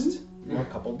the next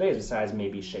couple of days besides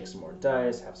maybe shake some more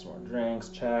dice, have some more drinks,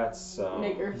 chats?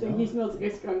 Make Earth think he smells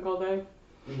like a skunk all day.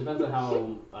 It depends on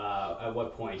how, at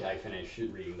what point I finish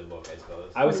reading the book, I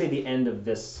suppose. I would say the end of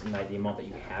this night, the amount that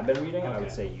you have been reading, I would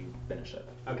Okay. say you finish it.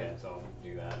 Okay, so I'll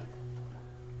do that.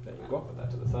 There you Go. go. Put that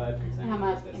to the side. How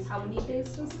much? How many days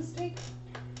does this take?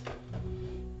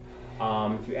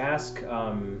 If you ask,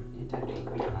 well,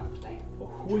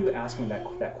 who are you asking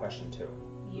that question to?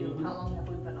 You. How long have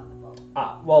we been on the boat?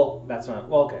 Well, that's not,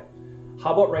 well, okay.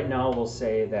 How about right now we'll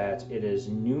say that it is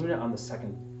noon on the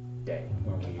second day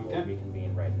when we will Okay.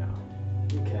 reconvene right now.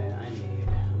 Okay, I need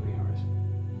how many hours?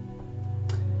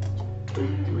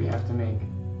 Do we have to make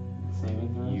saving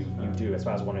throws? You do. As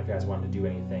far as wondering if you guys wanted to do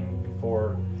anything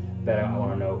before that, I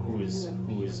want to know who's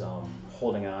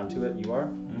holding on to it. You are?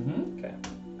 Mm-hmm. Okay.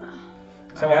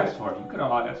 So I asked for it. You could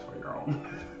have asked for your own.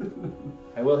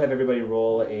 I will have everybody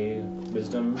roll a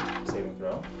wisdom saving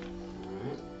throw.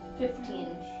 15.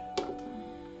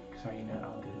 Sorry, you're not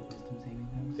all good at wisdom saving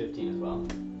throws? 15 as well.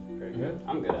 Very good.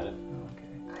 I'm good at it. Oh,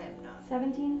 okay. I am not.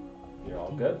 17? You're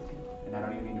all good. And I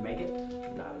don't even need to make it?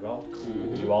 Not at all.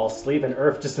 You all sleep and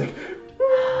Earth just like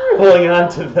holding on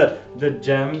to the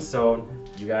gems, so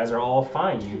you guys are all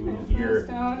fine. You're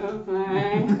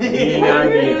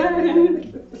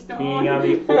being on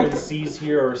the open seas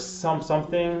here or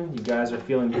something. You guys are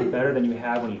feeling better than you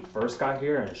had when you first got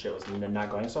here and shit was not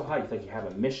going so hot. You feel like you have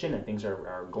a mission and things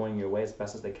are going your way as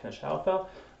best as they can at Shadowfell.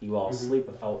 You all sleep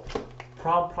without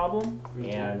problem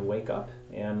and wake up,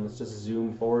 and let's just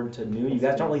zoom forward to noon. You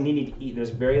guys don't really need to eat.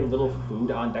 There's very little food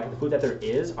on deck. The food that there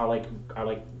is are like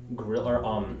grilled or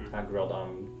not grilled,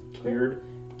 cured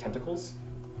tentacles,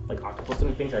 like octopus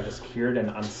looking things that are just cured and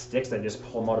on sticks. They just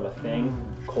pull them out of a thing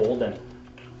cold and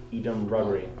eat them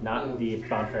rubbery. Not the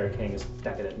Bonfire King's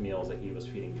decadent meals that he was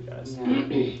feeding you guys.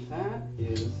 Yeah, that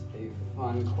is a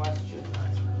fun question.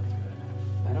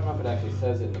 I don't know if it actually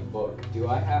says it in the book. Do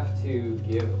I have to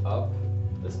give up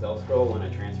the spell scroll when I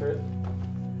transfer it?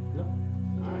 No.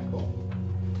 Alright, cool.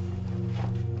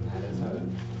 That is how it.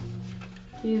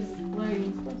 He's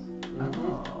learning spells.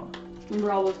 Oh.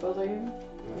 Remember all those spells I gave him?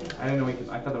 I didn't know we could.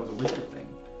 I thought that was a wizard thing.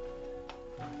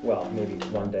 Well, maybe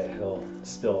one day he'll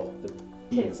spill the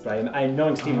beans, but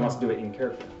knowing Steven wants to do it in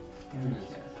character.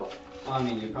 Well, I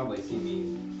mean, you probably see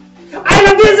me. I'm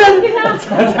a wizard!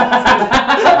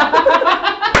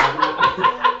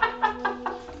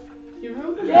 You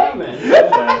ruined the moment.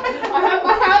 I have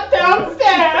my hat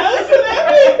downstairs and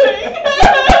everything.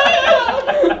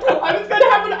 I was going to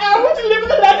have an hour to deliver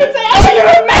the letter and say, oh, you're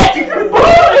a magical boy!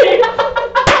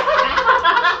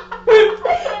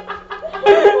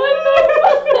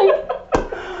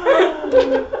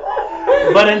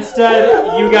 But instead,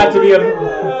 you got to be a.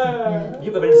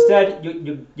 But instead,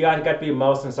 you got to be a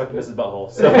mouse and suck a Mrs. Butthole.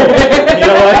 So you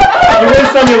know what? You win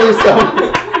some, you lose some.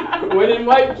 When in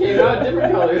white came out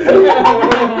different colors.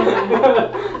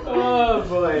 Oh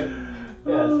boy.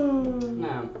 Yes.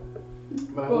 No.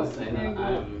 But I will say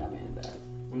that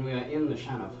when we were in the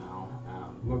Shadowfell,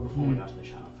 before we got to the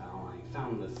Shadowfell, I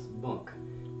found this book,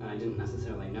 and I didn't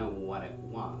necessarily know what it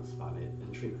was, but it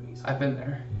intrigued me. So I've been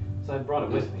there. So I brought it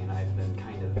with me, and I've been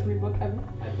kind of Every book ever?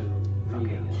 I've been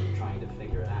reading it and trying to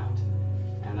figure it out.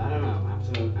 And I don't know,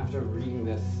 after reading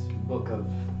this book of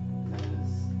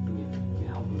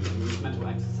these mental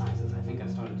exercises, I think I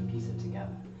started to piece it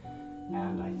together.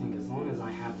 And I think as long as I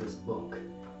have this book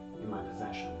in my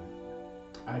possession,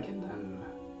 I can then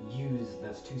use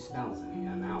those 2 spells in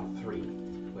here, now 3,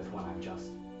 with what I've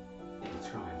just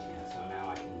inscribed here. So now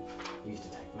I can use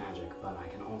Detect Magic, but I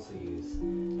can also use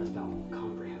a spell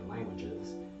Comprehend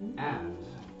Languages, and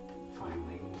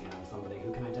finally, somebody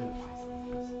who can identify some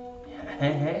things.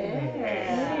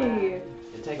 Hey.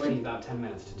 It takes me about 10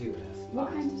 minutes to do this. What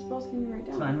but kinds of spells can you write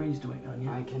down? Fine, we're used to waiting on you.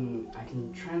 I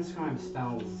can transcribe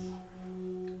spells,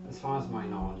 as far as my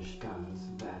knowledge goes,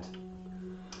 that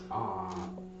are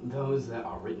those that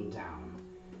are written down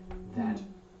that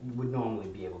would normally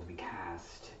be able to be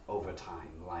cast over time,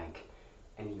 like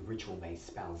any ritual-based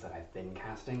spells that I've been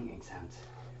casting, except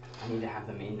I need to have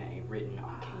them in a written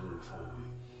arcane form.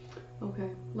 Okay.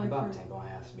 The bug table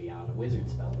has to be on a wizard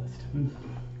spell list.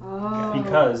 Oh.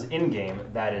 Because in game,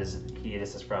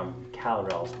 this is from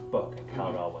Kal-Rel's book, and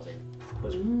Kal-Rel was a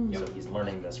wizard, so he's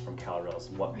learning this from Kal-Rel's.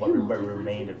 What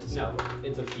remained of his No,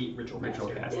 it's a feat ritual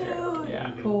caster.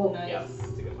 Yeah. Cool. Nice. Yeah,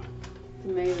 it's a good one. It's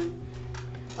amazing.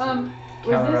 Was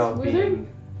Kal-Rel this wizard? being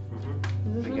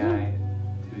Is this the wizard? guy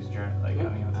who's like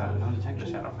coming outside No of the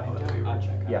detection. Shadowfell that we were. I'll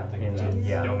check. I Yeah, don't think in it's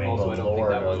the domain. also Also, I don't think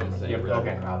Lord that of was a Yep, ritual.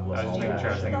 okay. I was just making sure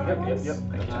I was thinking Yep, about yep, it. yep.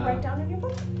 Thank you. Write down in your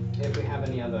book. If we have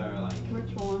any other like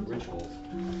Ritual ones. rituals,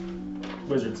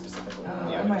 wizard specifically.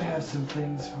 I might have some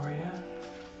things for you.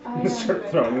 I, Start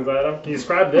throwing things at him. Can you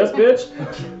describe this, bitch?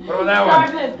 What about that one?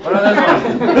 Describe it. What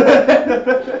about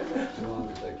this one? law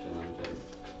detection, I'm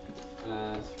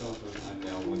just. Scroll through. Okay,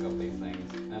 I'll look up these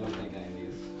things. I don't think any of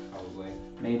these probably.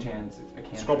 Mage hands. I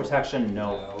can't. Scroll protection,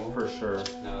 no, No. for sure.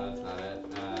 No, that's not it.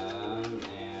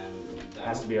 And that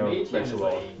Has to be a mage hand is ritual.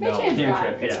 like- No, Mage hand's got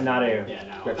it. it's not a Yeah,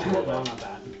 no. ritual. No, though. not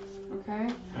that.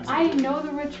 Okay. I know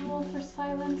the ritual for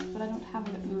silence, but I don't have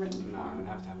it in written No, I would form.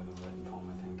 have to have it in written form,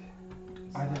 I think.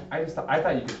 I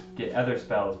thought you could get other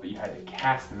spells, but you had to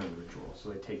cast them in the ritual, so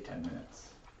they take 10 minutes.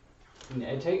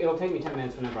 It'll take me 10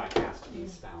 minutes whenever I cast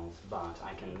these spells, but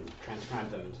I can transcribe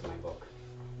them into my book.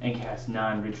 And cast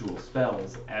non-ritual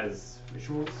spells as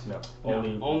rituals? No,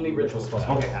 No, only ritual spells.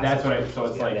 Okay, that's what so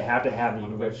it's like, they have to have the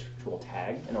ritual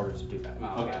tag in order to do that.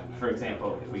 Oh, okay, for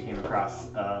example, if we came across,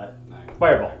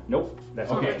 Fireball. Nope.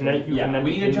 That's okay, and then you yeah, can then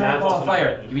we need a giant not- ball of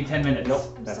fire, give me 10 minutes. Nope,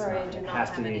 I'm that's sorry, not. I do It not has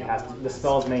to have be, any has of to, those. the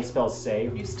spells, many spells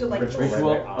say You still like ritual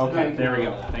Ritual, right on. okay, there we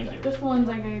go, thank you. Just the ones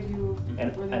I gave you.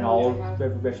 And, were the and ones all I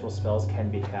have. ritual spells can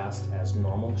be cast as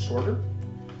normal, shorter.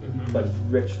 But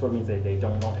ritual means they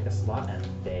don't take a slot and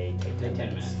they take 10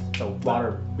 minutes. So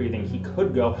water breathing, he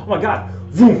could go, oh my god,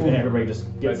 vroom, and everybody just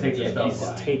gets takes it. a spell He's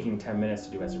slot. taking 10 minutes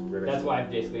to do as a ritual. That's why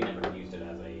I've basically never used it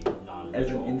as a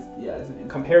non-ritual. As an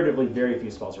Comparatively, very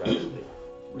few spells are actually.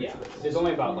 Yeah, there's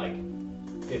only about like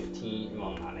 15,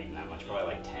 well not even that much, probably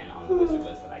like 10 on the wizard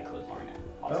list that I could learn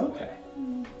it. Possibly.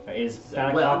 Okay. Is 9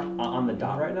 o'clock on the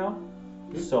dot right now?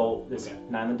 So it's Okay.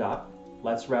 9 on the dot.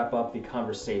 Let's wrap up the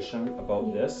conversation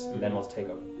about this, and then let's take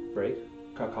a break.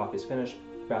 Coffee's finished,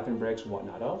 bathroom breaks,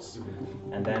 whatnot else.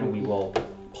 And then we will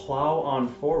plow on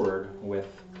forward with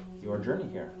your journey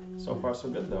here. So far, so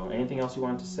good though. Anything else you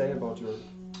wanted to say about your...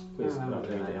 Please, I'm not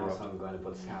meaning to interrupt. also going to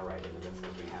put Scout into this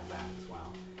because we have that as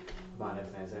well. But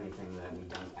if there's anything that we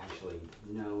don't actually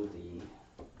know the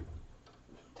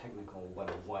technical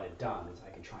what it does,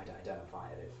 I can try to identify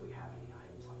it if we have any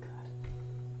items like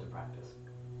that to practice.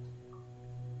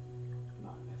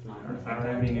 But if not, I don't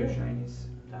have any new shinies.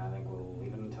 I think we'll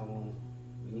leave it until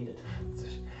we need it.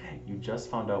 You just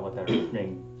found out what that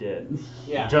ring did.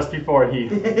 Yeah. Just before he...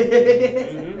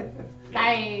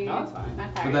 Nice. No, it's fine.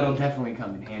 Not But tired. that'll definitely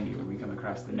come in handy when we come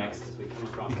across the next. Because we come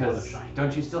across Because shiny.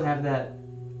 don't you still have that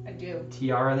I do.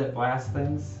 tiara that blasts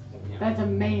things? Yeah. That's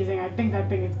amazing. I think that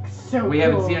thing is so We cool.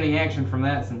 haven't seen any action from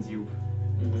that since you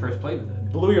first played with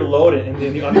it. Blew your load in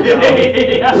the underground.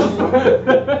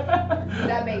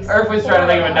 That makes Earth was trying to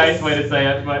think of a nice sense. way to say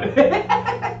it,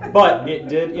 but But it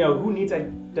did, who needs to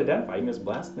identify? You can just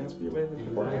blast things for your way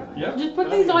beforehand. yeah. Just put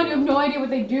things on you have no idea what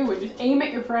they do and just aim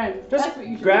at your friends. Just That's what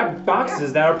you should grab do.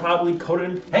 boxes that are probably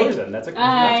coated in Hey. poison. That's a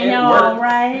I it know, worked.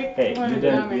 right? Hey, What you a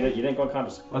didn't, dummy. you didn't go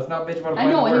unconscious. Let's not bitch about a I plan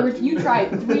know, that and worked. you tried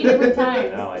 3 different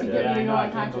times No, I to did. get me to I go know, I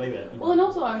can't unconscious. believe it. Well, and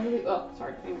also I really. Oh,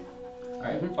 sorry. Anyway.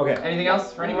 Alright. Okay, Anything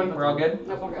else for anyone? We're all good?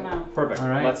 Nope, for now. perfect. All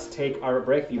right. Let's take our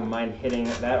break. If you mind hitting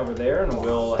that over there, and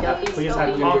we'll Yeah, please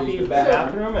have so- coffee,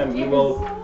 bathroom, and we will